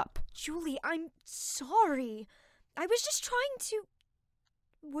it all up. Julie, I'm sorry. I was just trying to...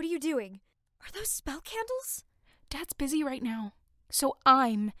 What are you doing? Are those spell candles? Dad's busy right now, so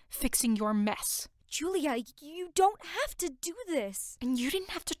I'm fixing your mess. Julia, you don't have to do this. And you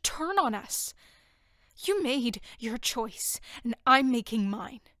didn't have to turn on us. You made your choice, and I'm making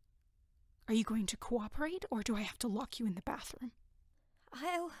mine. Are you going to cooperate, or do I have to lock you in the bathroom?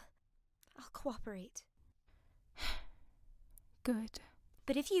 I'll cooperate. Good.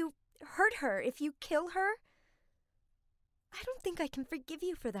 But if you hurt her, if you kill her, I don't think I can forgive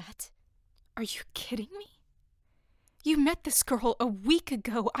you for that. Are you kidding me? You met this girl a week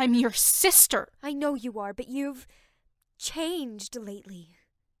ago. I'm your sister. I know you are, but you've changed lately.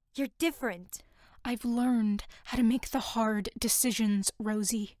 You're different. I've learned how to make the hard decisions,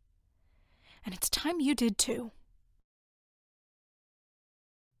 Rosie. And it's time you did too.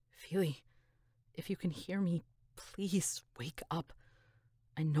 Feely, if you can hear me, please wake up.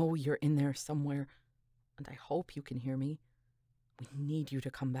 I know you're in there somewhere, and I hope you can hear me. We need you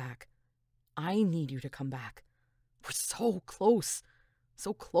to come back. I need you to come back. We're so close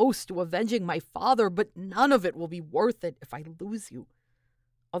to avenging my father, but none of it will be worth it if I lose you.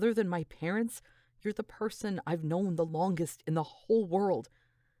 Other than my parents, you're the person I've known the longest in the whole world.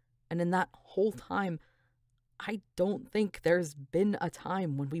 And in that whole time, I don't think there's been a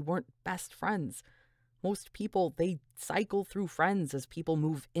time when we weren't best friends. Most people, they cycle through friends as people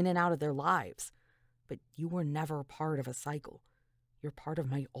move in and out of their lives. But you were never part of a cycle. You're part of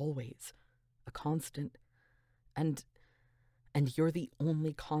my always, a constant. And you're the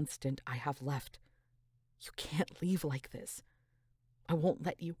only constant I have left. You can't leave like this. I won't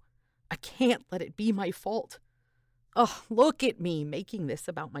let you. I can't let it be my fault. Oh, look at me making this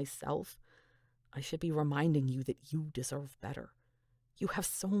about myself. I should be reminding you that you deserve better. You have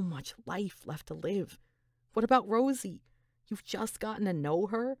so much life left to live. What about Rosie? You've just gotten to know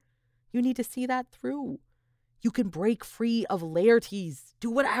her. You need to see that through. You can break free of Laertes.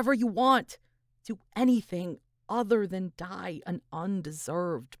 Do whatever you want. Do anything other than die an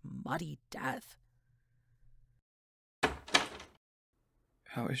undeserved, muddy death.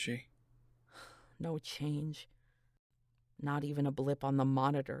 How is she? No change. Not even a blip on the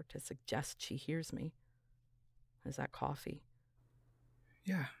monitor to suggest she hears me. Is that coffee?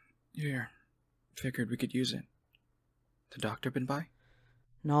 Yeah, here. Figured we could use it. The doctor been by?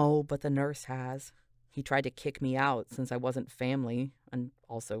 No, but the nurse has. He tried to kick me out since I wasn't family, and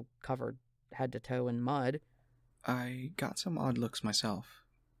also covered head to toe in mud. I got some odd looks myself.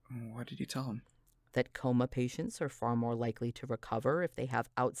 What did you tell him? That coma patients are far more likely to recover if they have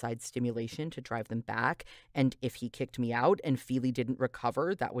outside stimulation to drive them back, and if he kicked me out and Feely didn't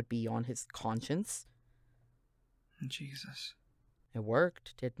recover, that would be on his conscience. Jesus. It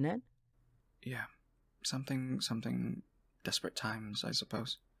worked, didn't it? Yeah. Something desperate times, I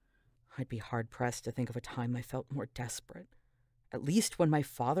suppose. I'd be hard-pressed to think of a time I felt more desperate. At least when my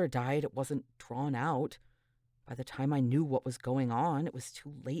father died, it wasn't drawn out. By the time I knew what was going on, it was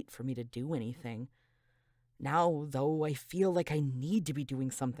too late for me to do anything. Now, though, I feel like I need to be doing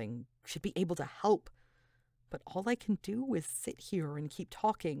something, should be able to help. But all I can do is sit here and keep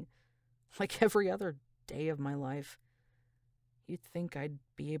talking, like every other day of my life. You'd think I'd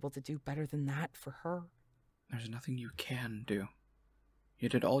be able to do better than that for her. There's nothing you can do. You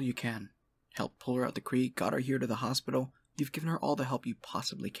did all you can. Helped pull her out the creek, got her here to the hospital. You've given her all the help you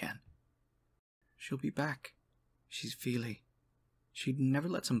possibly can. She'll be back. She's Feely. She'd never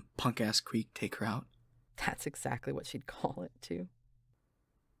let some punk-ass creek take her out. That's exactly what she'd call it, too.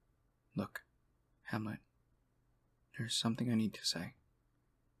 Look, Hamlet, there's something I need to say.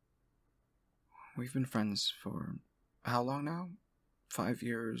 We've been friends for how long now? 5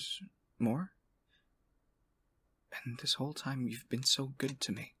 years more? And this whole time you've been so good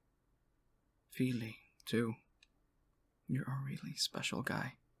to me. Feely, too. You're a really special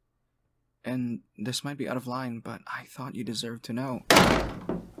guy. And this might be out of line, but I thought you deserved to know.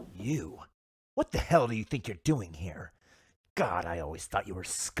 You? What the hell do you think you're doing here? God, I always thought you were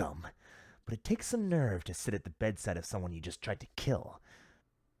scum. But it takes some nerve to sit at the bedside of someone you just tried to kill.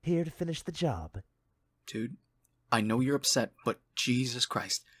 Here to finish the job. Dude, I know you're upset, but Jesus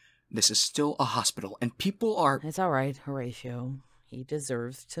Christ, this is still a hospital, and people are... It's all right, Horatio. He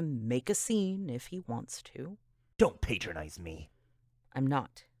deserves to make a scene if he wants to. Don't patronize me. I'm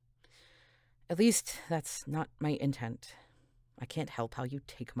not. At least, that's not my intent. I can't help how you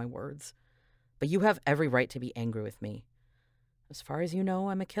take my words. But you have every right to be angry with me. As far as you know,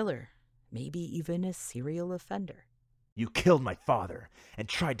 I'm a killer. Maybe even a serial offender. You killed my father and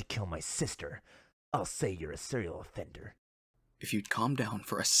tried to kill my sister. I'll say you're a serial offender. If you'd calm down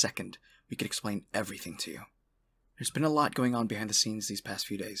for a second, we could explain everything to you. There's been a lot going on behind the scenes these past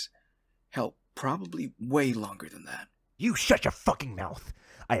few days. Hell, probably way longer than that. You shut your fucking mouth!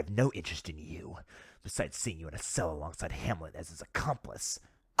 I have no interest in you, besides seeing you in a cell alongside Hamlet as his accomplice.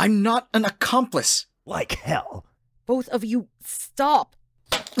 I'm not an accomplice! Like hell! Both of you, stop!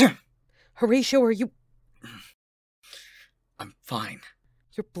 Horatio, are you... I'm fine.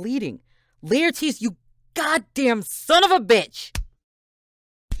 You're bleeding. Laertes, you goddamn son of a bitch!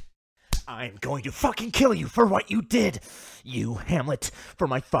 I'm going to fucking kill you for what you did! You, Hamlet, for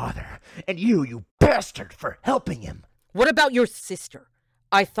my father, and you bastard, for helping him! What about your sister?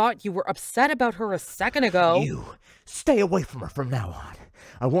 I thought you were upset about her a second ago. You, stay away from her from now on.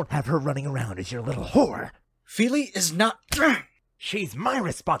 I won't have her running around as your little whore. Feely is not... She's my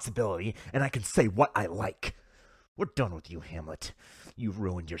responsibility, and I can say what I like. We're done with you, Hamlet. You've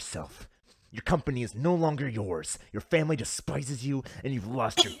ruined yourself. Your company is no longer yours. Your family despises you, and you've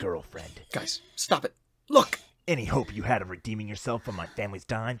lost your girlfriend. Guys, stop it. Look! Any hope you had of redeeming yourself from my family's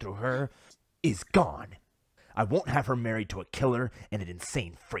dying through her is gone. I won't have her married to a killer and an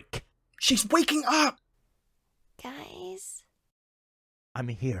insane freak. She's waking up! Guys. I'm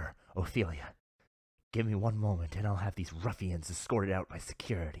here, Ophelia. Give me one moment and I'll have these ruffians escorted out by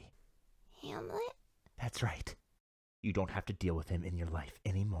security. Hamlet? That's right. You don't have to deal with him in your life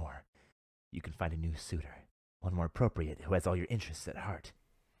anymore. You can find a new suitor. One more appropriate who has all your interests at heart.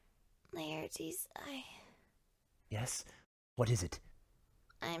 Laertes, Yes? What is it?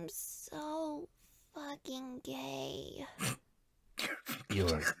 I'm so fucking gay.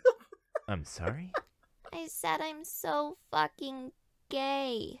 I'm sorry? I said I'm so fucking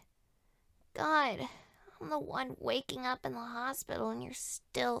gay. God, I'm the one waking up in the hospital and you're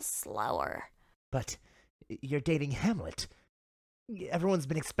still slower. But you're dating Hamlet. Everyone's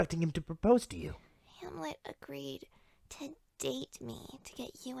been expecting him to propose to you. Hamlet agreed to date me to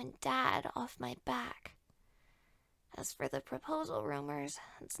get you and Dad off my back. As for the proposal rumors,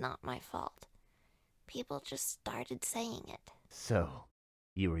 it's not my fault. People just started saying it. So,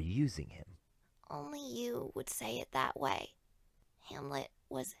 you were using him? Only you would say it that way. Hamlet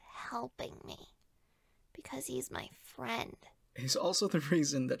was helping me. Because he's my friend. He's also the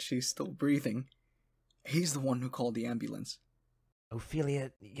reason that she's still breathing. He's the one who called the ambulance.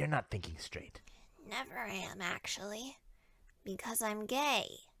 Ophelia, you're not thinking straight. Never am, actually. Because I'm gay.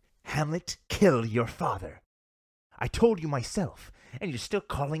 Hamlet killed your father. I told you myself, and you're still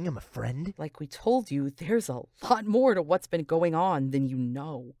calling him a friend? Like we told you, there's a lot more to what's been going on than you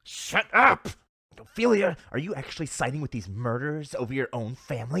know. Shut up! Ophelia, are you actually siding with these murderers over your own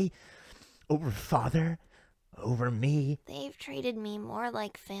family? Over father? Over me? They've treated me more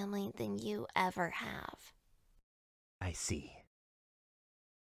like family than you ever have. I see.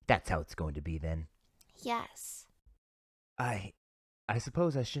 That's how it's going to be, then. Yes. I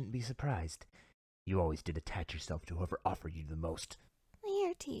suppose I shouldn't be surprised. You always did attach yourself to whoever offered you the most.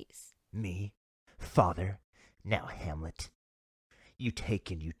 Laertes. Me? Father? Now Hamlet. You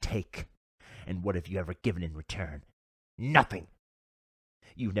take and you take. And what have you ever given in return? Nothing!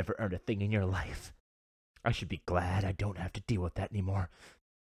 You've never earned a thing in your life. I should be glad I don't have to deal with that anymore.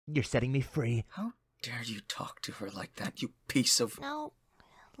 You're setting me free. How dare you talk to her like that, you piece of... No,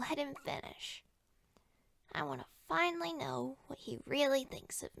 let him finish. I want to finally know what he really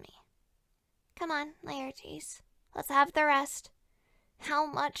thinks of me. Come on, Laertes. Let's have the rest. How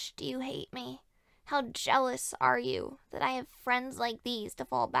much do you hate me? How jealous are you that I have friends like these to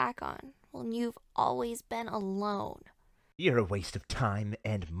fall back on when you've always been alone? You're a waste of time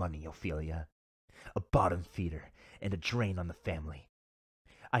and money, Ophelia. A bottom feeder and a drain on the family.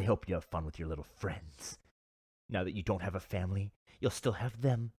 I hope you have fun with your little friends. Now that you don't have a family, you'll still have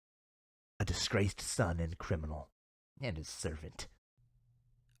them. A disgraced son and criminal. And his servant.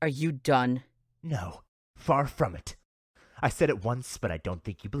 Are you done? No, far from it. I said it once, but I don't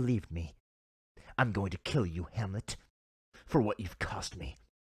think you believed me. I'm going to kill you, Hamlet, for what you've cost me.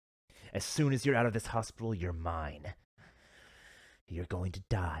 As soon as you're out of this hospital, you're mine. You're going to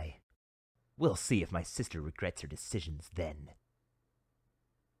die. We'll see if my sister regrets her decisions then.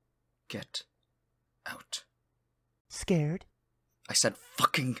 Get out. Scared? I said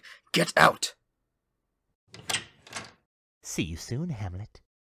fucking get out! See you soon, Hamlet.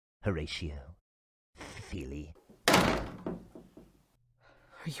 Horatio. Feely. Are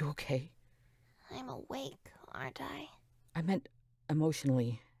you okay? I'm awake, aren't I? I meant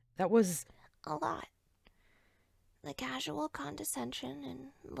emotionally. That was... A lot. The casual condescension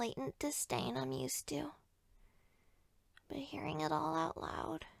and latent disdain I'm used to. But hearing it all out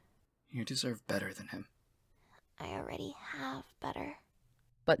loud... You deserve better than him. I already have better.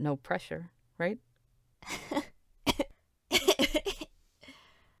 But no pressure, right?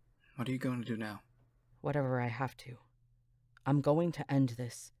 What are you going to do now? Whatever I have to. I'm going to end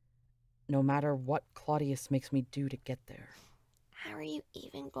this, no matter what Claudius makes me do to get there. How are you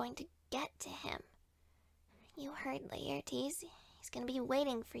even going to get to him? You heard Laertes. He's going to be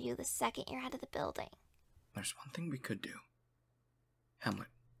waiting for you the second you're out of the building. There's one thing we could do. Hamlet,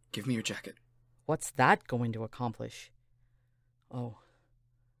 give me your jacket. What's that going to accomplish? Oh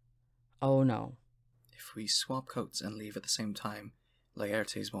no. If we swap coats and leave at the same time,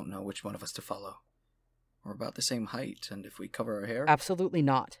 Laertes won't know which one of us to follow. We're about the same height, and if we cover our hair... Absolutely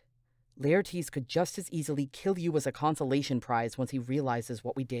not. Laertes could just as easily kill you as a consolation prize once he realizes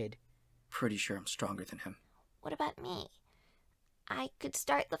what we did. Pretty sure I'm stronger than him. What about me? I could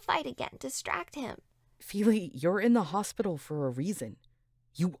start the fight again, distract him. Feely, you're in the hospital for a reason.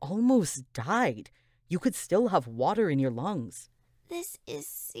 You almost died. You could still have water in your lungs. This is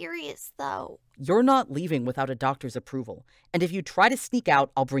serious, though. You're not leaving without a doctor's approval, and if you try to sneak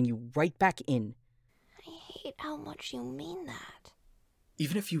out, I'll bring you right back in. I hate how much you mean that.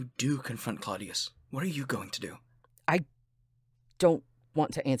 Even if you do confront Claudius, what are you going to do? I don't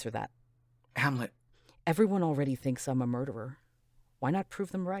want to answer that. Hamlet. Everyone already thinks I'm a murderer. Why not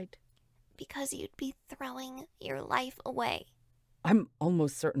prove them right? Because you'd be throwing your life away. I'm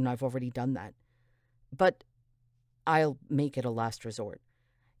almost certain I've already done that. But I'll make it a last resort.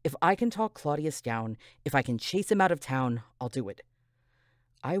 If I can talk Claudius down, if I can chase him out of town, I'll do it.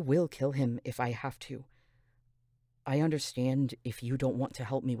 I will kill him if I have to. I understand if you don't want to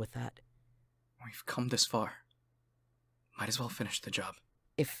help me with that. We've come this far. Might as well finish the job.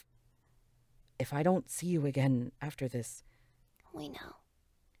 If I don't see you again after this... We know.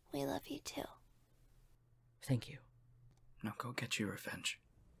 We love you too. Thank you. Now go get your revenge.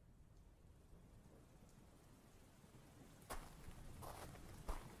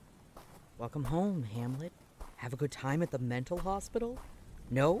 Welcome home, Hamlet. Have a good time at the mental hospital?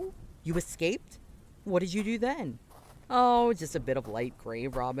 No? You escaped? What did you do then? Oh, just a bit of light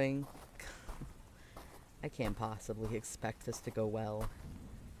grave robbing. I can't possibly expect this to go well.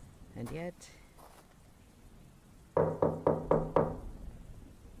 And yet...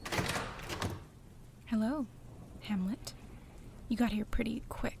 Hello, Hamlet. You got here pretty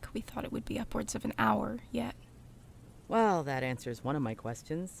quick. We thought it would be upwards of an hour yet. Well, that answers one of my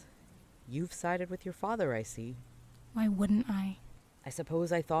questions. You've sided with your father, I see. Why wouldn't I? I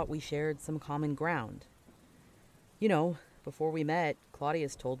suppose I thought we shared some common ground. You know, before we met,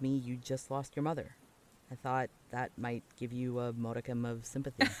 Claudius told me you just lost your mother. I thought that might give you a modicum of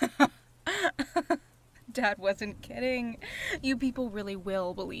sympathy. Dad wasn't kidding. You people really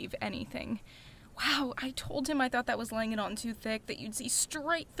will believe anything. Wow, I told him I thought that was laying it on too thick, that you'd see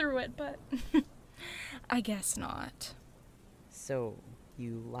straight through it, but I guess not. So,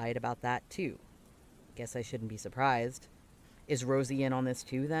 you lied about that too. Guess I shouldn't be surprised. Is Rosie in on this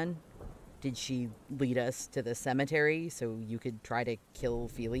too, then? Did she lead us to the cemetery so you could try to kill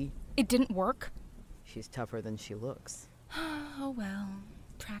Feely? It didn't work. She's tougher than she looks. Oh well,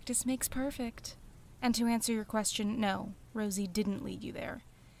 practice makes perfect. And to answer your question, no, Rosie didn't lead you there.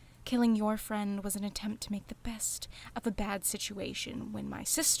 Killing your friend was an attempt to make the best of a bad situation when my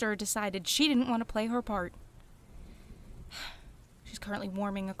sister decided she didn't want to play her part. She's currently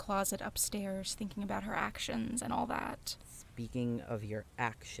warming a closet upstairs, thinking about her actions and all that. Speaking of your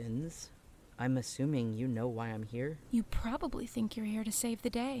actions, I'm assuming you know why I'm here? You probably think you're here to save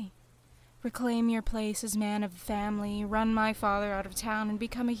the day. Reclaim your place as man of the family, run my father out of town, and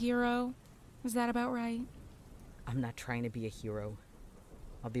become a hero. Is that about right? I'm not trying to be a hero.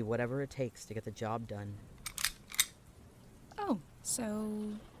 I'll be whatever it takes to get the job done. Oh, so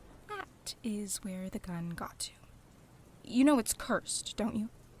that is where the gun got to. You know it's cursed, don't you?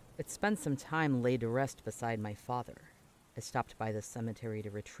 It spent some time laid to rest beside my father. I stopped by the cemetery to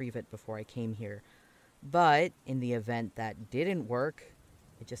retrieve it before I came here. But in the event that didn't work,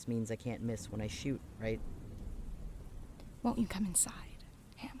 it just means I can't miss when I shoot, right? Won't you come inside,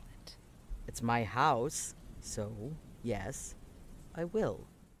 Hamlet? It's my house, so yes, I will.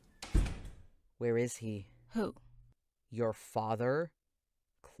 Where is he? Who? Your father?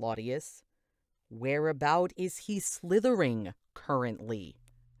 Claudius? Whereabout is he slithering currently?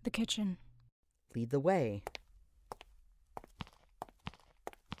 The kitchen. Lead the way.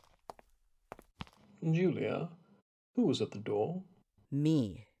 Julia, who was at the door?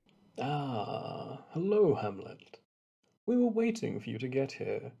 Me. Ah, hello, Hamlet. We were waiting for you to get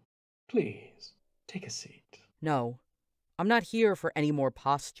here. Please, take a seat. No, I'm not here for any more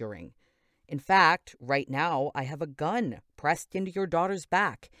posturing. In fact, right now, I have a gun pressed into your daughter's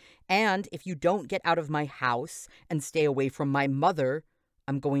back. And if you don't get out of my house and stay away from my mother,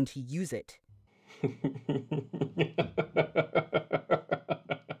 I'm going to use it.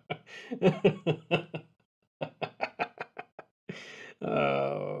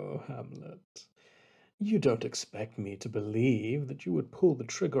 Oh, Hamlet. You don't expect me to believe that you would pull the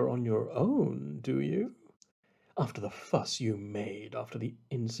trigger on your own, do you? After the fuss you made after the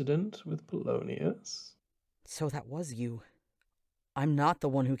incident with Polonius? So that was you. I'm not the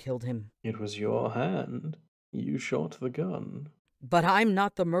one who killed him. It was your hand. You shot the gun. But I'm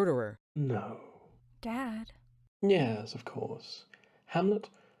not the murderer. No. Dad? Yes, of course. Hamlet,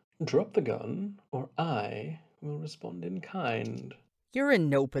 drop the gun, or I will respond in kind. You're in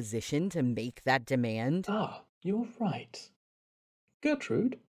no position to make that demand. Ah, you're right.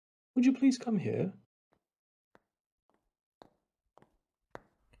 Gertrude, would you please come here?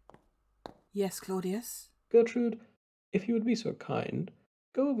 Yes, Claudius? Gertrude, if you would be so kind,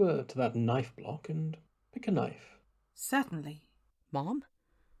 go over to that knife block and pick a knife. Certainly. Mom?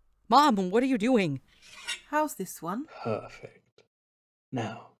 Mom, what are you doing? How's this one? Perfect.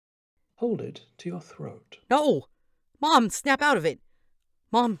 Now, hold it to your throat. No! Mom, snap out of it!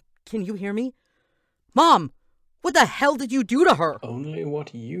 Mom, can you hear me? Mom! What the hell did you do to her? Only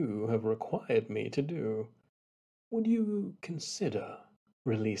what you have required me to do. Would you consider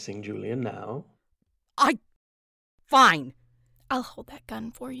releasing Julia now? Fine. I'll hold that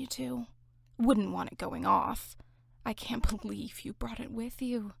gun for you, too. Wouldn't want it going off. I can't believe you brought it with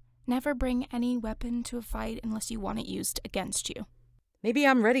you. Never bring any weapon to a fight unless you want it used against you. Maybe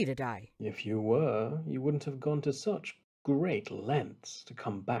I'm ready to die. If you were, you wouldn't have gone to such great lengths to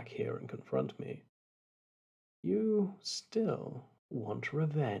come back here and confront me. You still want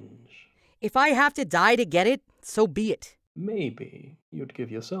revenge. If I have to die to get it, so be it. Maybe you'd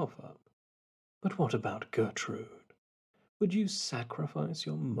give yourself up. But what about Gertrude? Would you sacrifice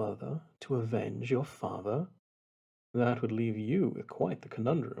your mother to avenge your father? That would leave you with quite the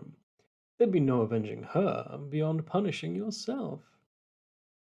conundrum. There'd be no avenging her beyond punishing yourself.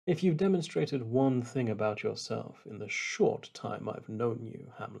 If you've demonstrated one thing about yourself in the short time I've known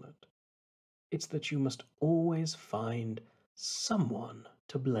you, Hamlet, it's that you must always find someone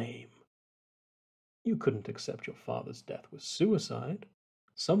to blame. You couldn't accept your father's death was suicide.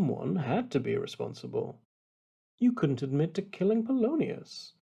 Someone had to be responsible. You couldn't admit to killing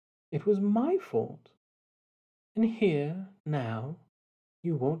Polonius. It was my fault. And here, now,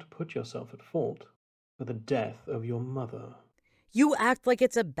 you won't put yourself at fault for the death of your mother. You act like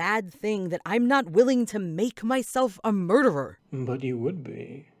it's a bad thing that I'm not willing to make myself a murderer. But you would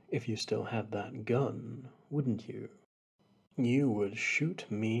be if you still had that gun, wouldn't you? You would shoot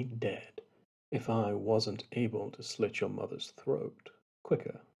me dead if I wasn't able to slit your mother's throat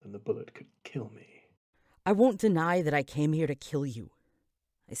quicker than the bullet could kill me. I won't deny that I came here to kill you.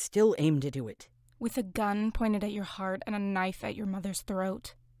 I still aim to do it. With a gun pointed at your heart and a knife at your mother's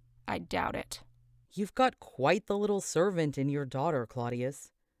throat? I doubt it. You've got quite the little servant in your daughter,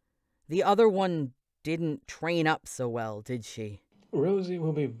 Claudius. The other one didn't train up so well, did she? Rosie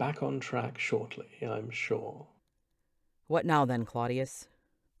will be back on track shortly, I'm sure. What now then, Claudius?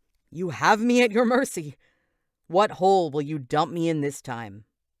 You have me at your mercy. What hole will you dump me in this time?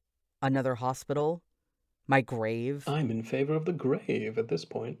 Another hospital? My grave? I'm in favor of the grave at this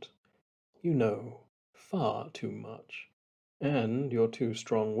point. You know far too much. And you're too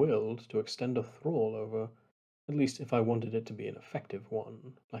strong-willed to extend a thrall over, at least if I wanted it to be an effective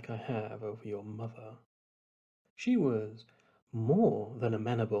one, like I have over your mother. She was more than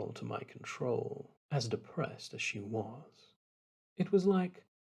amenable to my control, as depressed as she was. It was like,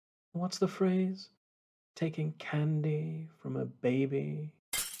 what's the phrase? Taking candy from a baby.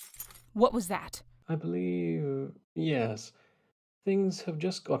 What was that? I believe, yes, things have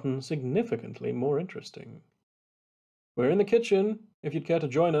just gotten significantly more interesting. We're in the kitchen, if you'd care to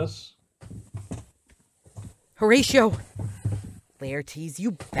join us. Horatio! Laertes,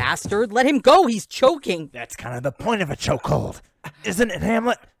 you bastard! Let him go! He's choking! That's kind of the point of a chokehold, isn't it,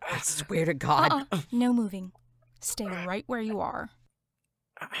 Hamlet? I swear to God. No moving. Stay right where you are.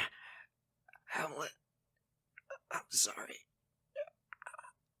 Hamlet, I'm sorry.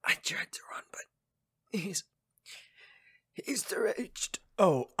 I tried to run, but he's deranged.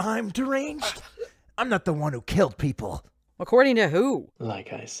 Oh, I'm deranged? I'm not the one who killed people. According to who?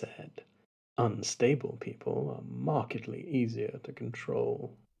 Like I said, unstable people are markedly easier to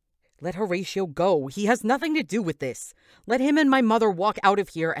control. Let Horatio go. He has nothing to do with this. Let him and my mother walk out of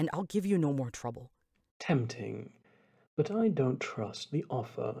here, and I'll give you no more trouble. Tempting, but I don't trust the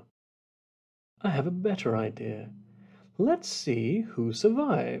offer. I have a better idea. Let's see who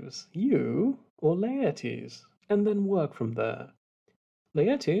survives, you or Laertes, and then work from there.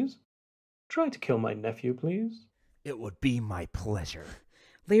 Laertes, try to kill my nephew, please. It would be my pleasure.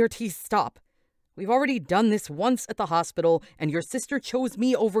 Laertes, stop. We've already done this once at the hospital, and your sister chose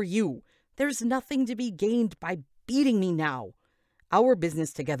me over you. There's nothing to be gained by beating me now. Our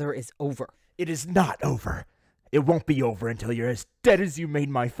business together is over. It is not over. It won't be over until you're as dead as you made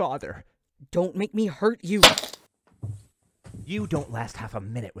my father. Don't make me hurt you. You don't last half a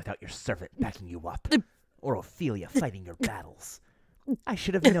minute without your servant backing you up, or Ophelia fighting your battles. I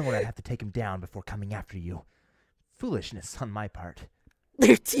should have known I'd have to take him down before coming after you. Foolishness on my part.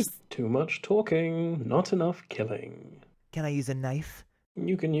 Too much talking, not enough killing. Can I use a knife?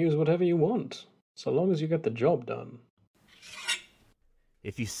 You can use whatever you want, so long as you get the job done.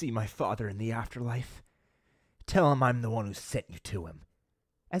 If you see my father in the afterlife, tell him I'm the one who sent you to him.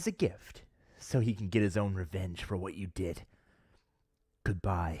 As a gift, so he can get his own revenge for what you did.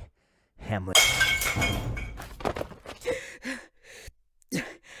 Goodbye, Hamlet.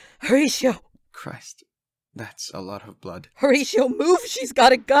 Horatio! Christ, that's a lot of blood. Horatio, move! She's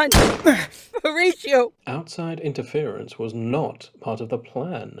got a gun! Horatio! Outside interference was not part of the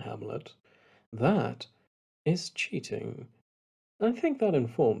plan, Hamlet. That is cheating. I think that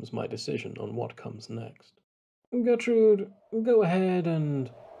informs my decision on what comes next. Gertrude, go ahead and...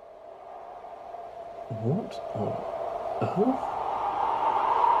 What on earth?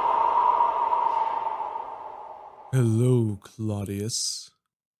 Hello, Claudius.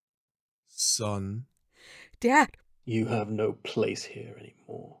 Son. Dad! You have no place here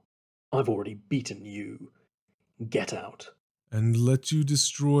anymore. I've already beaten you. Get out. And let you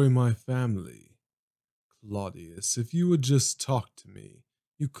destroy my family. Claudius, if you would just talk to me,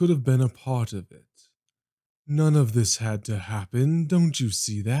 you could have been a part of it. None of this had to happen, don't you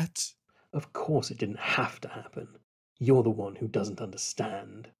see that? Of course it didn't have to happen. You're the one who doesn't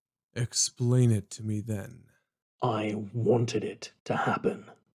understand. Explain it to me then. I wanted it to happen.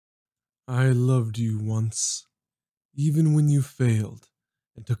 I loved you once, even when you failed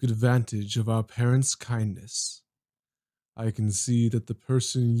and took advantage of our parents' kindness. I can see that the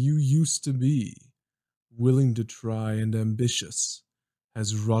person you used to be, willing to try and ambitious,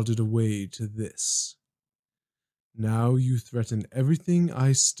 has rotted away to this. Now you threaten everything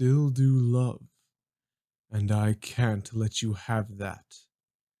I still do love, and I can't let you have that.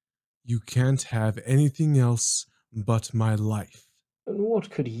 You can't have anything else but my life. And what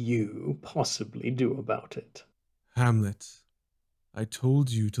could you possibly do about it? Hamlet, I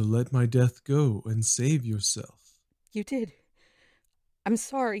told you to let my death go and save yourself. You did. I'm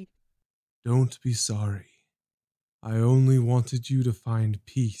sorry. Don't be sorry. I only wanted you to find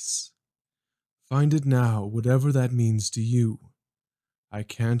peace. Find it now, whatever that means to you. I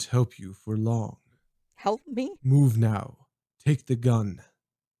can't help you for long. Help me? Move now. Take the gun.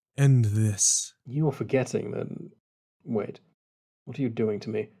 End this. You're forgetting that... Wait. What are you doing to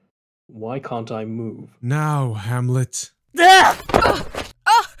me? Why can't I move? Now, Hamlet. No!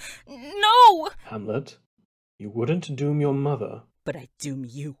 Hamlet, you wouldn't doom your mother. But I doom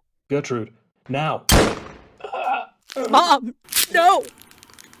you. Gertrude, now! Mom! No!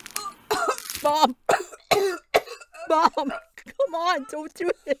 Mom! Mom! Come on, don't do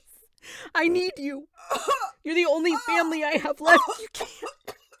this. I need you. You're the only family I have left. You can't.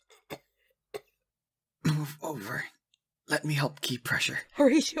 Move over. Let me help keep pressure.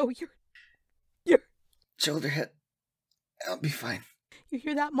 Horatio, you're... Shoulder hit. I'll be fine. You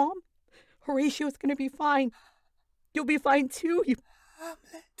hear that, Mom? Horatio's gonna be fine. You'll be fine too.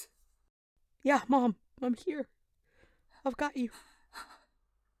 Hamlet. Yeah, Mom, I'm here. I've got you.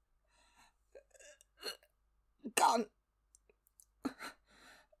 Gun.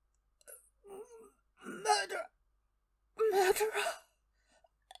 Murderer.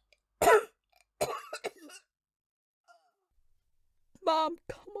 Mom,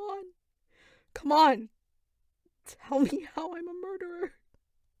 come on. Come on. Tell me how I'm a murderer.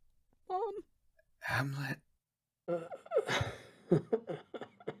 Mom. Hamlet.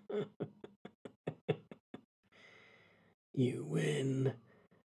 You win,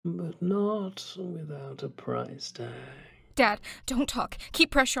 but not without a price tag. Dad, don't talk.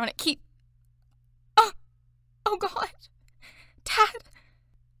 Keep pressure on it. Keep... Oh, God. Dad.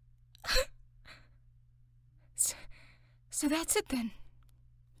 So that's it then.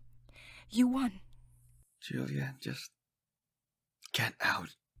 You won. Julia, just get out.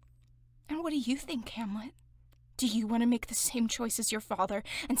 And what do you think, Hamlet? Do you want to make the same choice as your father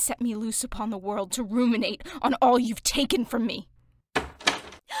and set me loose upon the world to ruminate on all you've taken from me?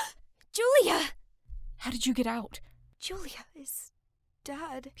 Julia! How did you get out? Julia is...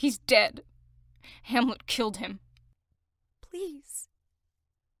 Dad. He's dead. Hamlet killed him. Please.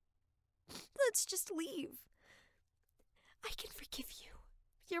 Let's just leave. I can forgive you.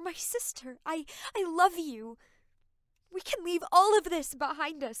 You're my sister. I love you. We can leave all of this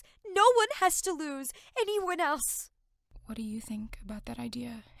behind us. No one has to lose anyone else. What do you think about that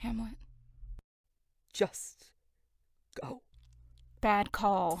idea, Hamlet? Just go. Bad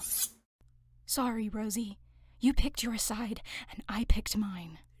call. Sorry, Rosie. You picked your side, and I picked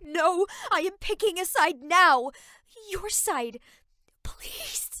mine. No, I am picking a side now. Your side.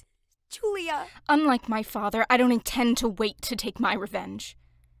 Please, Julia. Unlike my father, I don't intend to wait to take my revenge.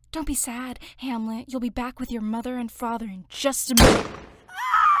 Don't be sad, Hamlet. You'll be back with your mother and father in just a minute.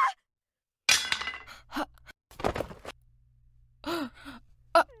 No,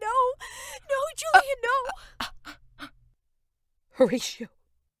 Julia, no. Horatio.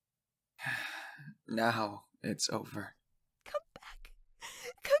 Now it's over. Come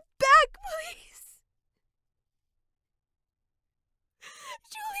back, please.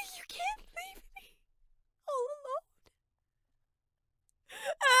 Julia, you can't leave me all alone.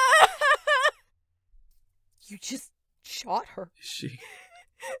 You just shot her. She's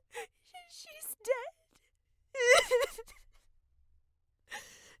dead.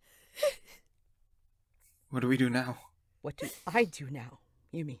 What do we do now? What do I do now,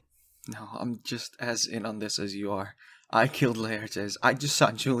 you mean? No, I'm just as in on this as you are. I killed Laertes. I just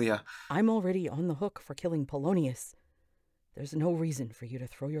saw Julia. I'm already on the hook for killing Polonius. There's no reason for you to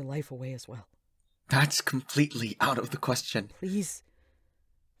throw your life away as well. That's completely out of the question. Please,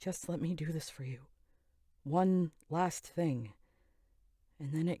 just let me do this for you. One last thing,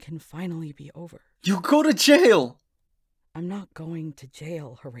 and then it can finally be over. You go to jail! I'm not going to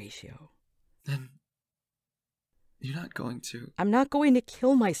jail, Horatio. Then you're not going to... I'm not going to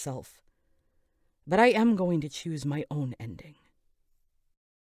kill myself, but I am going to choose my own ending.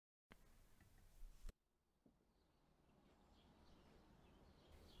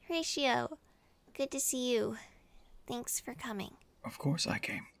 Horatio, good to see you. Thanks for coming. Of course I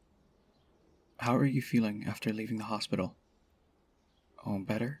came. How are you feeling after leaving the hospital? Oh,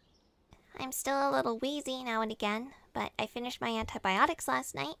 better? I'm still a little wheezy now and again, but I finished my antibiotics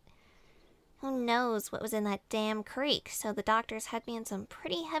last night. Who knows what was in that damn creek, so the doctors had me in some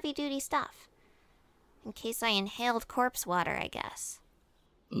pretty heavy-duty stuff. In case I inhaled corpse water, I guess.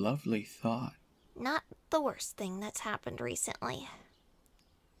 Lovely thought. Not the worst thing that's happened recently.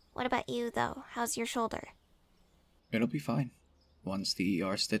 What about you, though? How's your shoulder? It'll be fine. Once the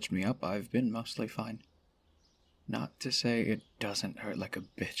ER stitched me up, I've been mostly fine. Not to say it doesn't hurt like a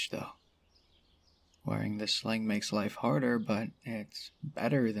bitch, though. Wearing this sling makes life harder, but it's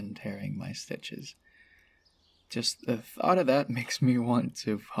better than tearing my stitches. Just the thought of that makes me want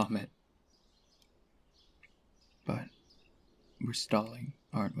to vomit. But we're stalling,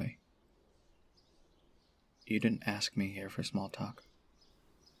 aren't we? You didn't ask me here for small talk.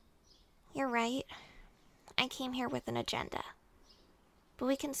 You're right. I came here with an agenda. But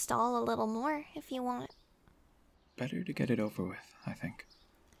we can stall a little more if you want. Better to get it over with, I think.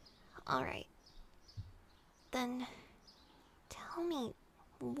 Alright. Then, tell me,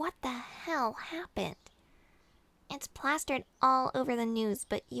 what the hell happened? It's plastered all over the news,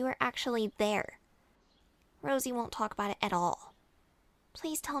 but you were actually there. Rosie won't talk about it at all.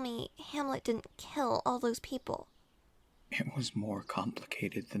 Please tell me Hamlet didn't kill all those people. It was more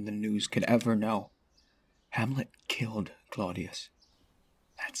complicated than the news could ever know. Hamlet killed Claudius.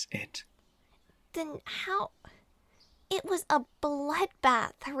 That's it. Then how? It was a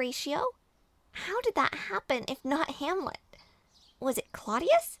bloodbath, Horatio. How did that happen if not Hamlet? Was it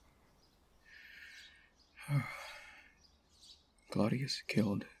Claudius? Claudius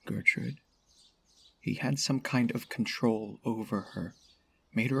killed Gertrude. He had some kind of control over her,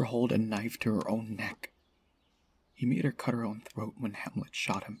 made her hold a knife to her own neck. He made her cut her own throat when Hamlet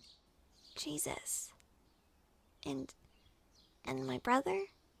shot him. Jesus. And my brother?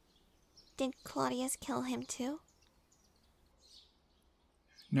 Did Claudius kill him too?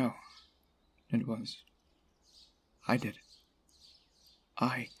 No, it was. I did.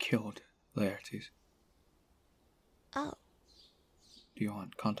 I killed Laertes. Oh. Do you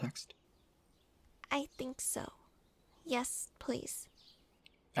want context? I think so. Yes, please.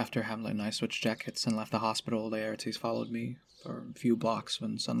 After Hamlet and I switched jackets and left the hospital, Laertes followed me for a few blocks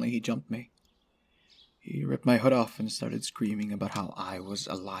when suddenly he jumped me. He ripped my hood off and started screaming about how I was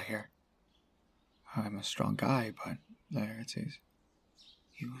a liar. I'm a strong guy, but Laertes,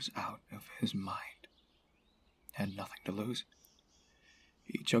 he was out of his mind. Had nothing to lose.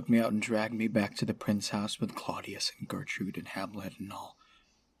 He choked me out and dragged me back to the prince house with Claudius and Gertrude and Hamlet and all.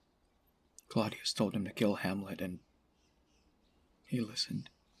 Claudius told him to kill Hamlet, and he listened.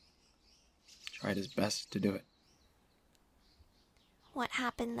 Tried his best to do it. What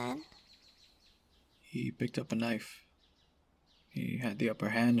happened then? He picked up a knife. He had the upper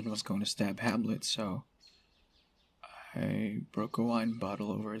hand and was going to stab Hamlet, so I broke a wine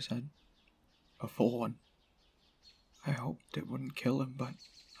bottle over his head. A full one. I hoped it wouldn't kill him, but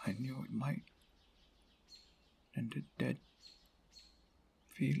I knew it might. And it did.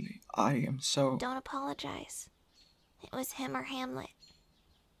 Feely, I am so... Don't apologize. It was him or Hamlet.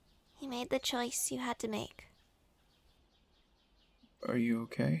 He made the choice you had to make. Are you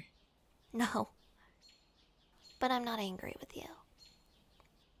okay? No. But I'm not angry with you.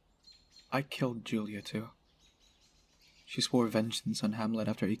 I killed Julia too. She swore vengeance on Hamlet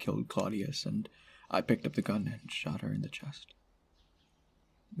after he killed Claudius, and I picked up the gun and shot her in the chest.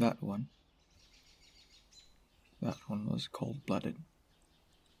 That one was cold-blooded.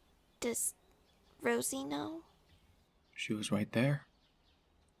 Does Rosie know? She was right there,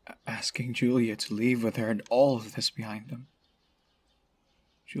 asking Julia to leave with her and all of this behind them.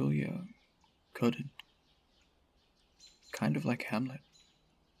 Julia couldn't. Kind of like Hamlet.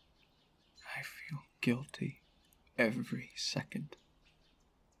 I feel guilty every second,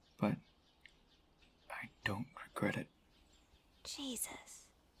 but I don't regret it. Jesus.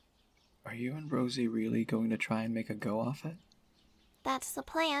 Are you and Rosie really going to try and make a go off it? That's the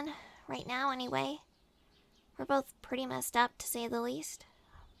plan, right now anyway. We're both pretty messed up, to say the least.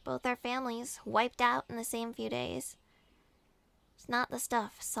 Both our families wiped out in the same few days. It's not the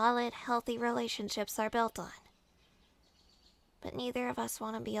stuff solid, healthy relationships are built on. But neither of us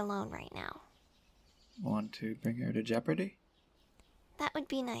want to be alone right now. Want to bring her to jeopardy? That would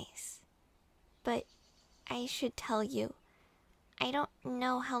be nice. But I should tell you, I don't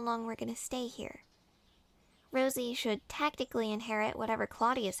know how long we're going to stay here. Rosie should tactically inherit whatever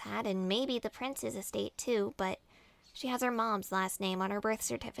Claudius had, and maybe the prince's estate too, but she has her mom's last name on her birth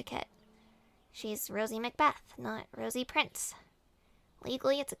certificate. She's Rosie Macbeth, not Rosie Prince.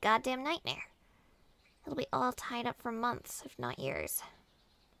 Legally, it's a goddamn nightmare. It'll be all tied up for months, if not years.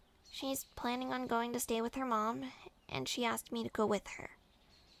 She's planning on going to stay with her mom, and she asked me to go with her.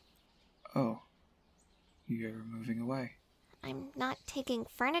 Oh, you're moving away. I'm not taking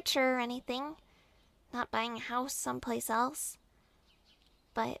furniture or anything. Not buying a house someplace else.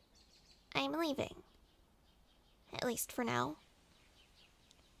 But I'm leaving. At least for now.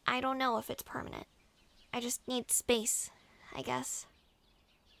 I don't know if it's permanent. I just need space, I guess.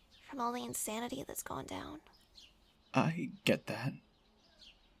 From all the insanity that's gone down. I get that.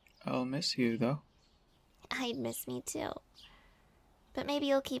 I'll miss you, though. I'd miss me too. But maybe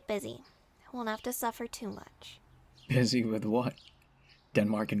you'll keep busy. Won't have to suffer too much. Busy with what?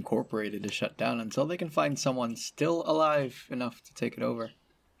 Denmark Incorporated is shut down until they can find someone still alive enough to take it over.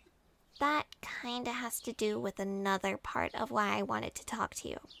 That kinda has to do with another part of why I wanted to talk to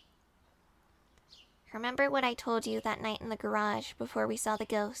you. Remember what I told you that night in the garage before we saw the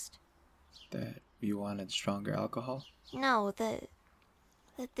ghost? That you wanted stronger alcohol? No, the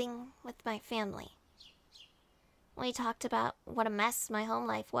thing with my family. We talked about what a mess my home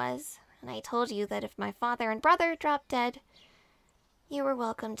life was, and I told you that if my father and brother dropped dead, you were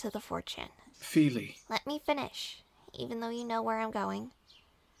welcome to the fortune. Feely. Let me finish, even though you know where I'm going.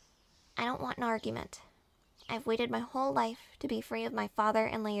 I don't want an argument. I've waited my whole life to be free of my father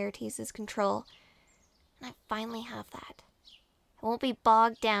and Laertes' control, and I finally have that. I won't be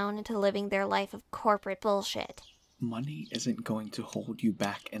bogged down into living their life of corporate bullshit. Money isn't going to hold you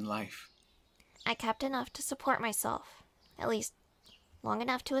back in life. I kept enough to support myself, at least long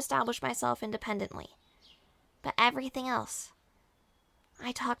enough to establish myself independently. But everything else...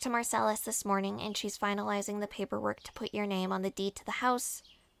 I talked to Marcellus this morning, and she's finalizing the paperwork to put your name on the deed to the house,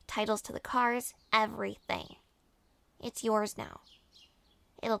 titles to the cars, everything. It's yours now.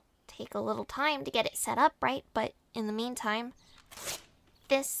 It'll take a little time to get it set up right, but in the meantime,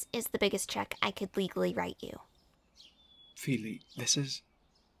 this is the biggest check I could legally write you. Feely, this is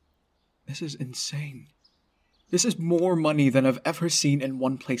insane. This is more money than I've ever seen in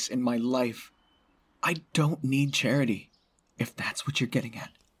one place in my life. I don't need charity. If that's what you're getting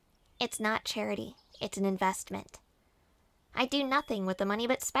at. It's not charity. It's an investment. I do nothing with the money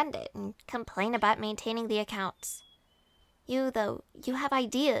but spend it and complain about maintaining the accounts. You, though, you have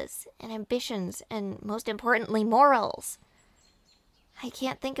ideas and ambitions and, most importantly, morals. I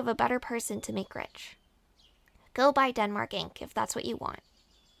can't think of a better person to make rich. Go buy Denmark Inc. if that's what you want.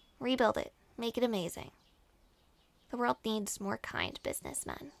 Rebuild it. Make it amazing. The world needs more kind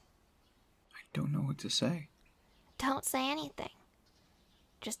businessmen. I don't know what to say. Don't say anything.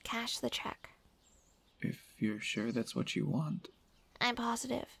 Just cash the check. If you're sure that's what you want. I'm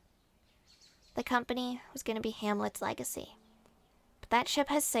positive. The company was going to be Hamlet's legacy. But that ship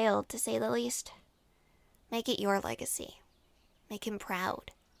has sailed, to say the least. Make it your legacy. Make him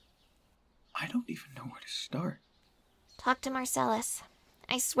proud. I don't even know where to start. Talk to Marcellus.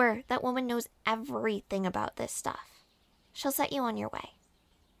 I swear, that woman knows everything about this stuff. She'll set you on your way.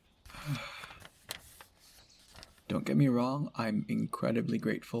 Don't get me wrong, I'm incredibly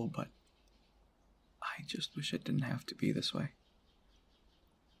grateful, but I just wish it didn't have to be this way.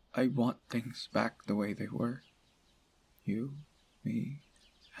 I want things back the way they were. You, me,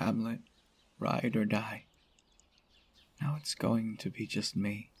 Hamlet, ride or die. Now it's going to be just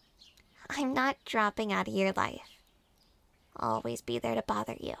me. I'm not dropping out of your life. I'll always be there to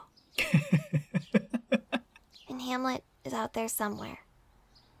bother you. And Hamlet is out there somewhere.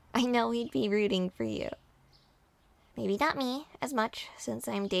 I know he'd be rooting for you. Maybe not me as much, since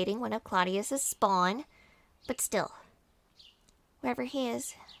I'm dating one of Claudius's spawn, but still. Wherever he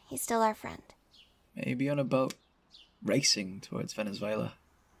is, he's still our friend. Maybe on a boat, racing towards Venezuela.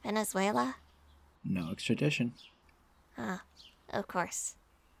 Venezuela? No extradition. Ah, of course.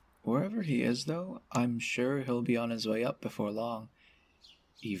 Wherever he is, though, I'm sure he'll be on his way up before long.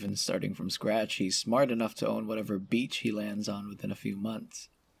 Even starting from scratch, he's smart enough to own whatever beach he lands on within a few months.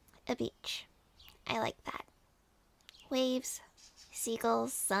 A beach. I like that. Waves,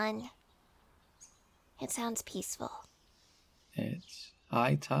 seagulls, sun. It sounds peaceful. It's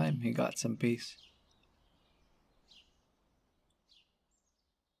high time he got some peace.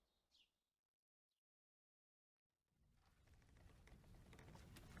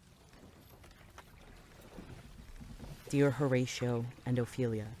 Dear Horatio and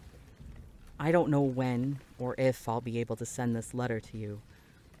Ophelia, I don't know when or if I'll be able to send this letter to you,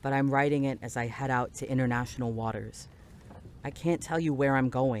 but I'm writing it as I head out to international waters. I can't tell you where I'm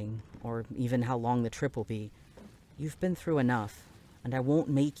going, or even how long the trip will be. You've been through enough, and I won't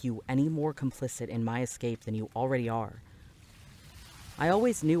make you any more complicit in my escape than you already are. I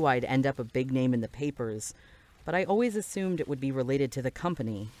always knew I'd end up a big name in the papers, but I always assumed it would be related to the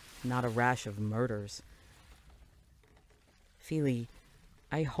company, not a rash of murders. Feely,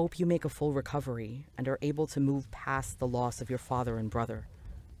 I hope you make a full recovery and are able to move past the loss of your father and brother.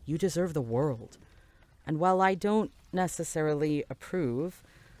 You deserve the world. And while I don't necessarily approve,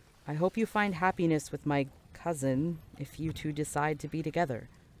 I hope you find happiness with my cousin if you two decide to be together.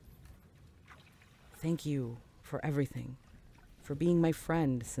 Thank you for everything, for being my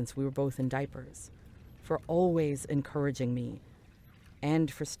friend since we were both in diapers, for always encouraging me,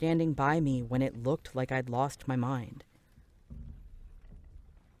 and for standing by me when it looked like I'd lost my mind.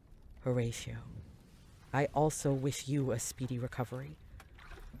 Horatio, I also wish you a speedy recovery.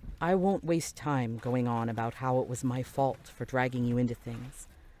 I won't waste time going on about how it was my fault for dragging you into things.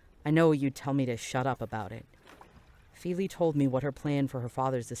 I know you'd tell me to shut up about it. Feely told me what her plan for her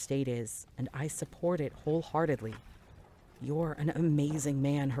father's estate is, and I support it wholeheartedly. You're an amazing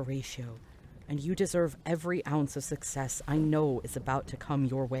man, Horatio, and you deserve every ounce of success I know is about to come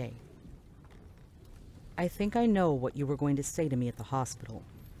your way. I think I know what you were going to say to me at the hospital.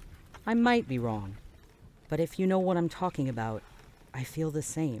 I might be wrong, but if you know what I'm talking about, I feel the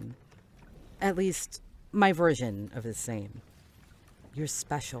same. At least, my version of the same. You're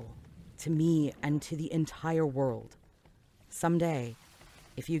special, to me and to the entire world. Someday,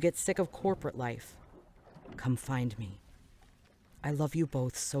 if you get sick of corporate life, come find me. I love you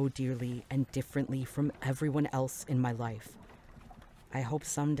both so dearly and differently from everyone else in my life. I hope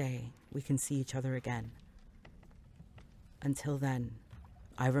someday we can see each other again. Until then,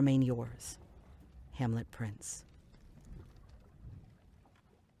 I remain yours, Hamlet Prince.